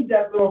need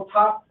that little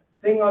top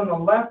thing on the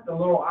left, the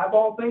little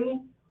eyeball thingy.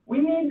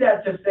 We need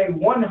that to say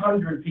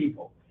 100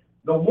 people.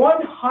 The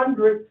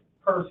 100th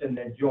person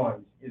that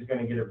joins is going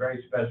to get a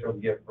very special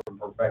gift from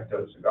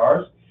Perfecto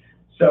Cigars.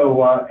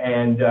 So,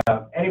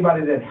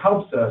 anybody that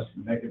helps us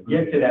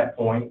get to that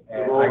point,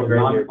 and I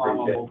greatly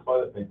appreciate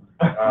it.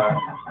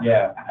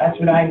 Yeah, That's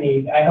what I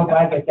need. I hope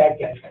I get that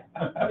gift.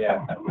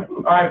 yeah.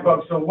 All right,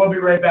 folks, so we'll be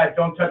right back.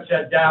 Don't touch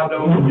that dial,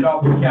 don't get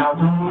off the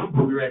couch.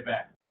 We'll be right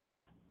back.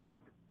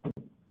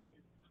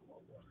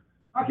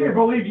 I can't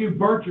believe you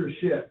burnt your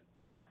shit.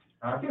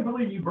 I can't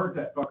believe you burnt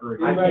that fucker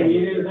again. Anybody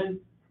need anything?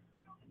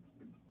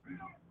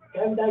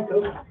 Can I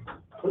go,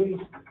 please?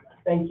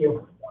 Thank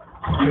you.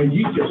 I mean,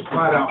 you just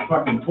flat out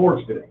fucking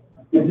torched it.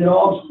 Is it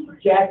all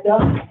jacked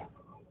up?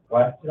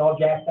 What? Is it all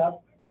jacked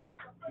up?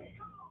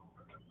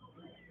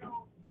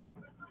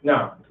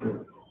 No.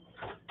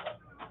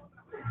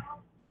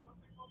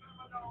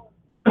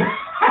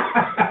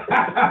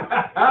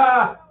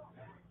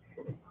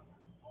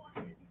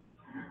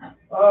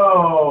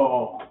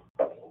 Oh.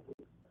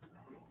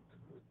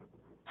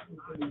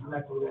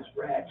 Like a little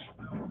scratch.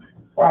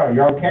 Wow,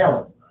 you're on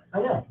camera. I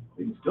know.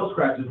 He can still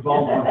scratch his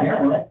balls on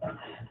camera.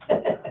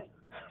 At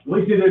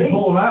least he didn't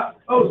pull them out.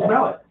 Oh,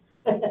 smell it.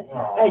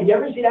 Hey, you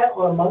ever see that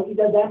when a monkey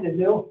does that to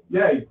do?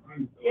 Yeah.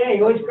 Yeah,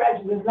 he always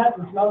scratches his nuts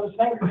and smells his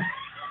fingers.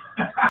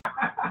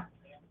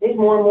 He's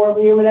more and more of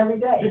a human every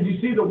day. Did you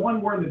see the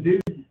one where the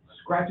dude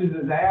scratches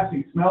his ass,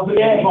 he smells it,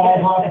 and it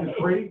falls off the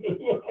tree?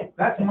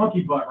 That's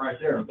monkey butt right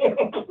there.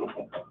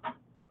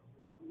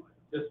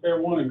 Just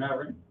fair warning,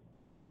 Maverick.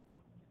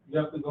 You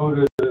have to go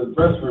to the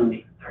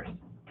restroom.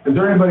 Is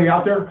there anybody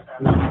out there?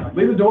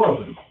 Leave the door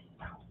open.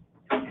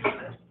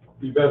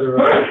 You better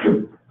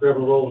grab a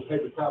roll of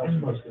paper towels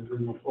first, because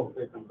then we'll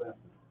take them back.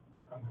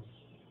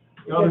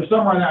 You know, there's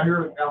some right out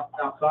here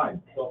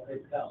outside. Well,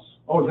 paper towels.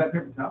 Oh, is that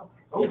paper towel?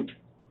 Oh.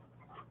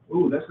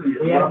 Ooh, that's the.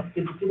 Yeah,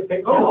 did you see the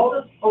paper towel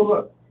holder? Oh,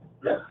 look.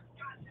 Yeah.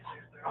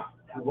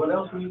 What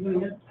else were you gonna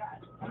get?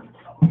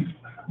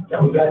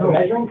 Yeah, we got the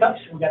measuring cups,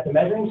 we got the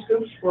measuring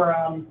scoops for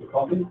The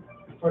coffee?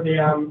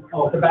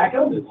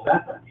 tobacco. The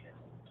tobacco.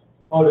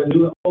 Oh, the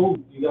new,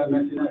 you gotta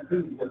mention that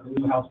too, you got the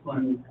new house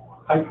blend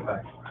pipe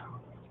tobacco.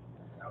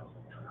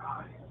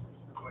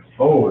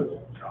 Oh,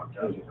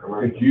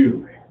 it's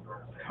you.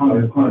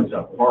 Tons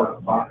of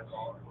bark box.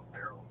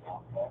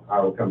 I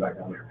will come back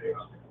on there.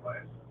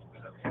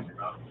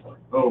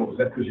 Oh, is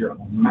that because your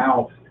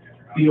mouth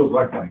feels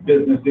like a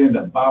business end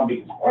of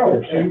Bobby's?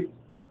 Oh, shoot.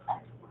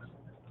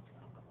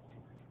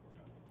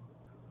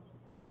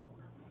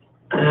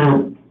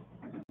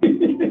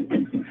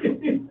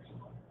 It's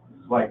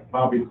like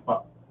Bobby's.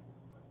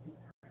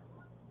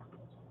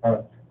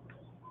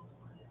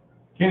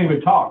 Can't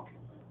even talk.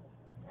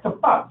 What the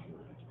fuck?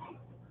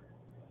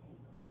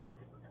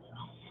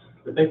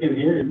 But they can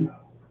hear you.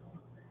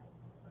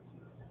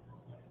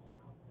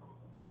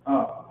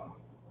 Oh.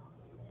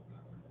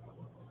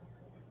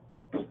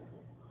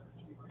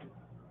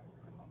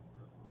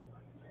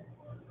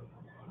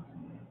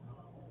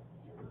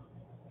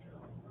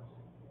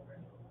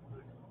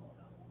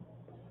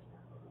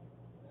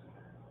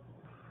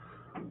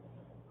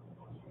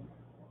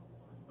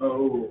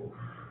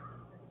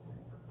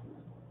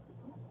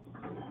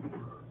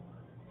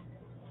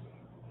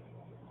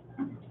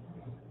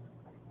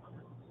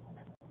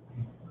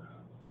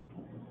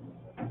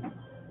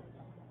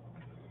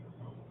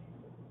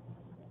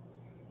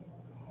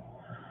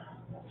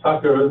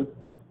 Tucker.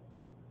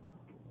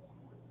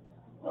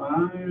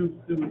 5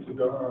 2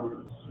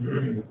 cigars.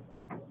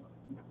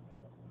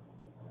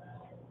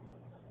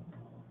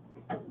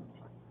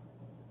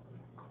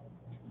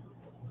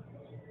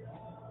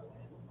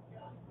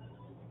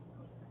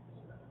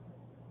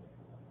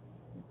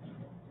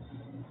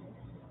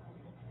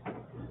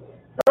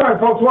 All right,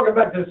 folks, welcome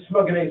back to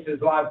Smoking Aces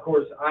Live. Of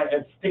course, I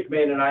am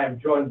Stickman, and I am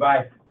joined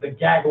by the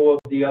gaggle of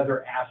the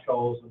other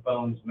assholes, the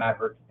Bones,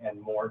 Maverick,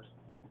 and Mort.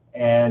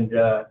 And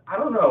I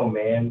don't know,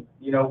 man.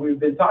 You know, we've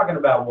been talking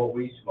about what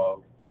we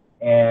smoke,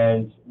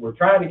 and we're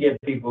trying to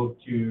get people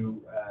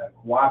to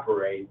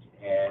cooperate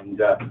and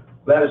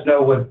let us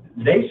know what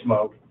they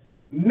smoke.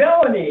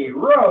 Melanie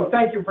Rowe,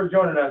 thank you for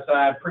joining us.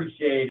 I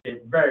appreciate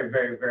it very,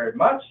 very, very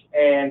much.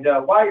 And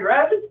while you're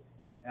at it,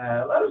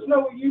 let us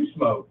know what you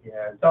smoke.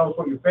 Tell us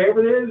what your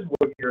favorite is,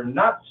 what your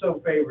not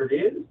so favorite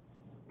is.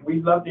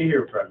 We'd love to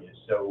hear from you.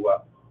 So,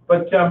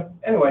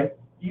 anyway,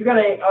 you got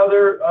any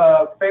other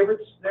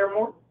favorites there,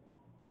 Mort?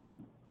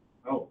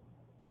 Oh,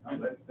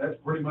 no, that's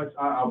pretty much,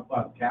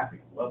 Kathy,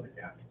 love the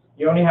Kathy.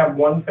 You only have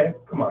one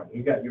favorite? Come on,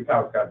 your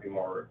palate's got to be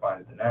more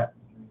refined than that.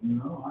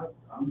 No,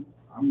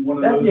 I'm one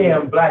of That those.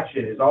 damn black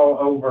shit is all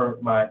over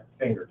my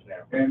fingers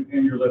now. And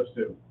your lips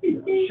too.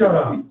 Shut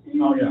up.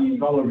 Oh, yeah,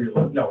 it's all over your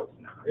lips. No,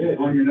 it's not. It's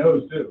on your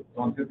nose too. It's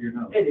on the tip of your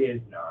nose. It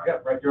is not. Yeah,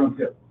 right there on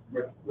the tip.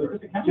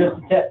 Just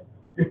a tip.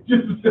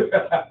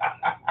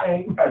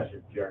 Hey, you guys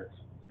are jerks.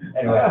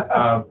 Anyway,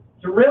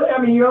 so really,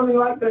 I mean, you only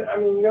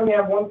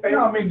have one favorite?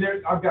 No, I mean,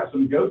 I've got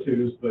some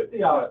go-tos, but The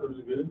Oscars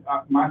are good.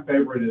 my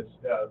favorite is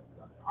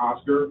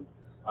Oscar.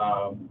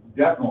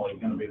 Definitely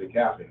going to be the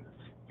Kathy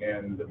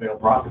and the Veil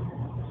Prophet.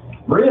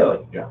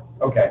 Really? Yeah.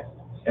 Okay.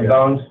 And Yeah.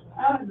 Bones?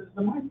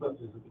 The Mike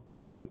Cluster is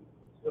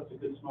that's a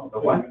good smoke. The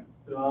what?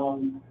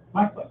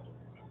 Mike Cluster.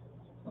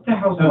 What the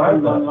hell's my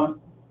blood?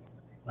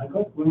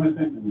 Michael? What am I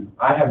thinking?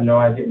 I have no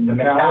idea. The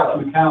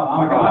Macallan. Macallan.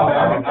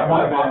 I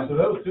want a box of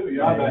those too,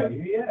 Yeah, yeah.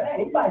 Yeah.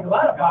 He buys a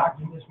lot of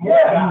boxes this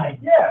morning.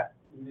 Yeah.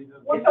 Yeah.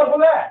 What's up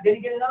with that? Did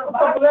he get another What's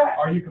up box? with that?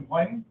 Are you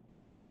complaining?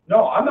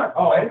 No, I'm not.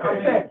 Oh, I'm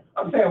okay. saying.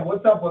 I'm saying.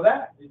 What's up with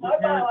that? I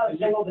buy a lot of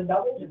singles and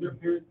doubles. Did your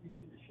parents teach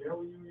you to share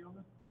when you were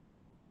younger?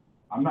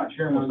 I'm not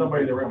sharing with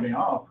somebody that ripped me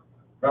off.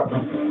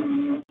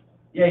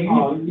 Yeah,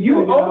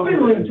 you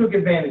openly took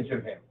advantage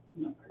of him.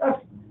 No.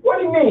 What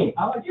do you mean?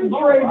 I like You them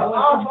both. traded I like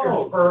them Oscars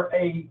both. for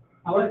a.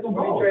 I like them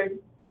what did you both. trade?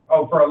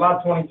 Oh, for a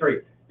lot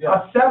 23.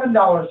 Yeah. A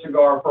 $7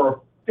 cigar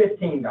for a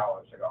 $15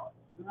 cigar.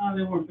 No,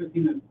 they weren't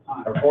 15 at the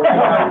time. Or 14.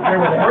 They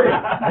were free.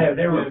 Yeah,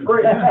 they were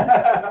free.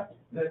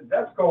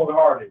 That's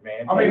cold-hearted,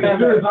 man. I mean, as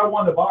soon as I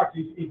won the box,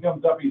 he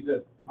comes up, he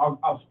says,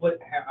 I'll split,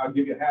 I'll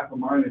give you half of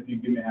mine if you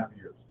give me half of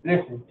yours.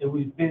 Listen, it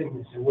was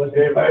business. It wasn't.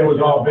 It was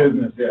all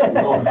business, yeah. It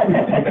was all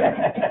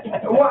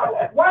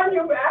business. Why didn't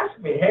you ask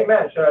me? Hey,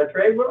 man, should I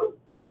trade with him?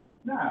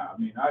 Nah, I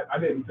mean, I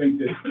didn't think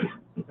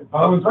that.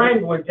 Bones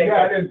Brain would take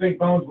Yeah, I it. didn't think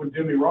Bones would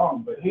do me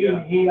wrong, but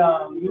yeah.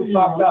 You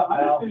fucked up,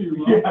 I pal. didn't see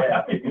you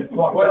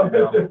wrong. Well,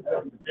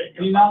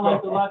 Do you not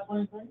like the last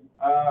 23?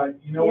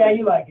 You know, Yeah,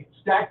 you like it.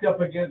 stacked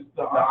up against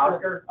the The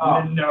Oscar?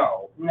 Oh,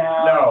 No.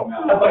 No.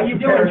 No. But you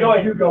do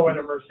enjoy Hugo in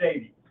a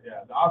Mercedes.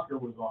 yeah, the Oscar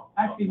was on.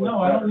 Actually, no,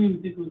 I don't even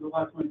think it was the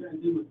last 23. I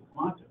think it was the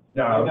Camacho.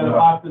 No, I got a no.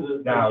 box of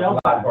the No, it was shell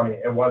a lot back. 20.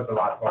 It was a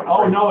lot 20.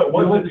 Oh, no, it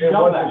wasn't, the it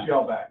was shellback. a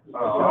shellback.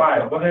 Oh, all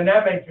right. Well, then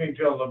that makes me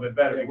feel a little bit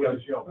better It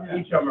was because a shellback.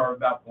 each of them are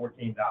about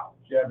 $14.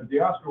 Yeah, but the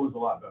Oscar was a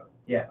lot better.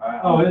 Yeah.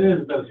 Oh, it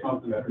is a better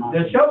smoke than the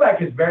Camacho. The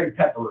shellback is very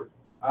peppery.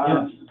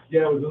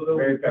 Yeah, it was a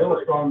Very little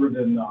peppery. stronger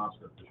than the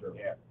Oscar, for sure.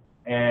 Yeah.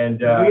 And,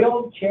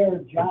 Wheelchair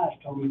Josh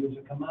told me there's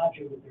a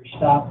Camacho that they're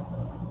stopped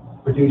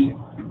producing.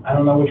 I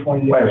don't know which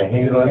one it is. wait a minute,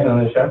 he's listening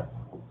to the show?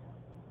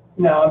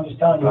 No, I'm just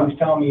telling you, he was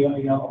telling me,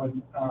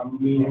 when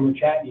me and him were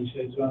chatting, he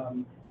says,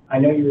 I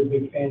know you're a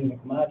big fan of the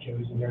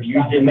Camachos, and they're You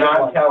stopped. did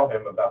not tell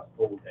him about the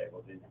pool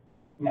table, did you?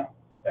 No.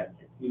 Thank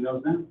you. He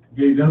knows that?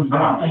 Yeah, he knows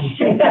now.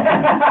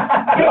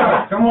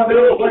 Yeah, Come on,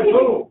 dude, play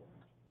pool.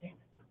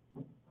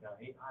 No,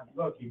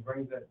 look, he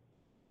brings it,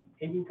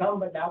 He can come,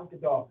 but not with the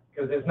dog.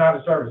 because it's not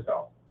a service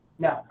dog.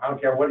 No. I don't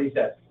care what he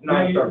says. It's Now,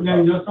 not a service you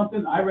dog. know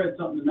something? I read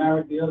something to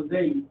Marek the other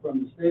day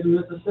from the state of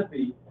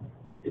Mississippi.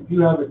 If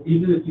you have it,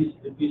 even if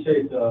you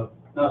say it's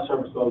not a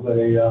service dog, but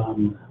a,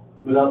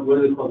 without,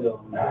 what do they call it?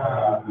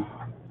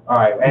 All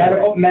right,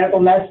 anyway. Medical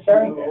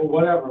necessary? Or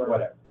whatever.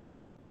 Whatever.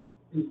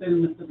 In the state of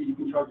Mississippi, you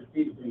can charge a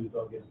fee to bring the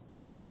dog in.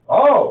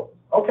 Oh,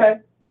 okay,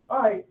 all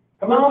right.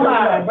 Come on,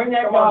 man, bring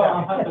that Come on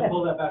dog. I'll have to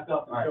pull that back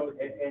up All and show right,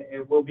 it.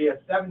 it will be a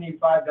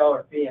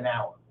 $75 fee an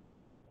hour.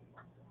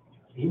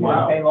 He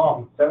won't stay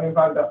long.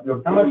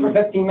 $75. How much for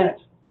 15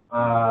 minutes?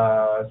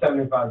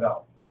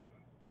 $75.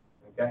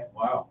 Okay?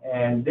 Wow.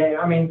 And they,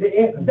 I mean,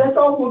 that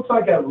all looks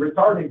like a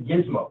retarded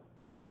gizmo.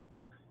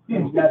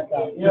 It's messed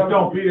up. Just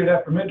don't beat it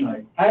after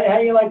midnight. How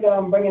do you like,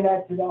 bringing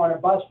that on a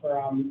bus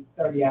for,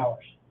 30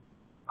 hours?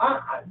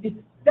 I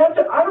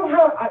don't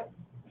have,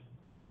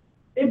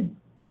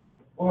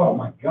 oh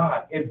my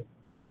God, I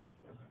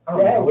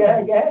don't know. Go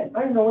ahead. I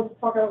don't know what the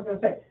fuck I was gonna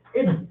say.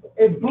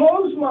 It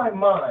blows my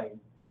mind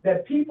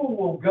that people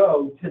will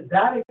go to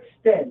that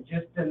extent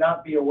just to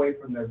not be away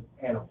from their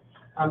animals.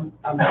 I'm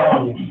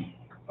telling you,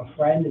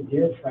 a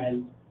dear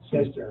friend,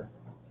 sister,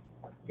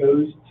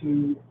 goes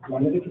to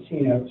one of the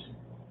casinos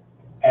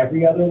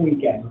every other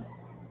weekend,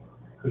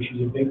 because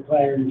she's a big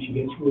player and she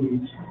gets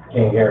rooms,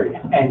 Can't hear you.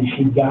 and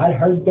she got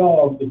her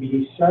dog to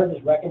be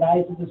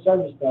recognized as a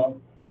service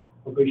dog,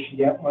 because she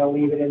didn't want to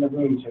leave it in the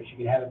room so she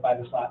could have it by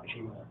the slot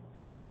machine with her.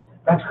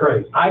 That's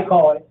crazy. I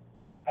call it,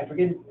 I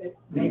forget its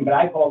name, but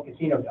I call it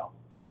Casino Dome.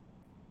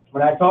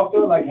 When I talk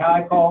to her, like how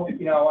I call,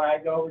 when I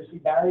go over to see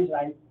Barry's and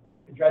I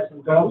address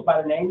the dogs by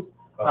their names,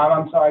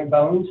 I'm sorry,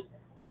 Bones,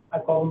 I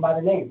call them by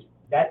their names.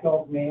 That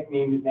dog's name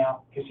is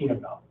now Casino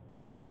Dome.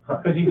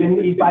 Because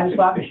he's by the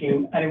slot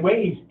machine, and it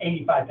weighs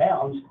 85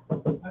 pounds,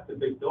 That's a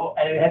big dog.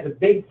 and it has a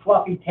big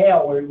fluffy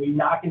tail where we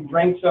knocking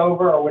drinks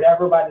over or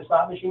whatever by the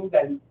slot machines,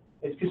 and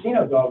it's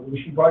Casino Dog.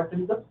 She brought it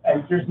to the,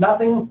 and there's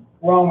nothing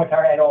wrong with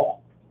her at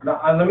all. Now,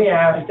 let me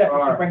ask Except that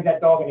she our, brings that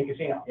dog in the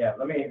casino. yeah,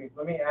 let me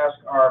ask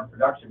our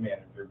production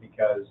manager,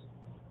 because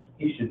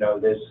he should know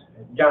this.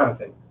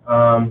 Jonathan,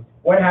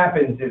 what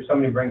happens if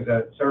somebody brings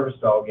a service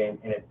dog in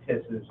and it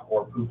pisses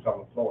or poops on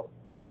the floor?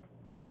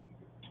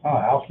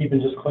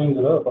 Housekeeping just cleans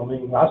it up. I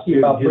mean, I see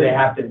about Do they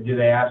have to, do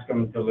they ask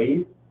them to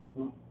leave?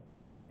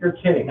 You're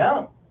kidding.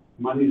 No.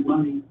 Money's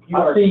money. You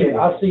are kidding.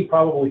 I see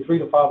probably 3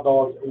 to 5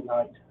 dogs a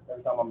night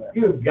every time I'm there.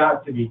 You have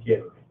got to be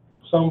kidding.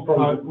 Some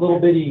from little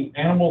bitty,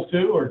 Animals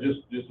too, or just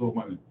little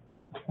women?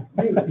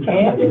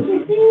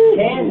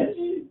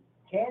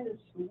 Candace,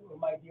 who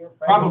my dear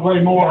friend.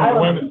 Probably more on the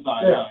Island, women's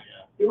side, Yeah.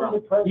 There was a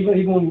person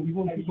even when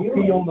people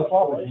pee on the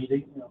slot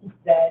machine,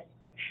 that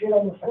shit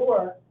on the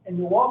floor in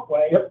the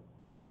walkway. Yep.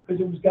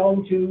 Because it was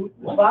going to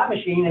the slot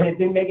machine and it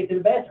didn't make it to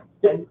the bathroom.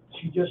 And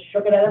she just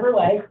shook it out of her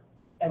leg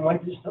and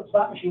went to the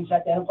slot machine,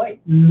 sat down and played.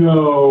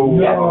 No.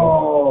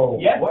 No.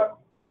 Yep. What?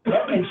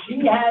 Yep, and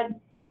she had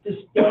to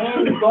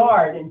stand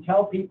guard and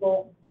tell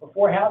people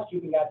before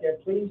housekeeping got there,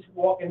 please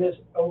walk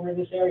over in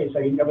this area so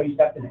nobody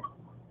stepped in it.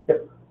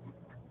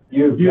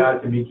 You've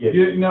got to be kidding.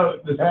 You know,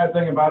 the sad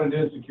thing about it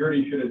is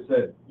security should have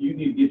said, you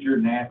need to get your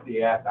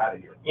nasty ass out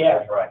of here. Yeah,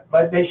 That's right.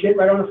 but they shit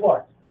right on the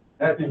floor.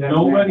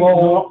 Nobody,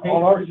 Well, no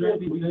on our papers or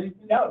anything?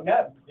 No,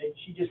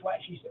 she just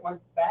went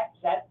back,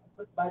 sat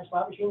by the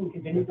slot machine and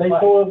continued if to they play.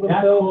 soil That's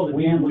themselves, called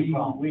a gambling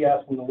problem. we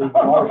ask them to leave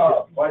on our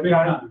shift. Why, Big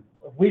Johnny? time.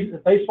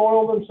 If they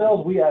soil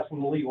themselves, we ask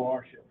them to leave on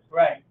our shift.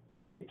 Right.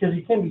 Because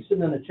you can't be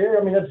sitting in a chair,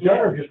 I mean, that's Yeah.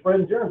 germs, you're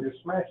spreading germs, you're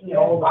smashing it Yeah.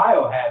 all over.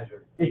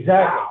 Biohazard.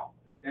 Exactly. Wow.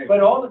 Hey, But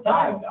all the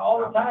time,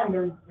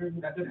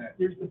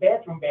 there's the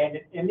bathroom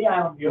bandit in the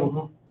Island View.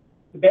 Mhm.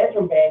 The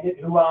bathroom bandit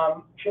who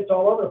shits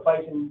all over the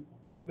place, and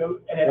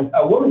in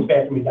a woman's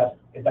bathroom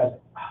it doesn't.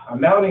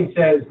 Melanie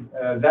says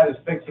that is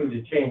fixing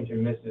to change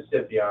in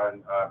Mississippi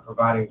on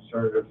providing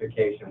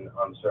certification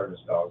on service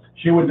dogs.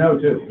 She would know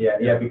too.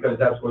 Yeah, because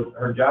that's what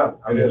her job,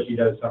 I It mean, is. she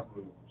does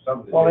something.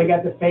 Well, they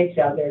got the fakes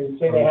out there that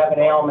say they have an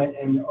ailment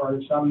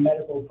or some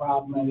medical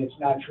problem, and it's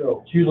not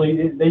true. It's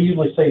usually, they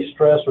usually say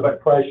stress or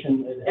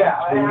depression. Yeah,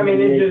 I mean,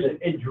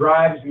 it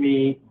drives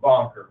me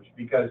bonkers,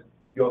 because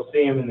you'll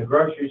see them in the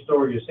grocery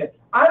store, you say,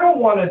 I don't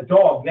want a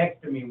dog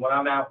next to me when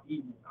I'm out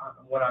eating,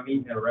 when I'm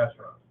eating at a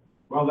restaurant.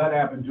 Well, that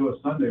happened to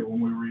us Sunday when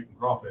we were eating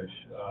crawfish.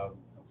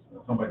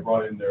 Somebody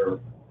brought in their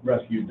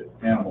rescued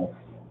animal.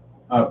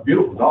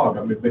 Beautiful dog,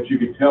 I mean, but you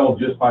could tell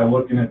just by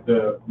looking at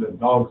the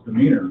dog's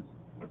demeanor,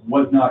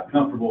 was not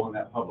comfortable in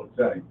that public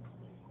setting.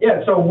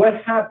 Yeah, so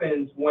what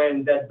happens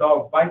when that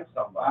dog bites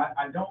somebody?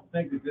 I don't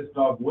think that this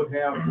dog would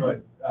have,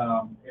 but,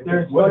 if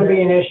There's it would going to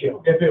be have, an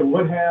issue. if it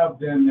would have,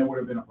 then there would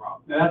have been a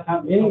problem. Now, that's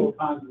happened a couple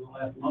times in the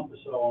last month or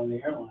so on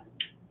the airline.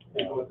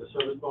 With the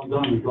service dog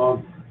done, the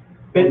dog.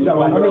 Bit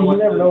somebody. I mean, you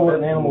never know what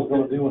an animal's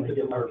gonna do when they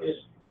get nervous.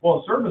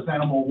 Well, a service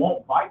animal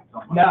won't bite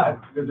somebody. No.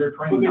 Because they're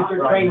trained Because not to.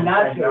 they're trained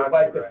not to,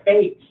 but the right.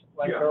 fakes,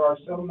 like Yeah. there are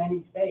so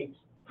many fakes,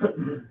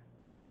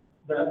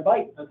 they're gonna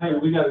bite. I tell you,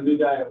 we got a new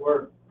guy at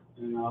work,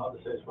 and I'll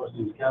just say his first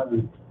name's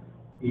Kevin.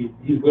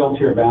 He's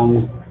wheelchair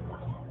bound,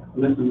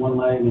 missing one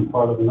leg and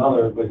part of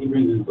another, but he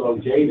brings his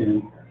dog Jade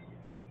in.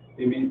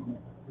 I mean,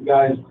 the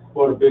guys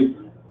bought a big,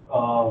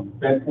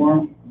 bed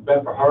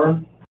for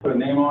her, put a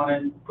name on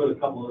it, put a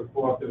couple of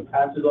 4 or 5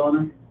 patches on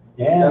her.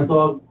 Yeah, That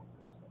dog,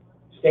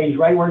 stays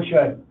right where it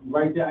should.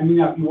 right there, I mean,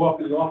 if you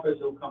walk in the office,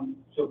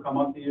 she'll come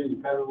up to you, you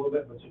pet her a little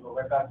bit, but she'll go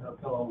right back to the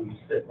pillow and you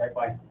sit right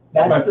by.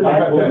 That's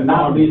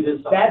Not leave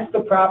this side. That's the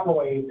proper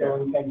way of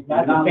doing things,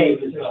 not the Not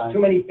fakes. leave this There's side. too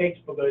many fakes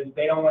because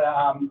they don't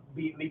wanna,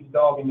 leave the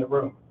dog in the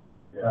room.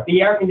 Yeah.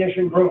 The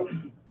air-conditioned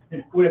room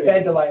with a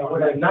bed to lay on.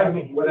 With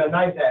a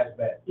nice ass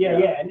bed. Yeah,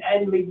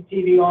 and leave the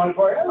TV on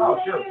for it. Oh,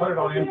 sure, put it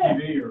on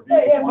MTV or.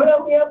 Yeah, put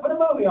a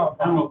movie on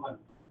for it. Animal Planet.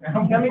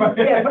 I mean,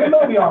 yeah, put a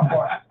movie on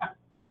for it.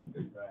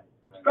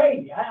 It's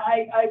crazy.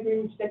 I agree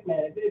with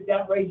Stickman. It's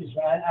outrageous,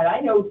 man. And I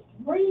know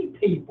 3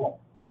 people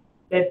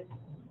that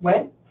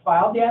went,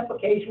 filed the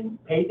application,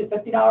 paid the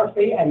 $50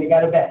 fee, and they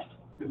got a vest.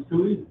 It's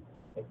too easy.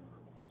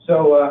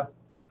 So,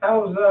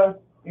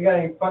 you got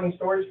any funny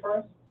stories for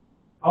us?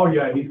 Oh,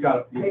 yeah, he's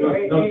got, Hey,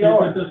 No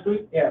secret this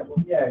week? Yeah,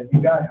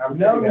 you got, I'm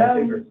sure you got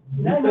secrets.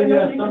 You said you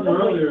had something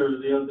earlier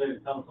the other day to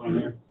tell us on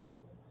here.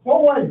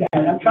 What was that?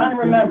 I'm trying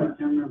to remember. I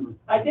can't remember.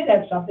 I did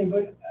have something,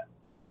 but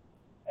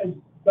as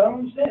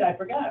Bones said, I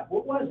forgot.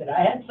 What was it?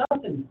 I had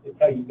something to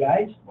tell you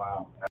guys.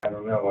 Wow. I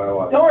don't know what it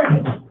was. Darn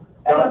it.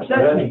 That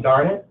upsets me.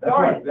 Darn it. That's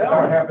Darn what, it. that's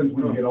what happens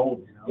when you get old,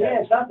 you know?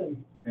 Yeah,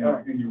 something. And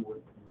your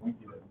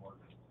winky doesn't work.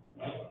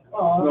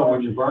 Oh, No,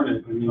 when you burn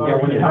it. I mean, Yeah,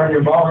 when you turn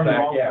your ball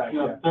back, yeah. You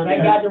know,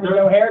 thank God there was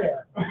no hair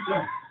there.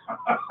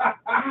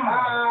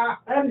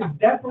 That is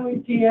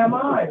definitely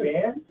TMI,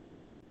 man.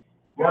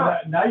 Well,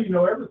 now you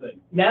know everything.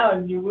 Now,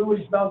 we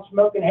would smell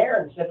smoking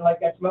hair instead of like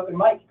that smoking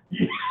mic.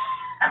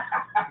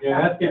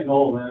 Yeah, that's getting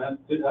old, man.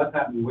 That's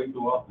happening way too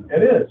often.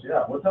 It is,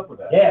 yeah, what's up with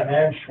that? Yeah,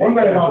 man. We're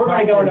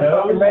gonna go into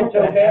fucking red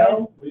so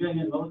bad. We didn't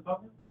get another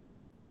cover?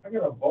 I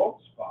got a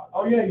bald spot.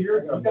 Oh, yeah,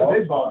 you got a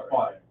big ball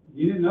spot.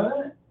 You didn't know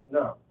that?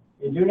 No.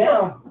 You do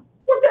now.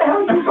 What the hell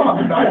are you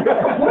talking about?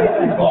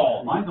 Completely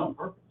bald. Mine's on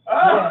purpose.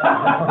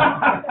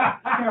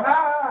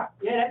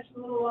 Yeah, that's a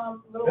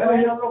little, little That red,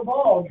 is- a little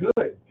bald.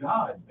 Good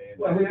God, man.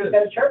 Well, we That just is-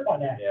 got a chirp on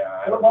that. Yeah,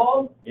 I Little don't,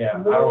 bald, yeah, I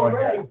little don't want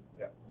red. to.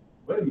 Yeah.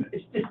 Wait a minute,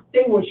 It's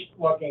distinguished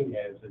looking.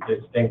 Yeah, it's a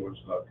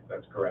distinguished look,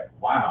 that's correct.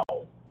 wow.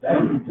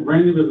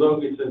 Randy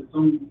Bazoki said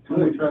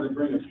somebody tried to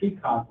bring a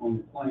peacock on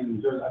the plane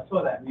in Jersey. I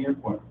saw that in the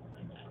airport.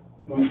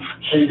 When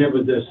they did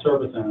with their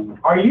service animal.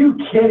 Are you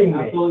kidding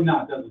me? Absolutely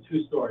not. That's a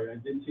true story. I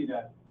did see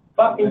that.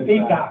 Fucking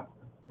peacock.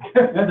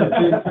 That's a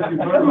big freaking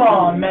bird. Come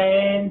on,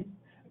 man.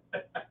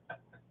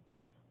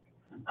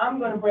 I'm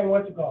gonna bring,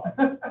 what's it called?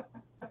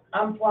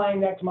 I'm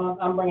flying next month,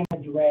 I'm bringing a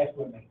giraffe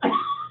with me.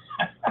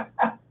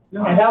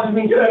 No, It helps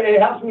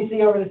me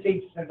see over the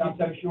seats since I'm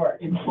so short.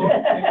 It's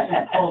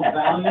called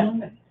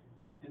Valium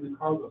in the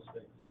cargo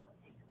space.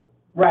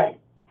 Right,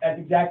 that's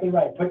exactly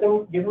right. Give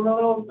them a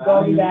little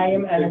doggy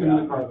volume Stick it in the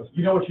and cargo space.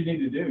 You know what you need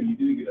to do? You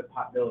need to get a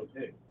potbelly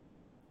pig.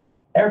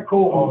 they're Oh,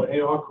 cool. they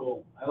are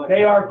cool. I like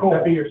They that. are cool.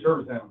 That'd be your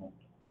service animal.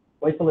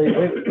 Wait till they,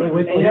 wait till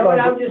And you know what,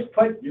 I'll just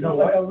put You just know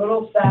like what? a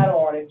little saddle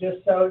on it,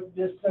 just so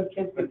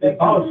kids could think.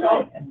 Oh,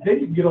 so they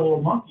could get a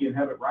little monkey and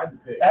have it ride the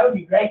pig. That would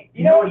be great.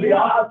 You know what,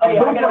 I'll tell you,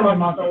 I got a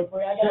monkey story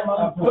for you. I got a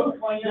monkey story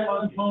for you.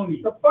 Shetland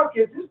pony. The fuck,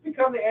 has this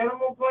become the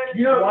Animal Planet?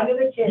 You know, One of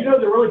the kids. you know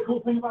the really cool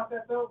thing about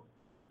that though?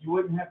 You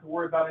wouldn't have to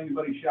worry about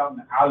anybody shouting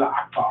Allah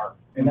Akbar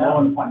and No.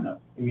 blowing the plane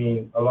up. You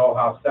mean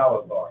Aloha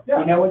Salad Bar?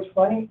 You know what's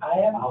funny? I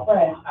have a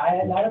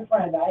friend, not a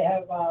friend, I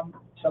have,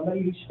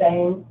 somebody who's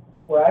staying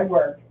where I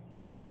work,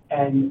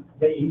 and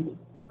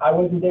I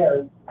wasn't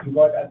there, he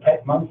brought a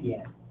pet monkey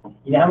in.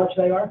 You know how much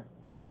they are?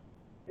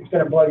 It's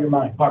gonna blow your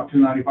mind. Buck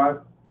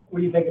 $2.95? What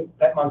do you think a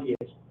pet monkey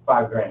is?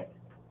 $5,000.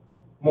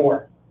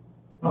 More.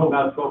 Oh,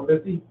 about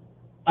 $12.50?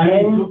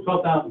 Ten-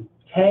 12,000.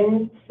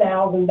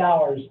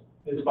 $10,000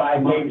 this guy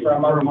paid for a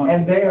monkey.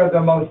 And they are the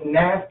most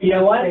nasty You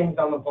know what? things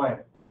on the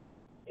planet.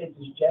 It's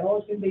as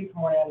general as can be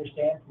from what I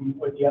understand, from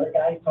what the other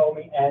guys told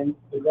me, and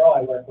the girl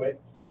I work with.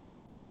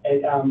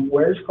 It,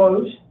 wears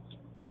clothes,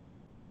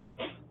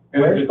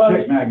 And Where's it's a Buzz?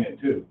 chick magnet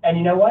too. and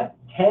you know what?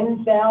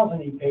 10,000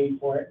 he paid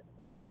for it.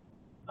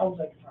 I was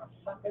like, for a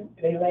fucking,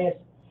 they last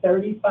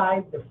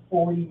 35 to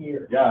 40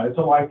 years. Yeah, it's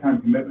a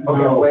lifetime commitment.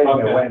 Okay, wait a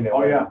okay. minute, wait a minute.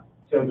 Oh, yeah.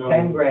 So No.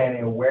 $10,000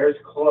 and wears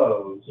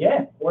clothes.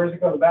 Yeah, Where does it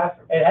go to the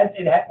bathroom? it has,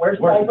 where's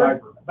the Where's the diaper?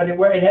 diaper? But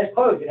it has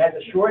clothes. It has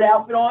a short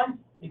outfit on.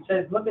 It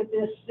says, look at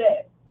this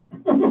set.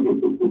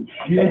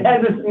 It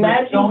has a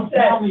matching Don't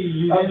tell set me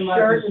you of didn't like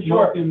shirt the and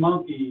shorts. smoking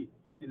monkey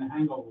in the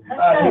Hangover. That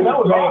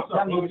was That awesome.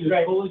 That monkey was is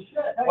great. full of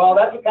shit. Well,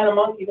 that's the kind of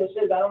monkey this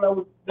is. I don't know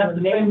what That's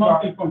the names same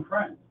are. monkey from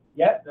Friends.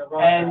 Yep, that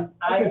Rob and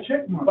had. It's a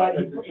chick monkey. but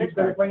It's a he's chick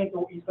gonna magnet.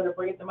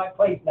 bring it to my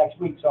place next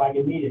week so I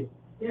can meet it.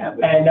 Yeah,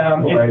 but. And,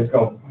 Or it's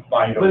going to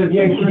fight But them. it's.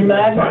 Yeah, can you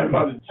imagine?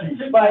 A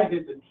chick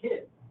magnet is a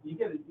kid.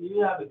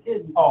 You have a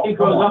kid, Oh, he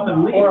come grows on up and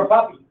now. leaves. Or a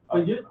puppy.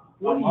 But you,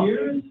 40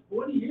 years?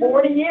 40 years?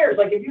 40 years,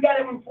 like if you got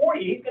him in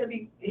 40, he's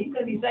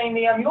gonna be saying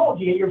the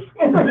eulogy at your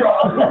funeral.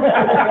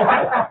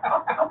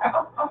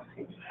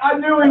 I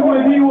knew him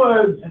when he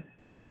was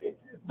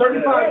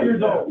 35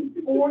 years old.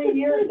 40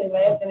 years they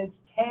last, and it's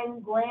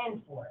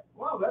 $10,000 for it.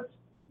 Wow,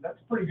 that's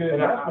pretty good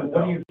And investment. what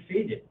do though. you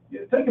feed it?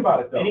 Yeah, think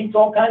about it though. It eats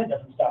all kinds of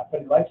different stuff,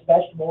 but it likes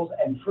vegetables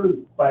and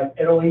fruit, but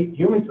it'll eat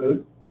human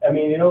food. I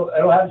mean, it'll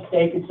have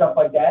steak and stuff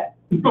like that.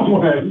 No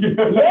way.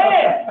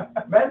 Yeah!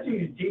 Imagine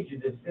you teach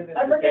it to sit at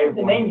I the forget table.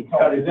 the name you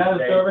told cut me. Is that a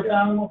steak. service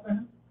animal for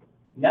him?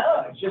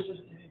 No, it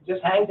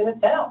just hangs in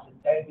its house.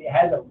 And it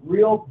has a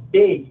real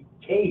big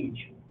cage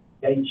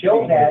that he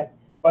chills at,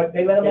 but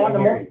they let him on the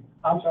morning.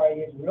 I'm sorry,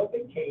 he has a real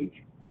big cage,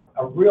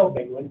 a real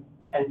big one,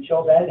 and he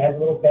chills at it, has a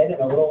little bed and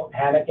a little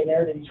hammock in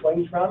there that he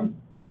swings from.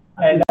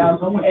 And,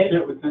 So much and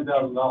shit with $10,000.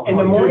 in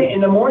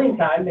the morning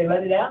time, they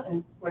let it out,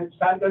 and when it's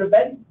time to go to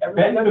bed,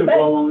 everybody Ben goes to could bed.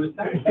 blow on his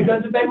tank. It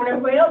goes to bed when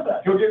everybody else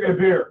does. He'll give me a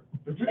beer.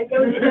 It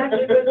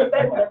actually goes to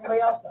bed when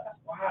everybody else does.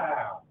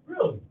 Wow.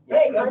 Really?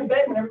 Yeah, it goes to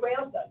bed when everybody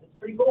else does. It's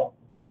pretty cool.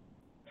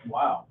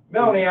 Wow.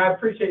 Melanie, I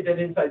appreciate that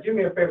insight. Do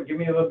me a favor, give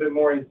me a little bit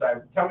more insight.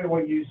 Tell me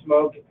what you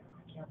smoke.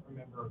 I can't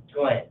remember.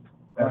 Glenn.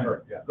 That's right.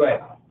 Yeah. Glenn.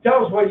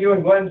 Tell us what you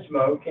and Glenn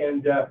smoke,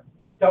 and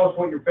tell us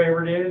what your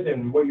favorite is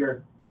and what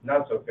your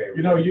not so favorite.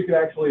 You know, you could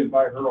actually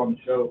invite her on the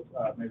show,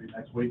 maybe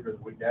next week or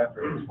the week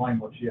after and explain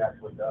what she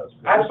actually does.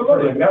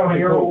 Absolutely.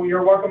 Melanie, Cool.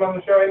 you're welcome on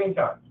the show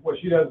anytime. What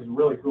she does is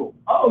really cool.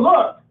 Oh,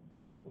 look.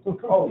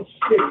 Oh,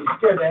 shit, you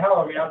scared the hell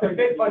out of me. I was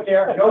Bigfoot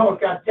there. You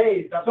almost got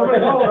tased. I thought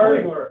you were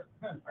everywhere.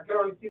 I could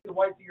only see the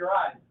whites of your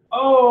eyes.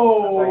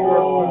 Oh, I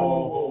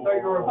thought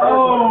you were a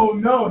oh,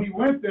 no, he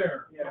went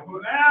there. Yeah.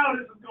 Well, now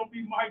this is gonna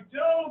be Mike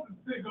Jones.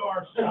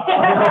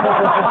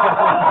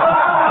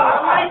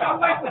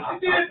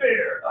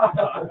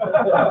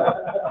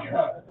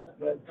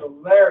 That's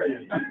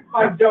hilarious.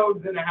 Mike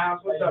Jones in the house.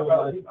 What's up,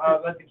 brother?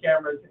 Let the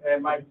cameras,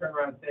 and Mike, turn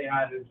around and say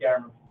hi to the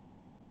camera.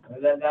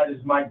 That is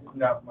Mike,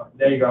 no,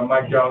 there you go,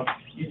 Mike Jones.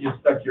 You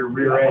just stuck your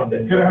rear end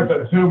in. Gonna have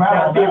to zoom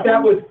out.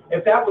 Now,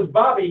 if that was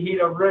Bobby, he'd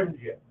have rimmed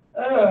you.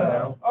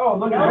 Oh,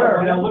 look at Now,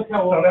 her. now look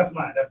how. No, that's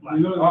mine, that's You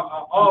mine.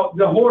 know, Oh,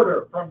 the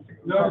hoarder from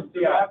no,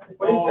 Seattle.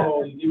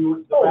 What is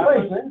the thanks,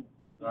 rappers, man.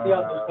 see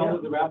how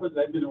the rappers,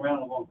 they've been around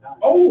a long time.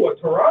 Oh, a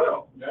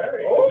Toronto.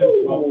 There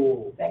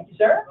Oh. Thank you,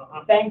 sir.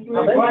 Thank you,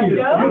 Mr. Thank you.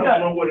 You Jones. don't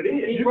know what it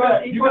is. He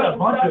brought you got a some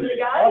bunch stuff of to you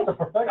these. guys? That's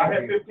a perfect. I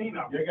had 15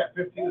 of them. You got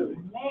 15 of these.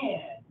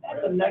 Man,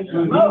 that's a nice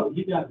So smoke.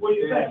 he got. What do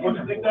you think, what do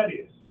you think that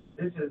is?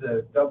 This is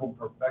a double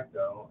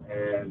perfecto,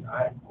 and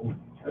That's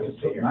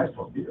a nice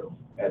torpedo.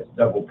 that's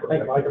double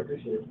Thank you, Mike, I perfecto.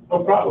 appreciate it.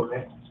 No problem,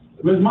 man.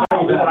 Where's my?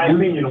 I ain't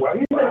seen you in a while.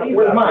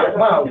 Where's Miles?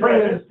 Miles, bring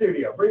him in the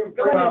studio. Bring him,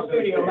 Come in the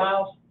studio,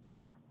 Miles.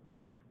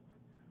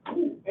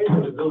 It's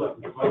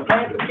The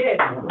Tampa Kid.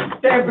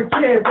 Tampa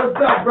Kid,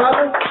 what's up,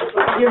 brother?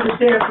 Give the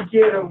Tampa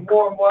Kid a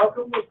warm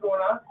welcome. What's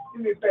going on?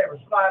 Do me a favor,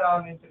 slide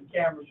on into the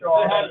camera, show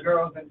all the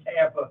girls in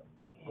Tampa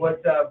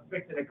what's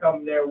fixing to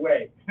come their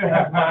way.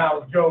 That's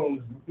Miles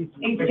Jones. He's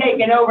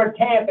taking over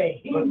Tampa.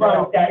 He runs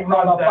that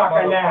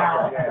motherfucker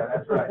now. Yeah,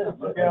 that's right.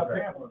 Look That's out,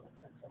 right. Tampa.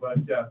 But,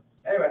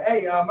 anyway,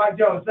 hey, Mike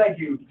Jones, thank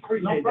you. No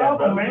Appreciate that,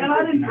 problem, brother. man.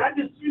 I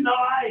just, You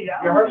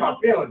hurt my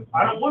feelings.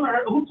 I don't want to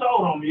hurt, who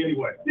told on me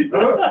anyway? Who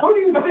do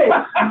you think?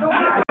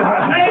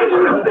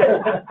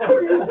 Who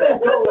do you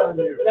think told on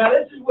you? Now,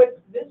 this is what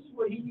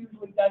he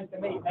usually does to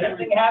me.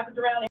 Anything happens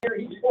around here,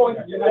 he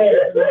points to me.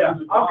 Yeah,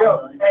 I'll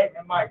go. Hey,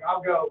 and Mike,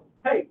 I'll go.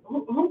 Hey,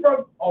 who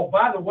broke? Oh,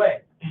 by the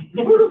way,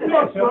 who the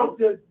fuck broke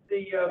the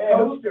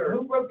coaster?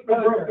 Who broke the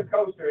Who broke coaster? the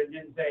coaster and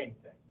didn't say anything?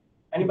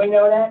 Anybody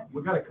know that?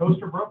 We got a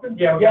coaster broken?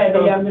 Yeah, we Yeah,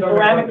 got the coaster,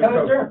 ceramic broke the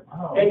coaster.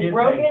 Oh. He They didn't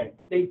broke say it,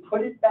 they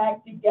put it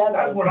back together.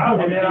 That's what I would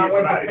And then I do,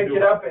 went but I to didn't pick do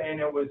it it. up and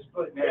it was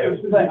split in It half.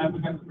 was like, I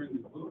forgot to bring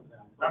the food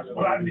down. That's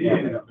what I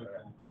did.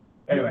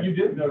 Anyway, You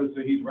did notice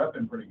that he's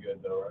repping pretty good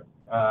though, right?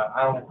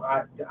 I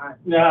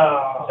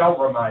No. don't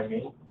remind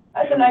me.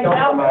 That's a nice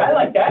outfit, I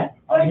like that.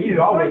 He's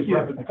always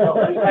repping the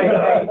color.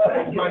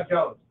 Hey, Mike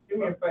Jones, do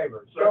me a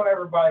favor. Show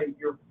everybody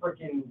your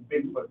freaking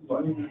Bigfoot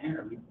foot.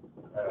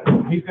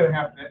 He's gonna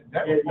have,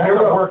 that's You're a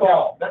gonna workout,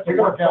 fall. that's a You're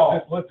gonna fall.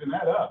 workout just lifting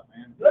that up,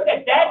 man. Look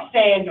at that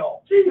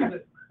sandal.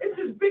 Jesus, it's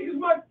as big as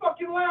my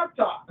fucking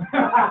laptop. What the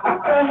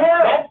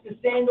hell? That's the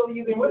sandal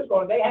you can whip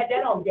on. They had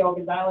that on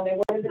Gilligan's Island, they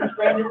would have been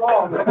stranded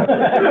long.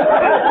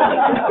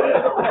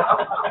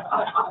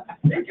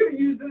 They could have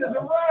used it as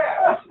a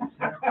raft.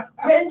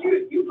 Man,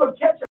 you put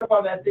ketchup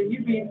on that thing,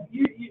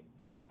 you.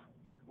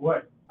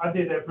 What? I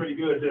did that pretty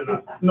good, didn't I?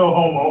 No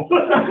homo.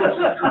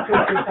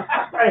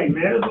 Hey,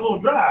 man, it's a little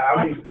dry.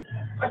 I mean,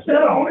 I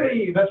can't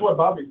believe. That's what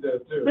Bobby says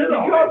too. Did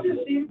y'all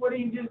just see what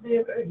he just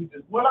did?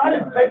 well, I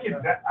didn't take it,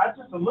 I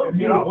just a little He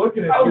bit. was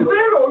looking A at you.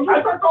 little, you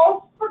stuck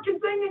all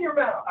freaking thing in your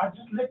mouth. I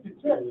just licked the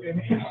tip.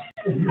 And he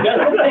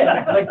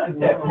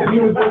And he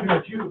was looking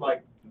at you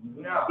like,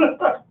 No.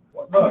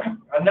 Look,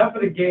 enough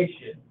of the gay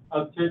shit.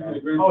 I'll take you to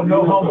Grand. Oh,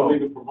 no Torino so homo. they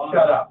can provide.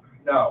 Shut up.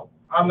 No,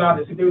 I'm not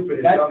as stupid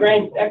as That some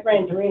Gran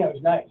people. Torino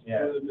is nice.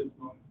 Yeah,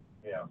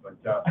 yeah, but,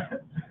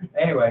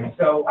 anyway,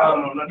 so, I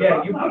don't know nothing yeah,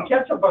 about you that. put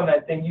ketchup on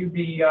that thing, you'd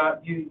be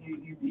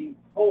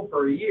full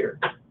for a year.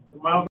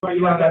 Miles,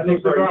 You on that thing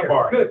for a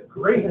year. Good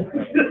grief.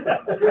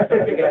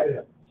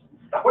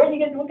 Where'd you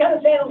get, what kind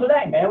of sandals are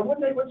that, man?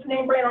 What's the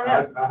name brand on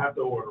that? I have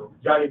to order them.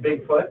 Johnny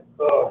Bigfoot.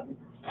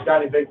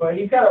 Johnny Bigfoot.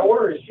 He's gotta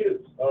order his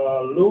shoes.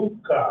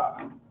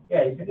 Luca.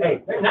 Yeah,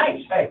 hey, They're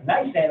nice,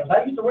 nice sandals.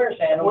 I used to wear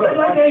sandals. Well, they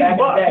like back in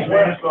the $8, day.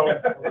 man, so.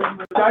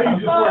 now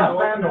you just wear a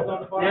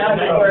sandal. Now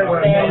they wear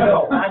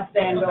sandals, not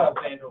Sandal.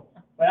 sandals.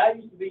 But I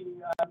used to be,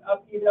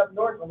 even up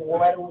north when the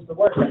weather was the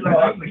worst. So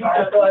I used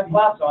to still have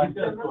flops on. He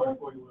does go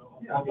for you,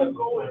 Will. Yeah, let's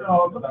go with,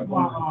 look at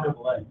my,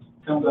 AAA.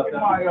 Tell him look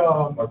about at that.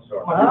 my, What's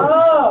up?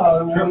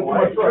 Oh,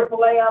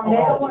 Triple A. AAA on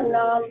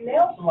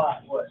nail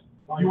salon.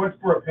 You went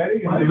for a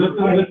petty? Hey,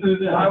 listen to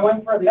this. I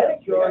went for a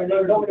pedicure and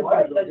they told me the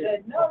price. I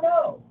said,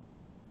 no.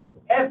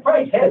 Half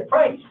price.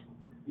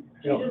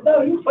 She says,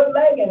 no, you put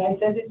leg in. I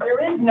said,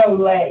 there is no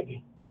leg.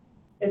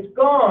 It's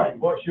gone.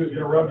 What, she was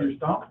gonna rub your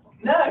stump?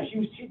 No,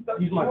 she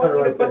He's my wanted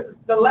me to right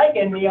put the leg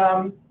in the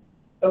I'm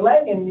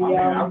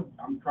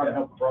trying to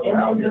help a brother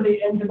out into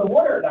here. the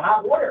water, the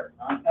hot water.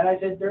 And I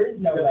said, there is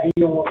no leg.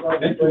 They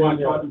just want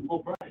to charge him full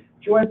price.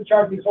 She wanted to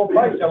charge me full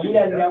price, so we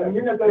had, when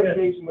you're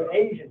negotiating with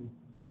Asians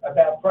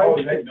about price, Oh,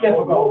 they- it's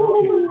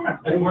difficult.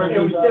 It It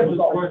was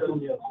difficult. worse on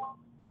the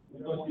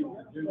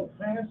other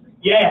side.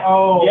 Yeah,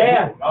 Oh.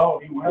 yeah, Oh,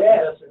 he went.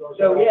 yeah.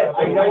 So, yeah,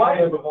 so you know what?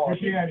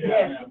 Yeah.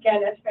 Yeah, she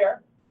can, that's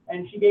fair.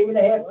 And she gave me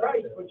the half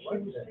price, but she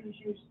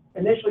was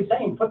initially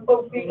saying, put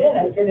both feet in.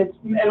 I said,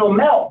 it'll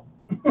melt.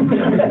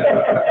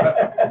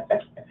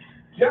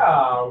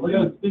 Yeah. You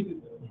know,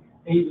 speaking of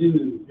Asian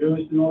and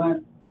Jewish and all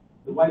that,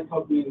 the wife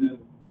talked me into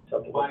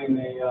buying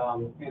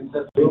a,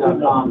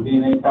 Ancestry.com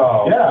DNA test.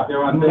 Oh. Yeah.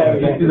 They're on sale,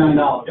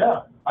 $69.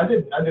 Yeah, I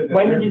did that.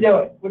 When did you do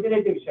it? What did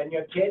they do? Send you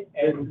a kit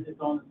and It's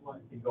on its way.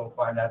 He's gonna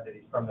find out that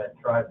he's from that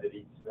tribe that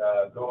he's,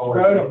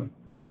 Scrotum.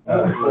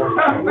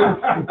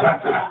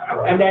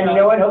 And then, you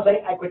know what, he'll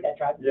say, I quit that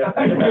tribe. Yeah.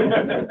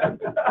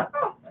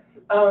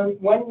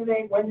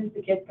 When does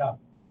the kid come?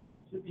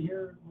 Should be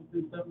here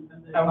within 7,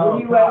 10 days. And Oh,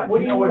 what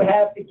do you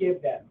have to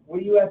give them? What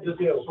do you have to Just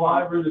do?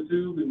 slide her in the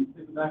tube and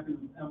stick it back in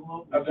the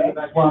envelope. and Okay. send it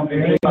back Swamp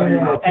in. it.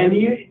 And do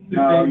you,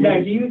 No, no,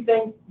 you- do you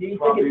think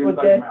Swab it's the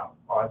inside legit? mouth.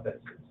 Oh, I said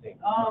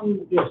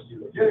 16. Yes,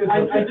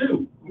 I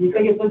do, You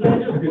think it's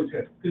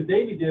legit? because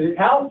Davey did it.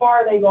 How far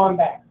are they going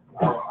back?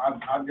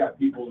 I've got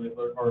people that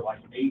are like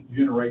 8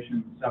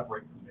 generations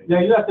separate from me. Now,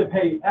 you have to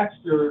pay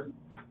extra.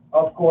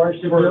 Of course.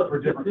 For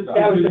different to- stuff.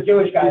 That was the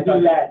Jewish guy, to do thought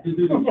the- that. To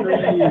do the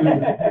training,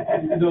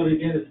 and, you know, they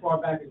get as far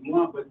back as you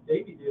want, but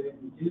Davey did it,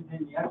 and he didn't pay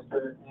the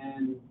extra,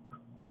 and,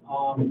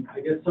 I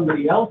guess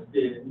somebody else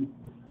did,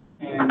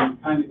 and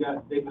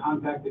they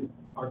contacted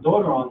our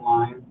daughter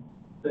online,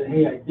 said,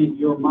 hey, I think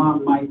your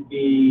mom might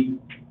be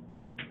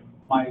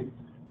my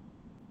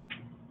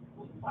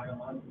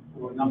biological,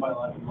 or not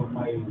biological,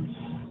 my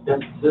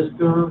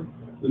stepsister,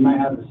 we might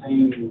have the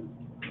same.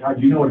 God,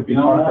 you know what it'd be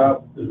fucked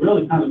up? It's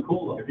really kind of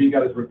cool, If he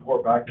got his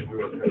report back and do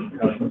it.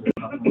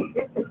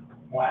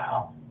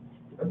 Wow.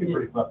 That'd be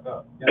pretty fucked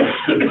up. though. Yeah,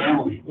 it's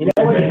family. You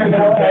know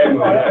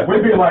what?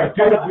 We'd be like,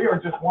 dude, we are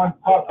just one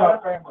fucked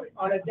up family.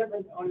 On a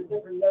different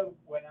note,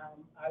 when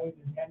I was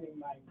attending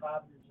my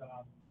father's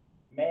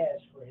mass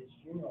for his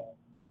funeral,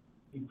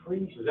 the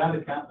priest, Was that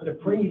a Catholic?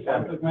 The priest.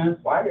 Catholic mass?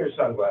 Why are your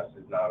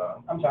sunglasses not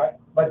on? I'm sorry,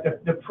 but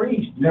the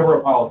priest, Never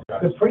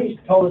apologize. the priest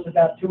told us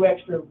about 2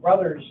 extra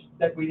brothers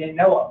that we didn't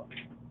know of.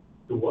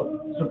 The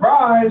what?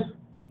 Surprise!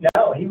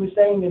 No, he was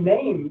saying the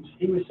names.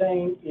 He was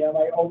saying, you know,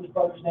 my oldest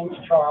brother's name is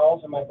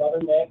Charles, and my brother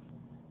Nick,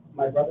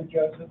 my brother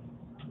Joseph,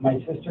 my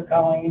sister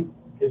Colleen,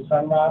 his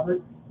son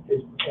Robert,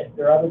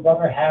 their other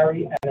brother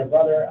Harry, and a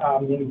brother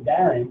named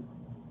Darren.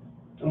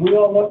 And we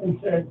all looked and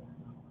said,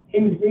 he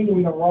was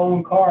reading the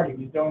wrong card. He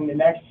was doing the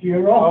next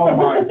funeral. Oh,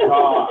 my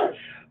gosh.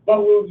 But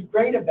what was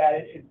great about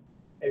it,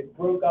 it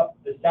broke up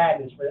the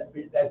sadness for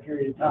that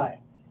period of time.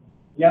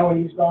 You know, when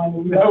he was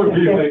going, That would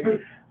be like,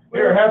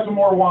 here, have some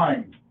more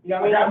wine. You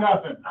know, I got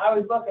nothing. I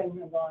was looking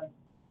and going,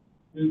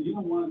 Dude, you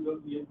don't want to go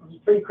to it was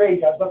pretty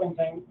crazy. I was looking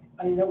saying,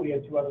 I didn't know we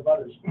had 2 other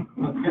brothers. a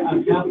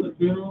Catholic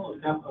funeral,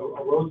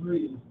 a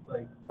rosary is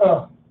like,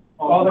 Oh,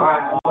 all the-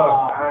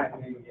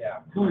 Yeah.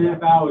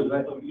 2.5 hours.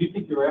 I thought, you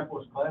think your Air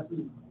Force classes?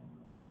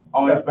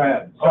 Oh, it's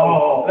bad.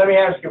 So, let me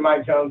ask you,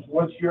 Mike Jones,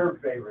 what's your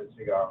favorite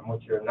cigar and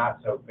what's your not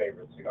so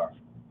favorite cigar?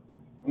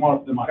 Come on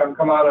up to the mic.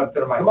 Come on up to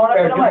the mic. Come on up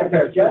to the mic,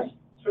 There, Jess.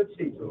 Switch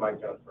seats with Mike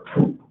Jones for a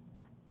minute.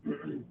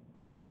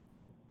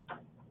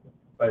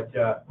 But,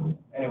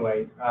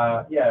 anyway,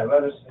 yeah,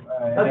 let us,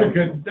 That's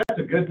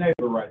a good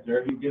neighbor right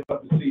there. He gives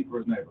up his seat for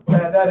his neighbor.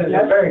 that is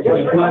a very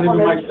good. It's not even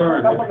my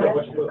turn. Don't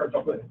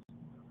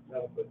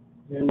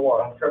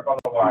trip on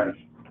the wires.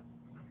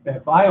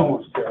 If I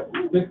almost care.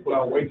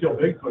 Well, wait till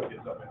Bigfoot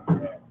gets up in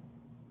there.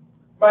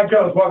 Mike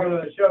Jones, welcome to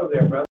the show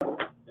there, brother.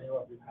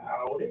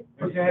 Howdy.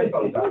 Put your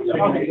headphones on. So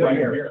you can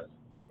hear us.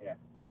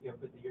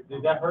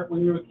 Did that hurt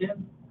when you were a kid?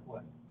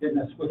 What? Getting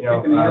that split You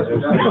know, kick in the ass?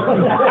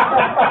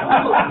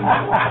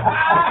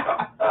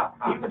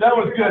 That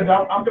was good.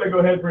 Now, I'm gonna go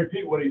ahead and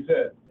repeat what he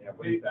said. Yeah,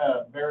 what He, is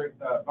Barry,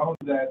 Bones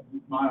dad,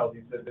 Miles,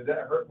 he said, did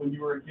that hurt when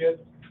you were a kid?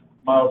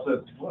 Miles says,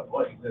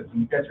 what? He says,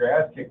 when you got your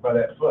ass kicked by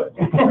that foot.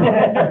 I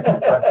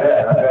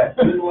bet.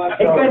 He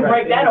couldn't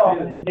break that off.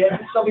 He'd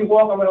still be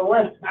walking with a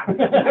limp.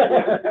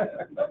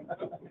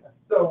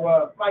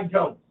 So, Mike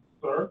Jones,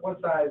 Sir? what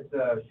size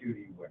shoe do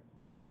you wear?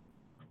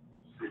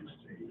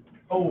 16.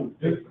 Oh,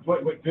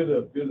 wait, do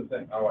the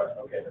thing. Oh,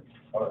 okay.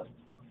 Hold on.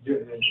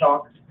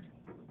 Talk.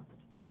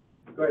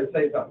 Go ahead,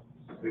 say something.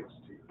 16.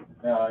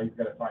 No, he's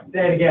gotta find.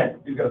 Say it again.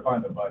 He's gotta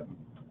find the button.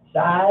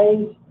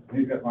 Size,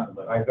 He's gotta find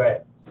the All button. right, go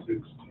ahead.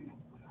 16.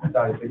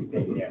 Size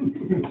 16, yeah.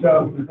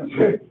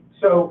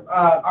 So,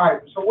 all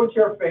right, so what's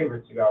your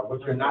favorite cigar?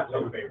 What's your not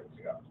so favorite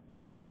cigar?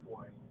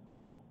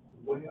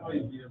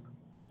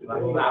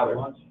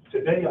 Louder.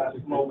 Today I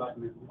smoked,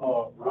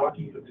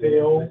 Rocky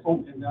Patel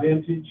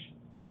Vintage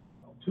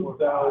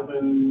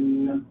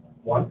 2001,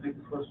 I think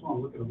the first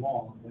one, look at them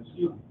all. It's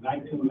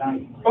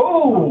 1990.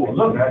 Oh,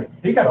 look,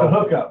 he got the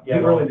hookup. He Yeah,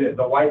 really did.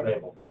 The white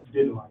label.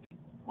 Didn't like it.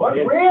 What?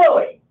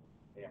 really?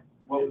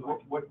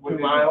 What 2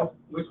 miles?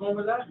 Which one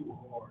was that? Too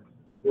hard.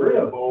 Really?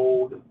 Very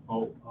bold,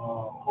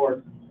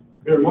 hard,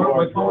 very Which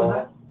hard. one was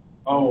that?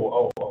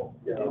 Oh.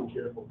 Yeah, I'm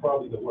careful,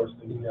 probably the worst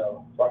thing,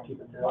 Rocky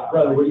Patel.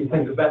 Brother, what do you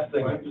think the best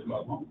thing you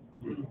smoke?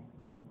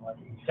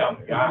 Tell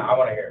me, I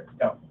want to hear it.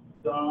 Tell me.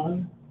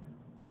 Don,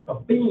 A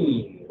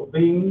bean.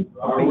 Bean,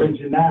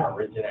 Original.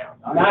 Original.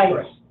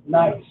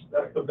 Nice.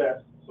 That's the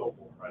best so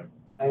far, right?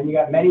 And you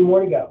got many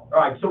more to go. All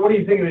right, so what do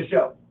you think of the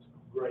show?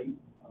 Great.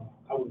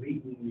 I was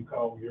eating, you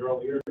called me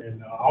earlier,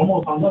 and I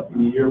almost hung up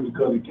in the ear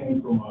because it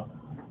came from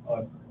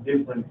a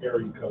different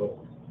area code.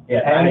 Yeah,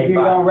 And if you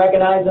don't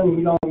recognize them,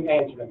 you don't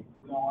answer them.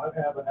 No, I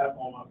have an app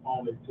on my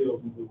phone that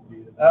tells me who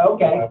it is. Oh,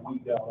 okay. I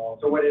weeded out all.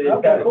 So what did it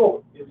Okay, say?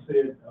 cool. It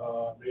said,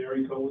 the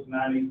area code was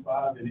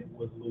 985, and it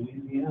was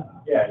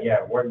Louisiana. Yeah,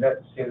 where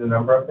that, see the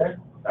number up there?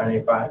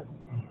 985?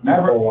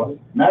 Maverick, One.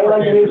 How do you like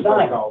the new answers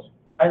sign? phone calls.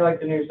 I like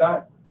the new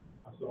sign.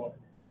 I saw it.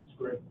 It's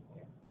great.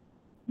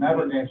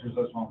 Maverick answers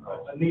those phone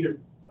calls. I need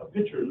a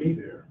picture of me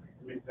there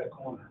to make that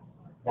corner.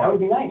 That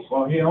would be nice.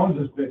 Well, he owns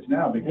this bitch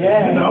now because.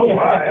 Yeah. You know,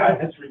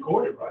 it's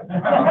recorded, right?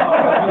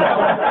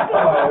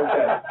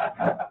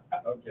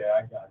 Oh, okay,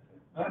 I got you.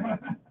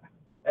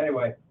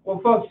 Anyway,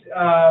 well, folks,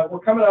 we're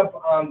coming up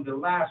on the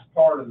last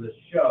part of the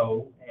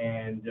show,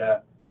 and,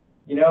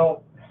 you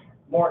know,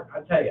 Mark, I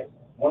tell you,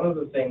 one of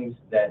the things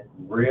that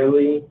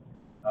really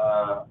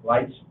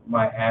lights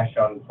my ash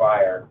on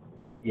fire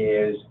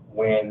is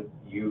when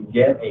you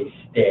get a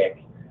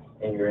stick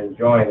and you're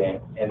enjoying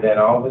it, and then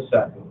all of a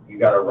sudden, you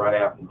gotta run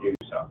out and do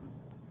something,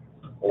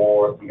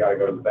 or you gotta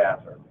go to the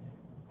bathroom.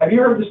 Have you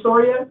heard the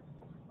story yet?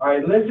 All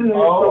right, listen to the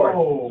story.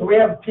 So we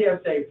have a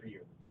PSA for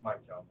you,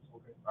 Mike Jones.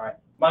 All right,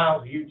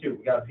 Miles, you too,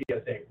 we got a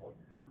PSA for you.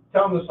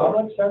 Tell them the story.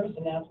 Public service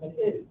announcement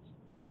is,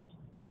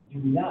 do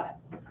not,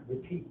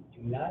 repeat,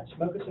 do not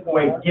smoke a cigar.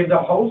 Wait, give the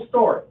whole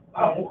story.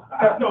 Oh,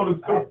 I know the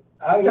story.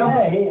 Oh,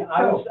 yeah,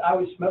 I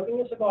was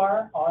smoking a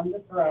cigar on the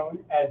throne,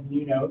 as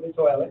you know, the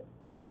toilet,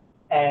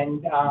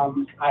 and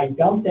I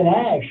dumped an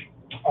ash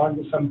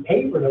onto some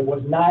paper that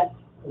was not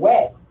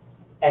wet,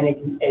 and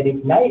it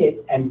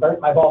ignited and burnt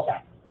my ball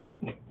sack.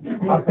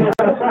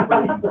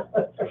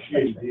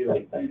 Shitty deal.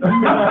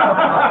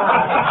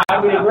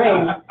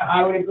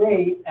 I would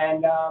agree,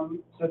 and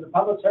so the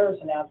public service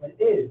announcement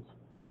is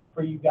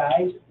for you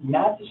guys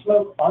not to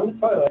smoke on the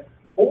toilet,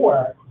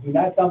 or do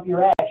not dump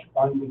your ash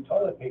on the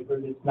toilet paper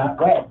that's not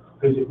wet,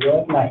 because it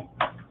will ignite.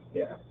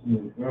 Yeah.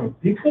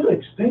 He could have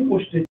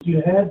extinguished it.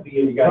 You had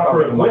the got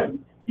proper something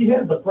equipment. He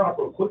had the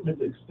proper equipment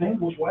to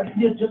extinguish. Why didn't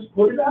you just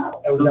put it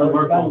out? It was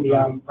already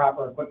done, the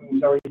proper equipment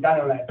was already done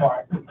on that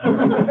part.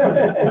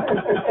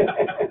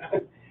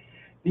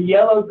 The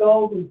yellow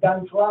gold is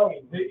done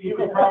flowing. He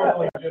was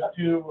probably just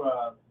too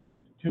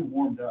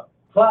warmed up.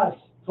 Plus,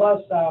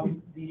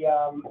 the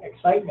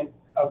excitement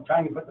of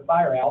trying to put the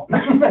fire out.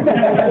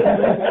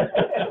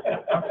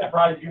 I'm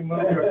surprised you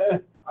moved.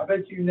 I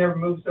bet you never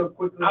moved so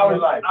quickly in your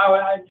life.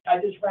 I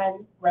just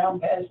ran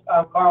round past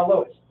Carl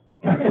Lewis.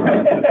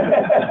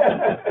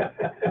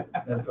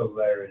 That's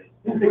hilarious.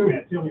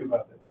 Man, tell me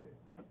about that.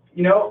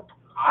 You know,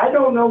 I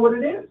don't know what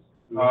it is.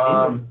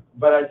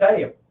 But I tell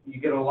you, I'm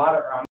getting a lot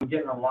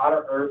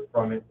of earth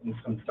from it and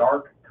some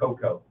dark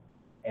cocoa.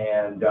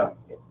 And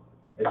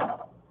it's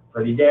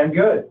pretty damn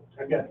good.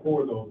 I got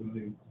 4 of those in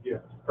the, yeah.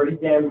 Pretty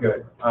damn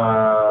good.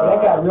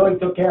 That guy really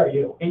took care of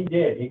you. He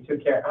did. He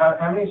took care.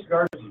 How many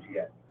cigars did you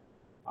get?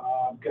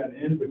 I've got an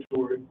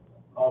inventory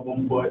of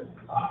them, but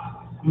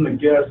I'm gonna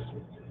guess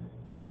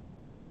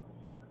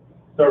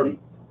 30.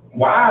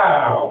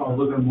 Wow. I'm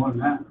looking more than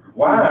that.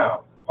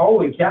 Wow.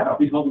 Holy cow.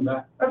 He's holding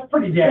back. That's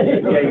pretty damn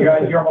good.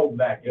 Yeah, you're holding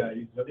back. Yeah,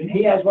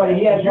 He has one.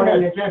 He has you one. had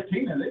In his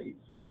 15 of these.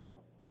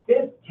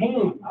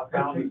 15. I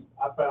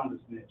found the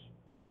snitch.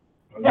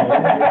 See if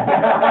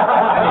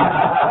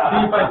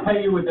I tell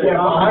you what they're Yeah,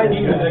 behind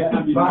you. next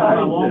time you Behind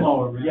a you.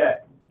 lawnmower, man. Yeah.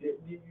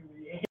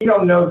 He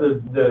don't know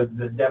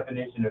the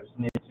definition of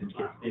snitches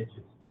get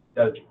stitches,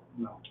 does he?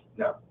 No.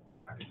 No.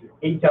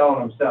 He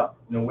telling himself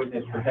in the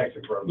witness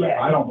protection program.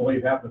 Yeah. I don't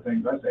believe half the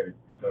things I say,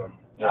 so.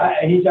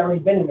 He's already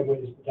been in the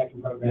witness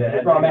protection program. Yeah,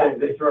 They throw him out.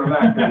 they throw him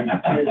out. 'cause he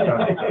snitched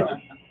on himself.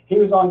 He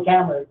was on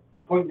camera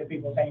pointing to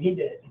people saying he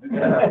did it.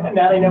 Yeah.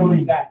 Now they know where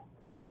he's at.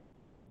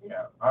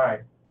 Yeah, all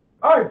right.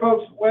 All right,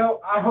 folks. Well,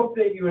 I hope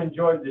that you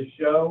enjoyed the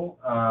show.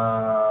 We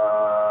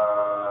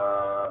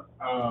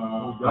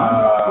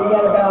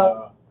got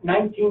about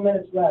 19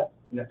 minutes left.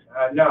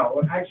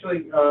 No,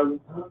 actually,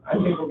 I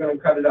think we're gonna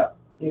cut it up.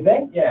 You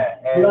think? Yeah.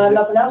 You don't have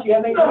nothing else? You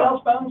have anything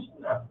else, Bones?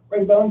 No.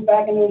 Bring Bones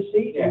back into his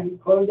seat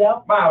and close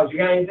out? Miles, you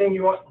got anything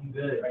you want? I'm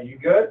good. Are you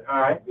good? All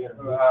right.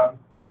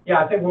 Yeah,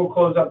 I think we'll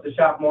close up the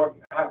shop more.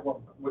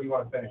 What do you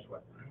want to finish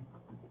with?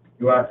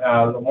 You want,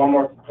 one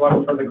more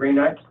plug for the Green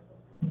Knights?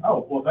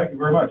 Oh, well, thank you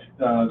very much.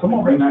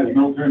 Green Knights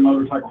Military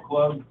Motorcycle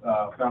Club,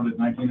 founded in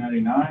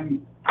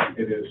 1999.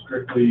 It is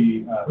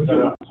strictly set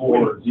up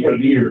for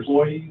DoD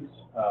employees,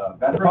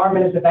 veterans.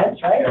 Department of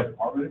Defense, right? Yeah,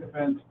 Department of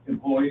Defense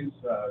employees.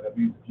 That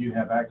means if you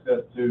have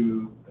access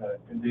to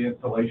the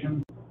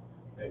installation,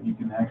 that you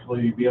can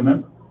actually be a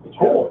member.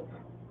 Cool.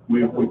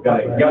 We've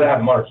got You gotta have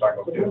a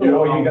motorcycle too. You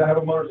know, you gotta have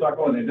a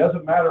motorcycle, and it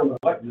doesn't matter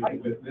what type.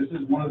 This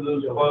is one of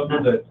those clubs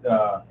that,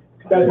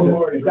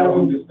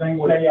 Doesn't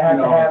distinguish, So you have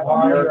to have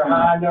Harley or American-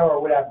 Honda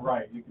or whatever.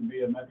 Right, you can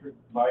be a metric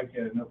bike,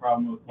 no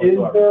problem Is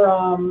whatsoever. there,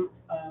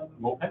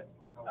 Moped?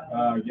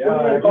 what do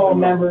they call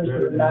members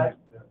who are not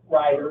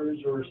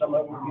riders, or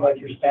someone would be like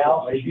your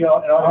spouse? Is she an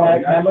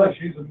automatic member?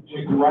 Actually,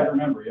 she's a rider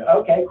member, yeah.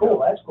 Okay, cool,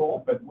 that's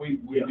cool. But we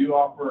do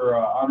offer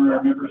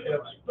honorary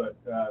memberships, but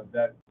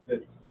that's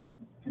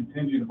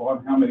contingent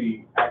upon how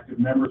many active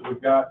members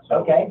we've got. So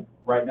Okay,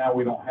 right now,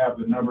 we don't have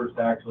the numbers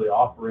to actually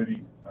offer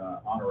any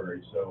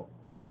honoraries, so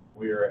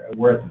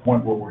we're at the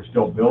point where we're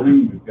still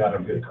building. We've got a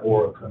good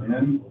core coming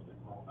in,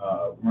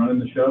 running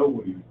the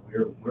show.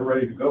 We're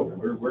ready to go.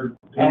 We're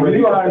and ready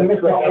you to are go.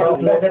 Mr.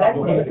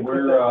 President.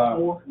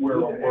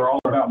 We're all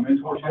about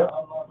mentorship.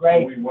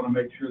 Great. We want to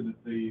make sure that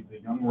the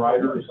young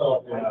riders,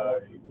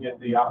 get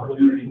the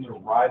opportunity to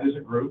ride as a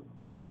group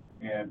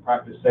and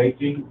practice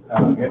safety,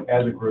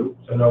 as a group.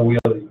 So no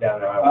wheelies down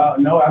there.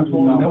 No,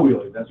 absolutely no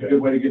wheelies. That's a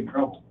good way to get in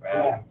trouble.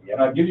 Yeah.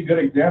 And I'll give you a good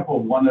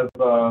example. One of,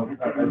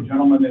 a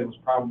gentleman that was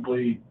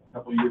probably a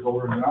couple of years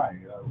older than I,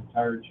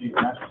 retired chief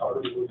master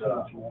sergeant.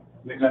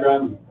 Nick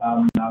Stratton.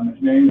 I'm not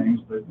mentioning any names,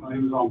 but He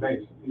was on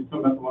base. He's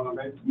talking about the one on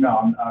base? no,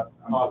 I'm not.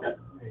 Oh, okay.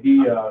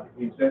 He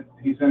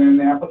sent in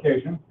the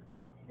application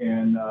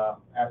and,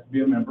 asked to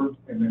be a member,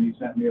 and then he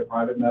sent me a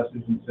private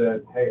message and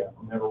said, hey,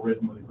 I've never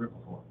ridden with a group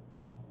before.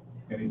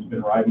 And he's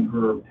been riding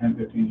for 10,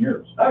 15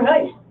 years. Oh,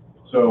 nice.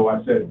 So I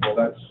said, well,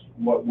 that's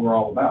what we're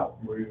all about.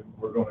 We're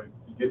going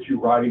to get you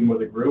riding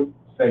with a group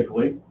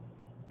safely,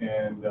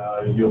 and,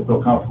 you'll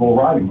feel comfortable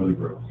riding with a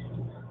group.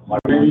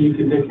 Like, Maybe you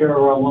can take care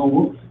of our lone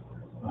wolf.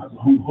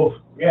 Lone wolf.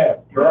 Yeah,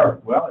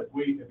 sure. Well,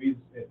 if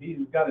he's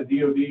got a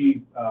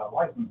DOD,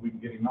 license, we can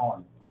get him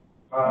on.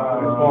 As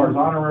far as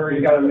honorary.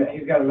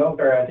 He's got a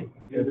military, I think.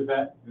 Is it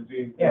that? Is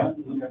he? Yeah.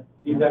 Okay.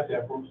 He's at the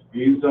Air Force.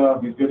 He's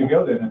good to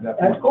go then at that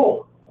point. That's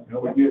cool. You know,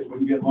 we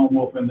can get Lone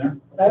Wolf in there.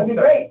 That'd be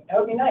great. That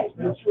would be nice.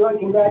 That's really,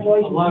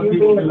 congratulations A lot to of you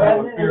people being the do have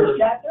president of this fear.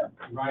 chapter.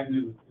 Riding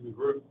in the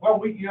group.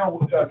 Well,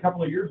 a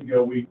couple of years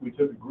ago, we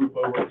took a group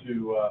over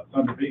to,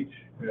 Thunder Beach,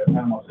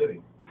 Panama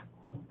City.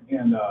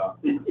 And,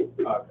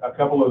 a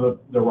couple of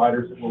the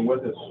riders that were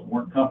with us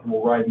weren't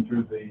comfortable riding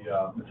through the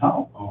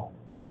tunnel. Oh.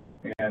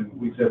 And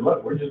we said,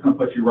 look, we're just gonna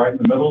put you right in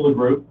the middle of the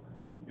group.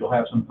 You'll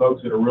have some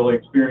folks that are really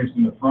experienced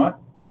in the front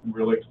and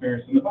really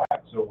experienced in the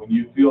back. So when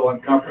you feel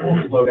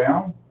uncomfortable, slow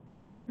down.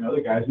 You know,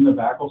 the guys in the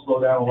back will slow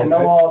down a little And bit.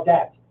 they'll all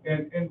adapt.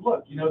 And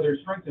look,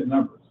 there's strength in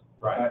numbers.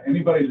 Right.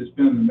 Anybody that's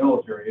been in the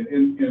military,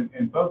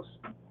 and folks,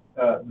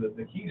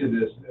 the key to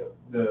this,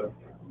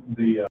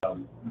 the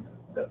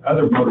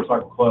other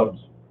motorcycle clubs,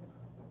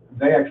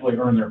 they actually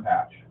earn their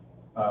patch.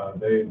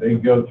 They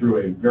go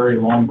through a very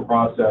long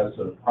process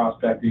of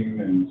prospecting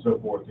and so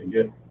forth to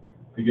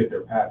get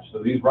their patch.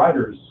 So these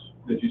riders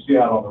that you see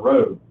out on the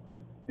road,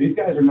 these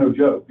guys are no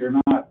joke. They're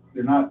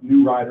not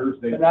new riders.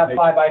 They're not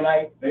fly by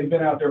night. They've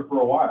been out there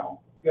for a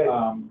while. Good.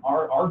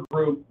 Our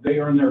group, they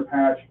earn their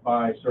patch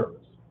by service.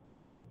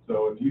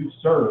 So if you've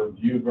served,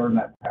 you've earned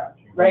that patch.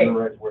 You've Great. earned the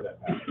right to wear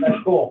that patch.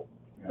 That's cool.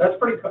 That's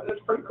pretty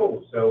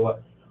cool. So,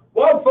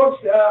 well,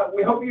 folks,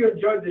 we hope you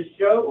enjoyed this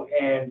show,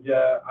 and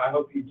I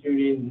hope you tune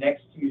in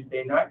next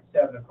Tuesday night,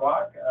 7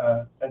 o'clock,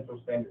 Central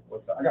Standard.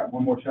 What's up? I got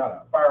one more shout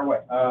out. Fire away.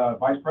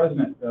 Vice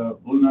President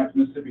of Blue Knights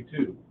Mississippi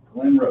 2,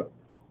 Glenn Rowe.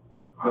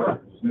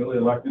 He's newly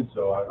elected,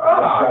 so I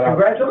shout out.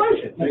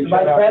 Congratulations. Big Mr.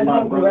 shout Vice out to my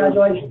President, brother.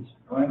 congratulations.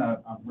 Glenn,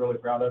 I'm really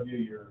proud of you.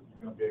 You're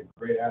going to be a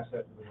great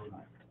asset to the Blue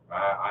Knights.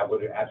 I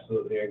would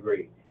absolutely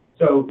agree.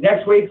 So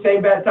next week,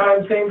 same bad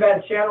time, same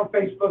bad channel,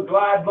 Facebook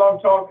Live,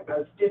 Blog Talk,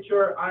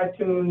 Stitcher,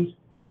 iTunes,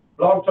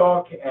 Blog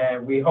Talk,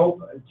 and we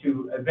hope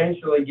to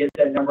eventually get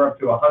that number up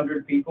to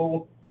 100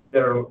 people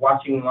that are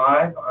watching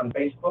live on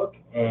Facebook,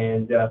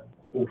 and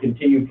we'll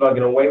continue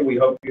plugging away. We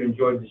hope you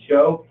enjoyed the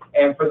show.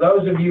 And for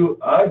those of you,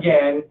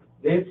 again,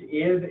 this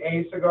is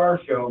a cigar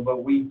show,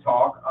 but we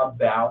talk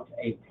about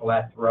a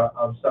plethora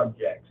of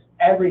subjects.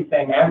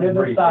 Everything under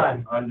the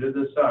sun. Under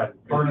the sun.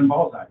 Burning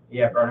Balls Act.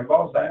 Yeah, Burning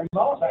Balls Act. Burning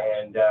Balls Act.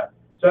 And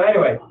so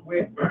anyway,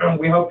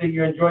 we hope that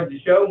you enjoyed the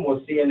show, and we'll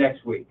see you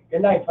next week.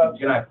 Good night, folks.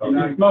 Good night, folks.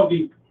 Good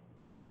Smokey.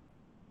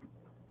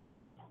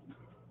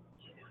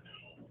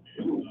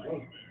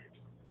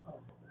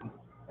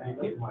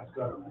 Thank you. My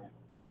gutter, man.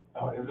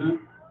 Oh, is it?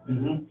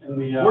 Mm-hmm.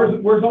 And the,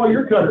 Where's all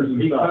your cutters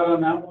and he cut stuff?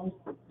 on that one?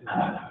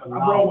 I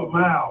roll with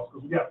Miles,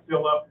 because we got to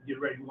fill up and get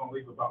ready. We're gonna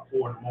leave about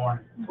 4 in the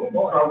morning.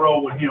 So I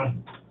roll with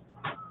him.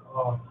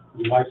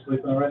 Your wife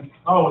sleeping already?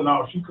 Oh,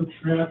 no, she cooked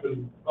shrimp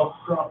and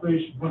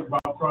crawfish, went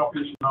about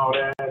crawfish and all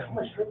that. How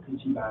much shrimp can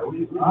she buy? I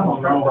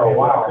don't know. For a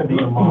while. Couldn't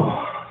eat them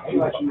all.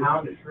 Like a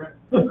pound of shrimp.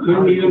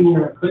 Couldn't eat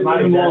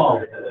them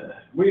all.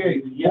 We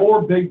ate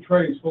 4 big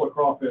trays full of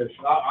crawfish.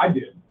 I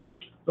did.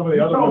 Some of the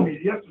You other told ones. me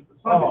yesterday,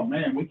 Oh, Sunday.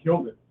 man, we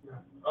killed it.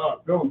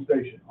 Filling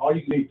station. All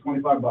you can eat,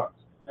 $25.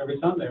 Every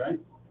Sunday, right?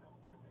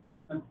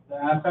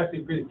 That's actually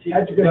pretty cheap.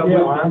 That's a good Is that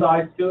deal, with huh? the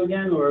sides too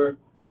again, or?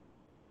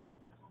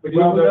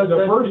 Well,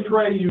 the first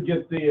tray, you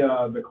get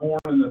the corn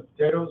and the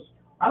potatoes.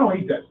 I don't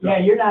eat that stuff. Yeah,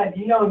 you're not,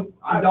 you don't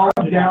I'm indulge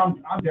in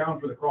that. down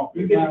for the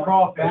crawfish. You get the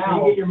crawfish,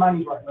 you get your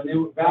money's worth. When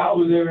Val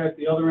was there at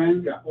the other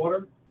end, Yeah.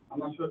 quarter, I'm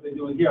not sure if they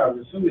do it here, I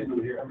would assume they do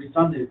it here, every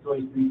Sunday it's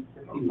 $23,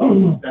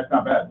 $15. That's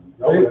not bad.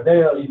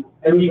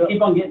 And you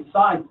keep on getting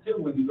sides too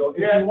when you go, if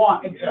you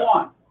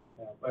want.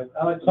 But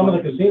I like. Some of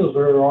the casinos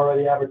are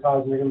already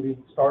advertising they're gonna be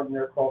starting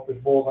their crawfish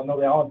bowls. I know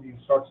the Island View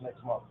starts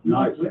next month.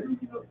 Nice.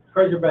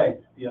 Treasure Bay,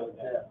 the other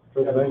day.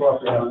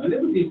 And they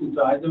were decent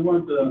size, they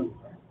weren't,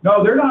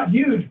 No, they're not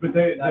huge, but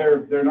they're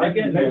not.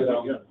 getting there,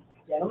 though.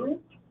 Gentlemen,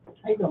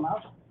 how you doing,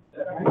 Mouse?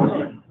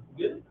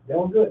 good.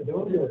 Doing good,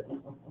 doing good.